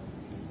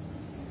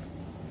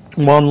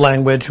 One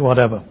language,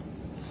 whatever.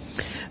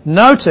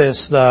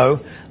 Notice, though,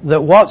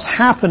 that what's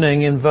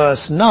happening in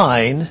verse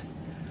 9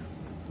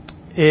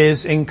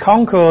 is in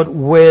concord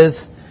with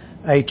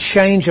a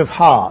change of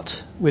heart,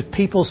 with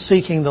people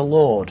seeking the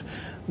Lord,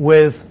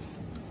 with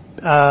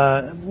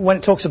when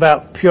it talks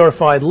about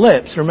purified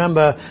lips,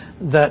 remember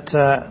that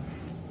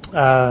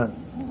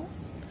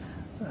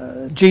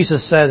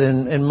Jesus said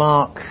in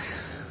Mark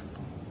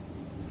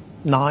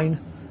 9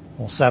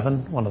 or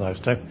 7, one of those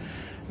two.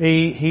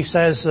 He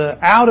says,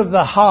 out of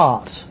the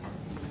heart,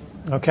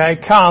 okay,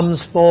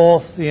 comes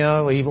forth,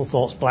 evil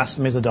thoughts,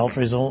 blasphemies,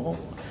 adulteries,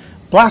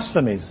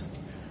 blasphemies,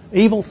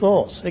 evil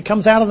thoughts. It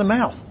comes out of the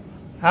mouth,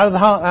 out of the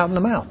heart, out of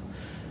the mouth.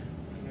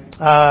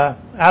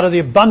 Out of the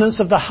abundance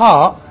of the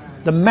heart,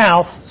 the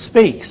mouth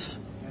speaks.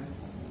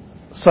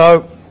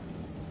 So,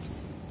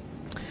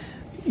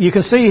 you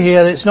can see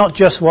here that it's not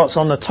just what's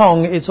on the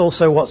tongue, it's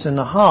also what's in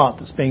the heart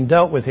that's being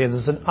dealt with here.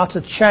 There's an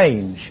utter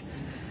change.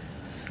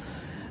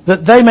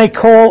 That they may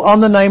call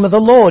on the name of the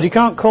Lord. You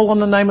can't call on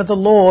the name of the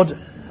Lord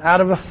out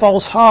of a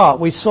false heart.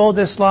 We saw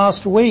this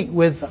last week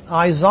with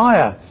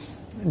Isaiah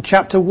in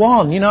chapter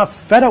 1. I'm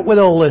fed up with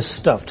all this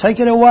stuff. Take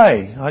it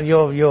away.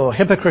 Your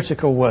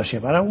hypocritical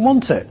worship. I don't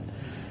want it.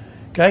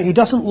 Okay? He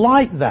doesn't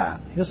like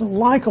that. He doesn't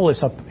like all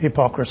this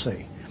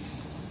hypocrisy.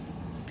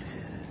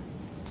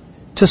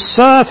 To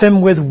serve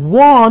him with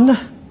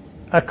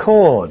one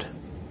accord.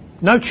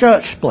 No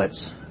church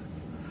splits.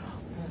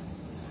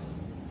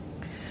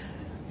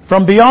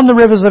 From beyond the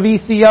rivers of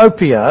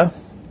Ethiopia,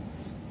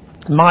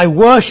 my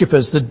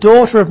worshippers, the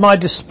daughter of my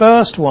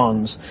dispersed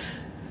ones,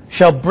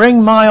 shall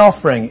bring my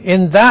offering.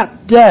 In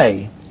that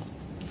day,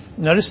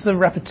 notice the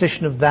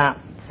repetition of that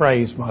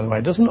phrase, by the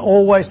way. Not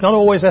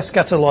always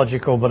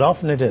eschatological, but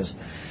often it is.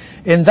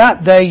 In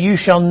that day you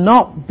shall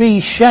not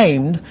be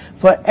shamed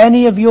for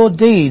any of your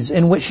deeds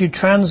in which you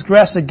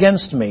transgress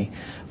against me.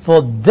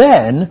 For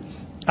then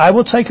I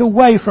will take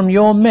away from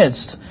your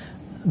midst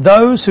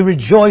those who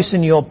rejoice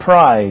in your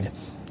pride,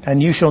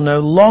 and you shall no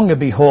longer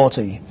be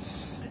haughty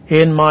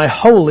in my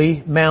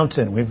holy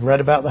mountain. We've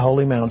read about the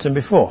holy mountain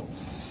before.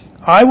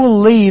 I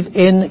will leave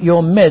in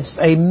your midst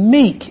a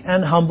meek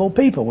and humble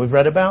people. We've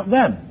read about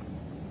them.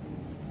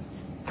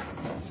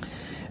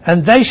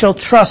 And they shall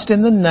trust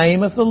in the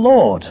name of the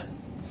Lord.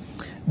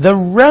 The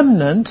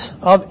remnant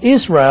of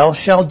Israel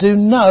shall do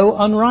no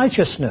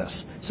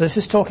unrighteousness. So this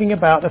is talking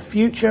about a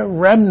future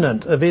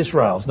remnant of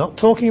Israel. It's not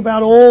talking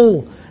about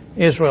all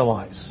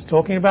Israelites. It's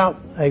talking about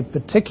a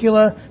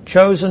particular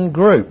chosen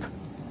group.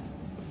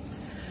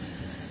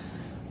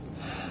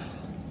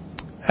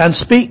 And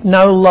speak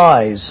no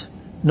lies,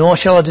 nor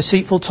shall a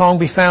deceitful tongue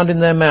be found in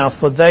their mouth,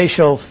 for they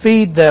shall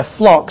feed their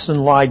flocks and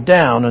lie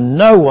down, and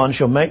no one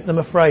shall make them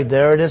afraid.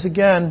 There it is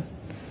again.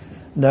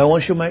 No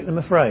one shall make them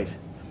afraid.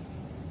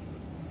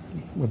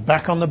 We're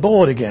back on the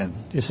board again,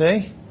 do you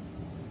see?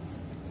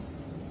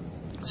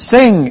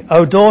 Sing,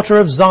 O daughter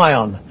of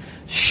Zion.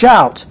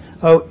 Shout,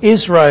 O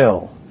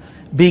Israel.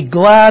 Be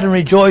glad and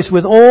rejoice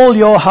with all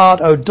your heart,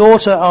 O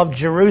daughter of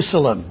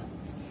Jerusalem.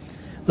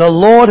 The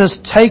Lord has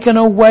taken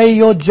away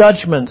your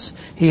judgments.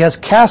 He has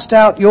cast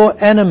out your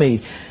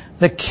enemy.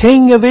 The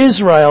King of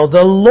Israel,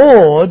 the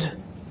Lord,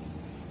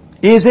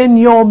 is in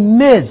your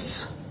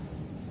midst.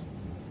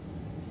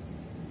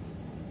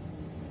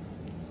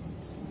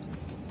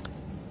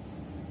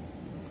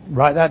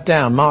 Write that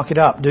down, mark it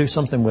up, do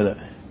something with it.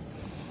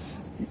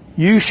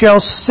 You shall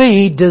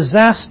see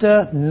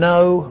disaster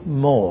no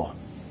more.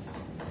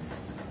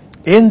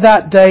 In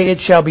that day it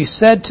shall be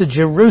said to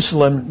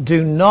Jerusalem,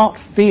 do not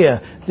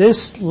fear.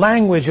 This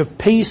language of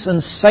peace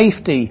and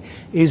safety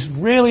is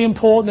really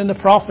important in the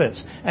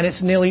prophets, and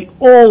it's nearly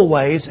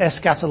always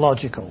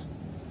eschatological,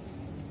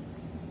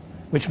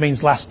 which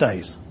means last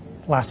days,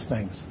 last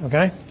things,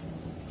 okay?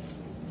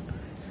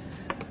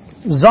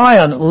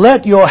 Zion,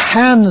 let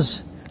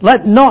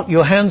not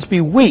your hands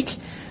be weak.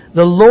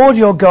 The Lord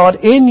your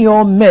God in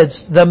your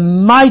midst, the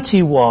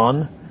mighty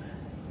one,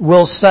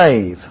 will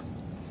save.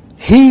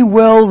 He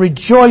will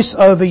rejoice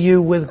over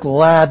you with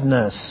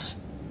gladness.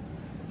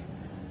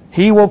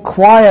 He will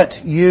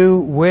quiet you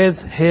with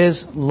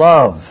His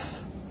love.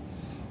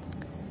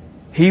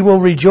 He will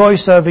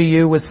rejoice over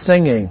you with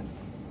singing.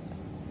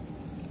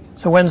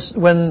 So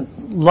when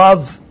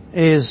love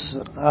is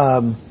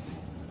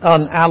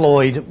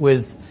unalloyed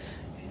with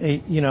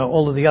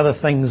all of the other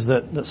things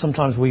that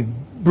sometimes we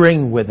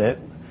bring with it,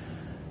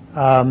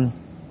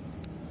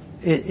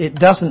 it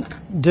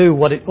doesn't do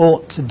what it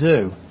ought to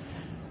do.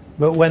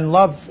 But when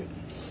love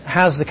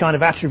has the kind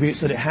of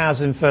attributes that it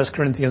has in 1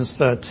 Corinthians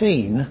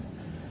 13,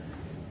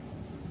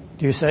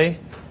 do you see?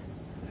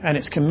 And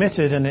it's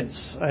committed and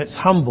it's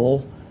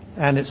humble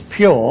and it's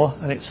pure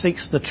and it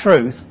seeks the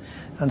truth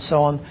and so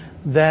on,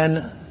 then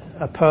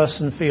a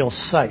person feels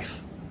safe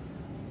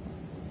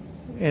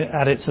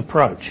at its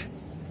approach.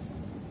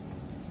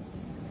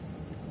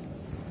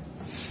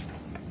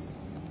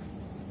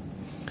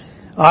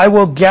 I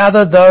will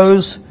gather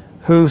those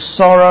who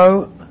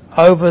sorrow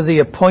over the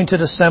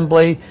appointed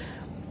assembly,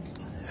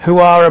 who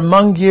are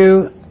among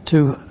you,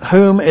 to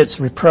whom its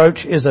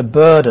reproach is a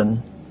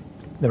burden.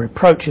 The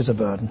reproach is a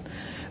burden.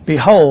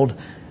 Behold,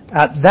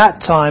 at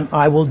that time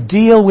I will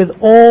deal with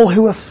all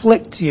who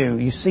afflict you.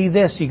 You see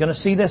this? You're going to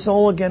see this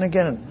all again and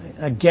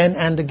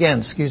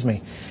again.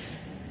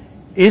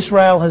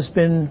 Israel has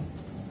been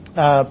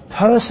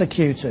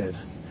persecuted,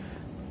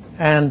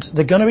 and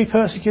they're going to be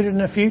persecuted in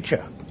the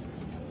future.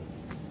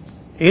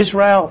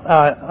 Israel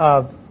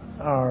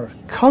are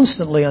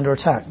constantly under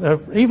attack. They're,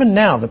 even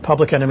now, the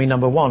public enemy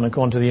number one,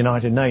 according to the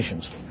United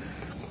Nations.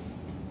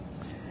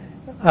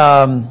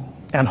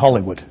 and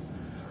Hollywood.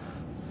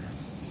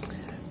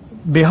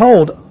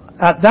 Behold,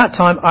 at that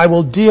time I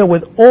will deal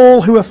with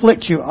all who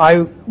afflict you.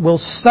 I will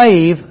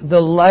save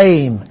the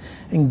lame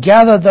and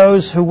gather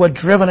those who were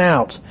driven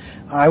out.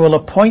 I will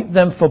appoint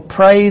them for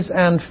praise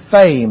and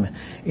fame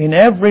in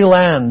every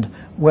land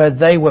where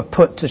they were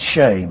put to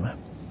shame.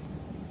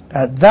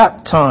 At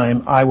that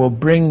time I will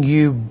bring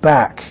you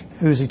back.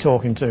 Who's he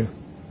talking to?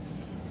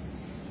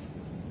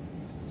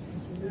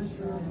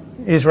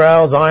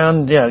 Israel,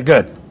 Zion, yeah,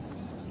 good.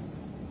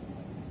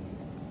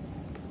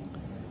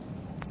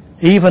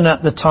 Even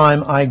at the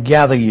time I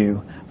gather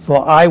you, for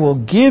I will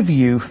give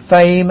you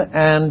fame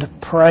and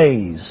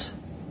praise.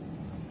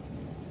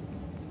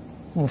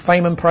 Well,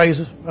 fame and praise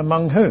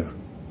among who?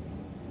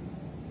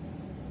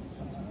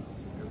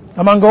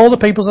 Among all the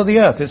peoples of the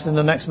earth. It's in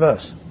the next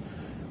verse.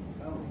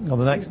 Or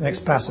the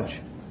next passage.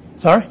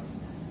 Sorry?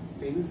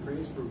 Fame and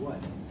praise for what?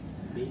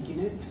 Making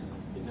it?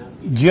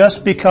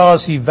 Just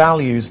because he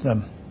values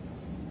them.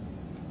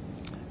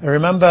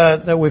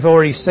 Remember that we've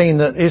already seen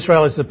that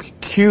Israel is a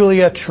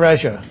peculiar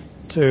treasure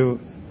to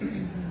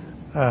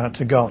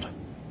God.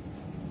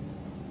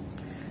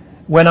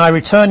 When I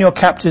return your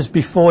captives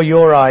before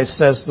your eyes,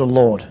 says the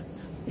Lord,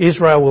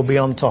 Israel will be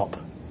on top.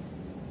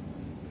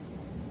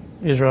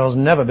 Israel's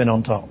never been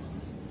on top.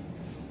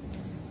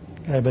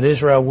 Okay, but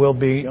Israel will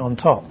be on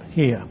top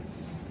here.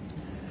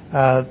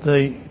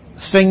 The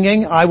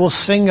singing, I will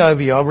sing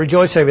over you, I'll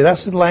rejoice over you.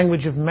 That's the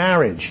language of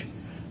marriage.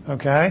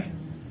 Okay?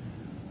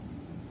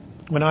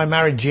 When I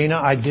married Gina,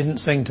 I didn't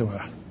sing to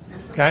her.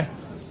 Okay?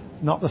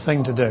 Not the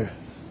thing to do.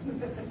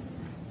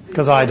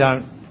 Because I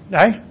don't.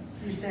 Eh?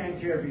 You sang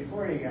to her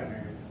before you got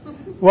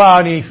married. Well,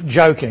 only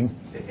joking.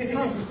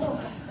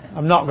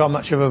 I've not got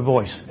much of a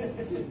voice.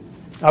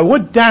 I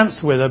would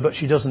dance with her, but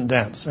she doesn't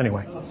dance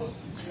anyway.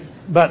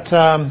 But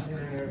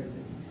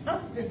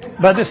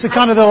it's the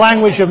kind of the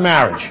language of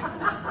marriage.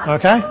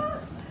 Okay?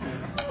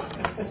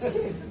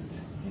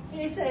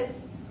 He said,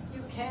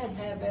 you can't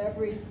have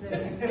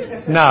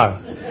everything. No.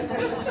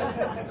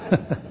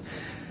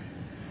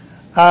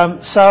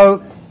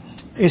 So,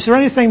 is there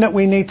anything that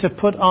we need to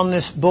put on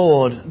this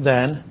board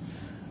then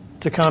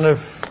to kind of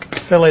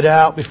fill it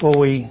out before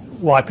we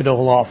wipe it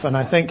all off? And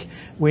I think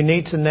we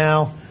need to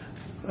now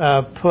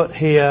put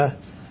here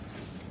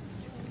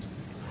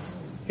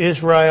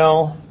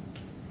Israel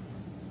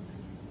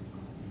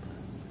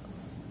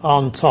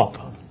on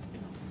top.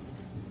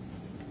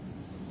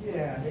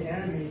 Yeah, the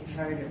enemy's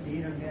trying to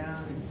beat them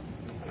down and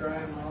destroy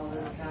them all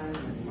this time.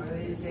 And one of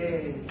these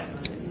days,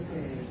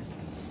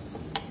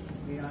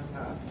 be on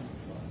top.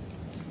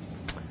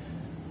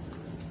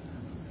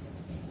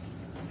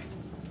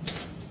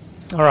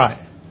 All right.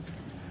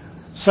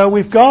 So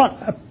we've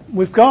got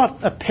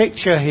a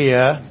picture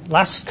here.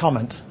 Last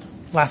comment.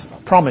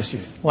 I promise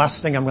you.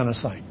 Last thing I'm going to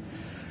say.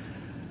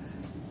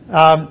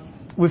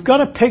 We've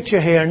got a picture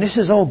here, and this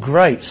is all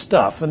great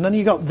stuff. And then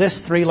you've got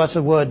this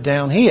 3-letter word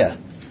down here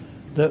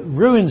that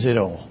ruins it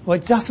all. Well,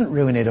 it doesn't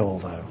ruin it all,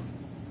 though,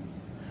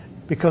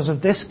 because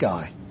of this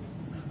guy.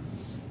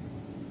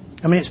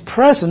 I mean, it's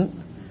present,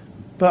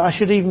 but I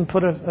should even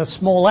put a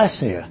small s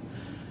here,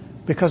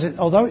 because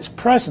although it's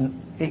present,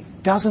 it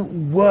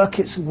doesn't work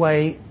its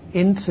way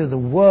into the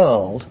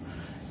world,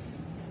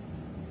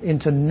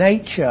 into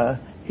nature,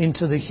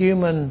 into the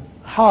human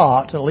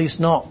heart, at least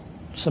not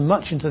so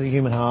much into the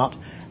human heart,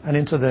 and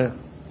into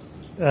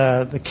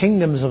the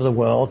kingdoms of the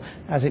world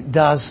as it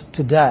does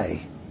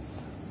today.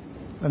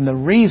 And the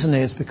reason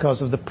is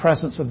because of the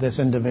presence of this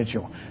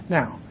individual.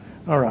 Now,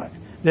 all right,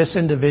 this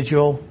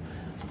individual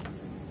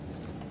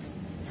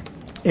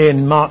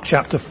in Mark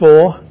chapter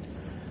 4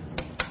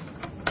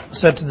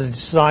 said to the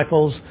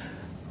disciples,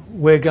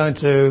 we're going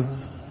to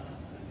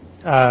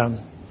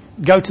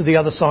go to the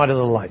other side of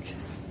the lake.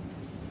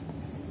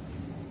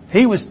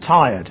 He was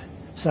tired,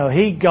 so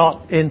he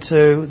got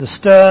into the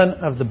stern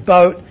of the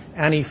boat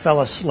and he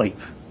fell asleep.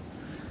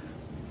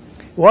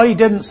 What he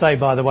didn't say,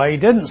 by the way, he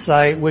didn't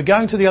say, we're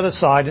going to the other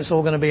side, it's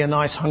all going to be a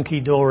nice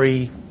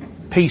hunky-dory,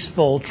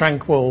 peaceful,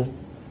 tranquil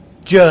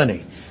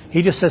journey.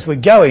 He just says, we're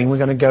going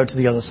to go to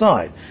the other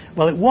side.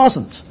 Well, it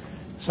wasn't.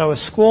 So a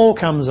squall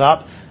comes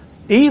up.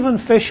 Even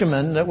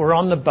fishermen that were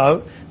on the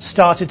boat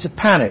started to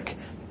panic.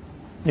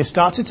 They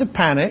started to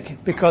panic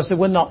because they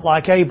were not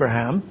like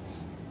Abraham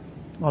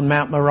on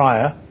Mount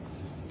Moriah,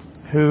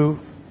 who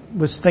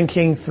was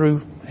thinking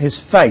through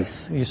his faith,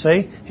 you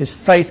see. His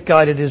faith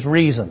guided his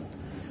reason.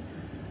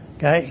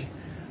 Okay?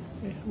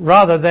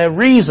 Rather, their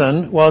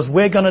reason was,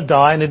 we're going to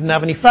die, and they didn't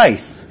have any faith.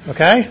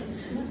 Okay?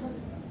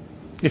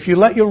 If you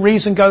let your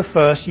reason go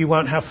first, you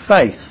won't have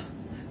faith.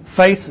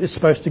 Faith is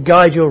supposed to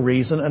guide your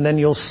reason, and then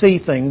you'll see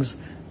things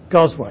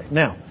God's way.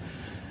 Now,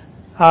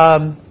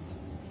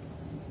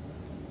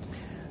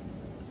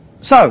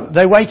 so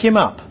they wake him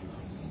up.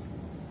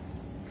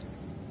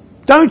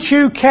 Don't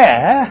you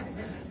care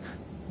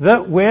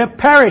that we're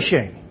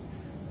perishing?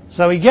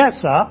 So he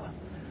gets up,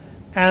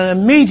 and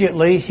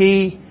immediately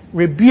he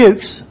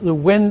rebukes the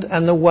wind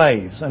and the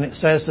waves. And it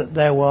says that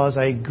there was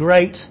a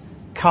great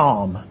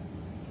calm.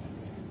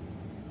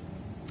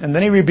 And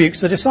then he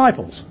rebukes the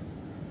disciples.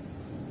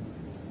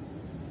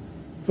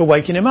 for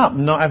waking him up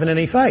and not having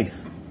any faith.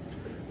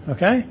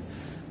 Okay?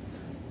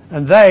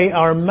 And they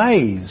are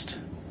amazed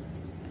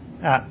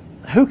at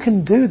who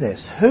can do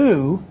this?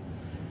 Who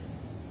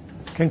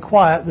can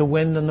quiet the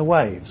wind and the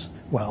waves?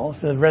 Well,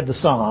 if they've read the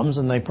Psalms,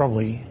 and they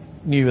probably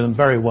knew them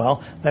very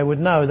well, they would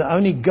know that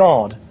only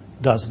God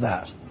does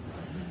that.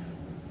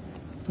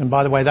 And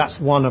by the way, that's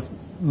one of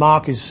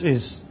Mark is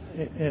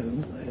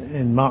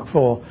in Mark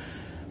 4.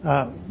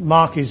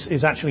 Mark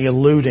is actually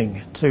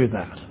alluding to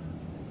that.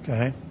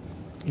 Okay,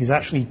 he's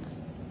actually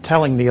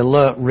telling the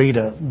alert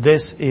reader,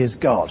 this is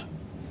God.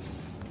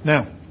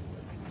 Now,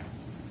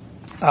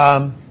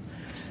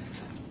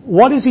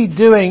 what is he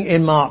doing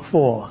in Mark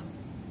 4?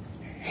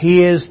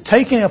 He is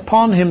taking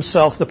upon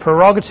himself the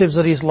prerogatives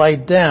that he's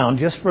laid down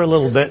just for a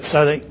little bit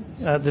so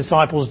that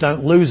disciples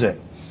don't lose it.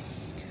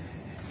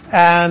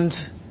 And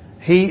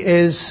he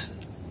is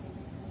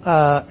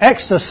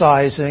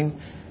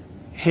exercising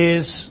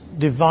his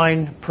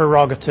divine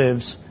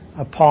prerogatives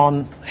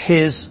upon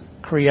his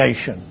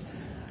creation.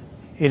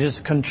 It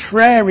is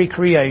contrary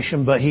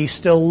creation, but he's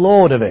still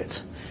Lord of it.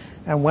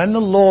 And when the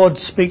Lord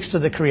speaks to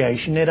the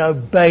creation, it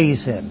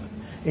obeys him.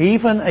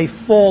 Even a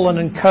fallen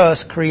and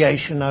cursed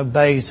creation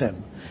obeys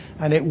him.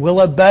 And it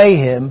will obey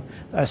him,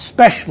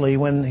 especially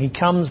when he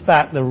comes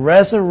back, the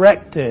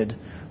resurrected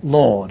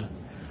Lord,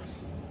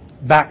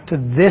 back to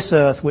this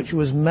earth which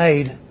was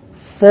made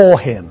for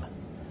him.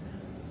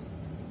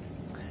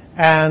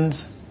 And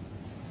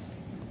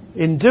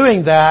in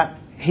doing that,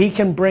 he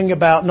can bring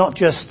about not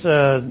just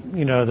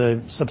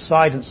the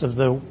subsidence of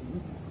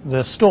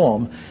the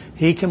storm.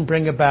 He can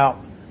bring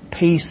about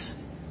peace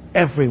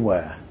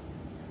everywhere.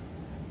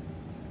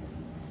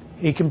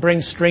 He can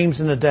bring streams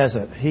in the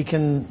desert. He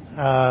can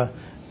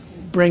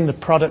bring the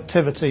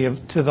productivity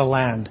to the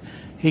land.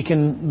 He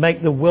can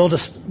make the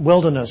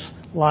wilderness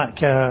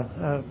like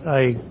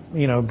a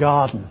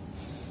garden.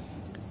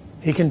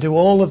 He can do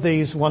all of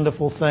these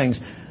wonderful things.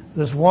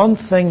 There's one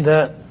thing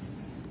that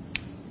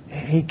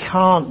he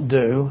can't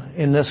do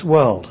in this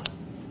world.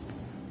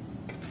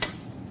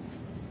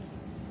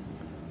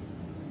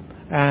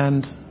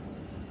 And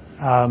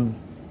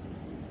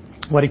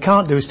what he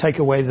can't do is take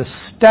away the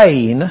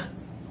stain,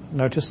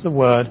 notice the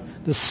word,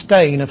 the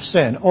stain of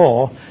sin,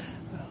 or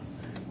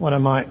what I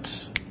might,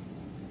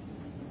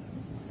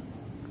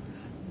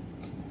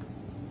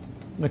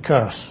 the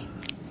curse.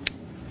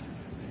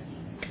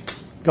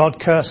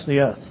 God cursed the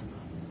earth.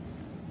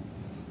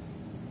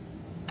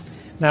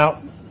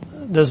 Now,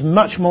 there's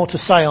much more to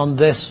say on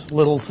this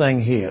little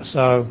thing here,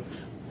 so,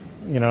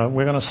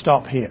 we're going to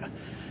stop here.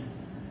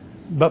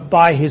 But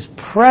by his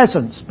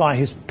presence, by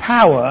his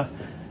power,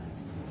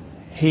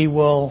 he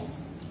will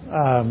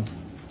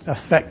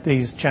affect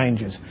these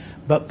changes.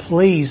 But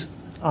please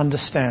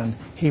understand,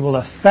 he will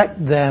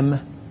affect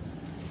them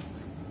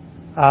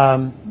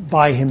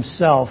by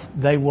himself.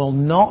 They will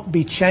not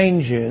be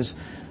changes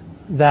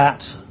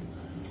that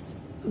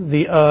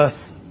the earth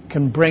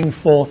can bring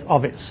forth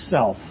of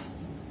itself.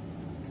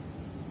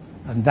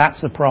 And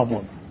that's the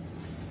problem.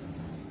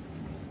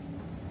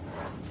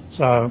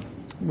 So,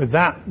 with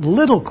that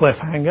little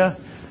cliffhanger,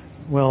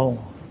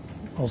 we'll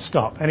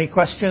stop. Any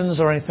questions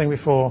or anything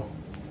before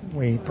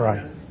we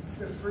pray?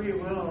 The free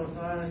will, as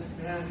long as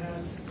man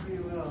has free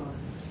will,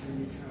 in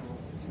any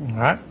trouble. All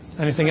right.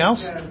 Anything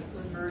else?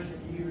 What version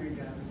do you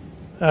read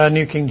out?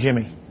 New King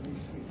Jimmy.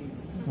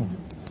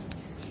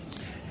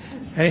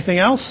 Anything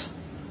else?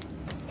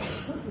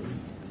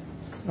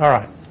 All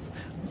right.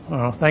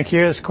 Well, thank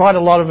you. There's quite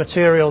a lot of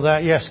material there.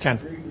 Yes, Ken.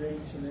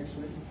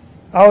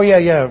 Oh,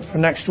 yeah, for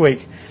next week.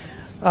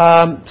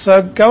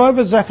 So go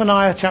over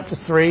Zephaniah chapter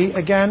 3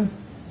 again.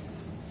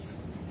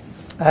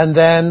 And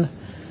then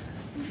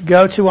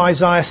go to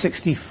Isaiah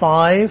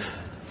 65.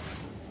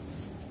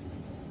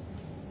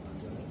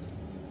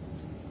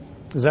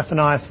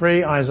 Zephaniah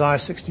 3, Isaiah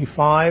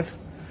 65.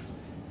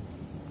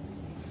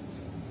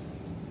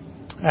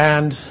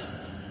 And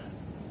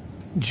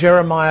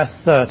Jeremiah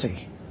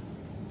 30.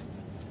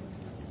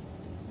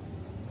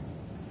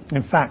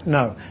 In fact,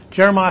 no.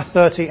 Jeremiah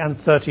 30 and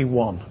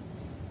 31.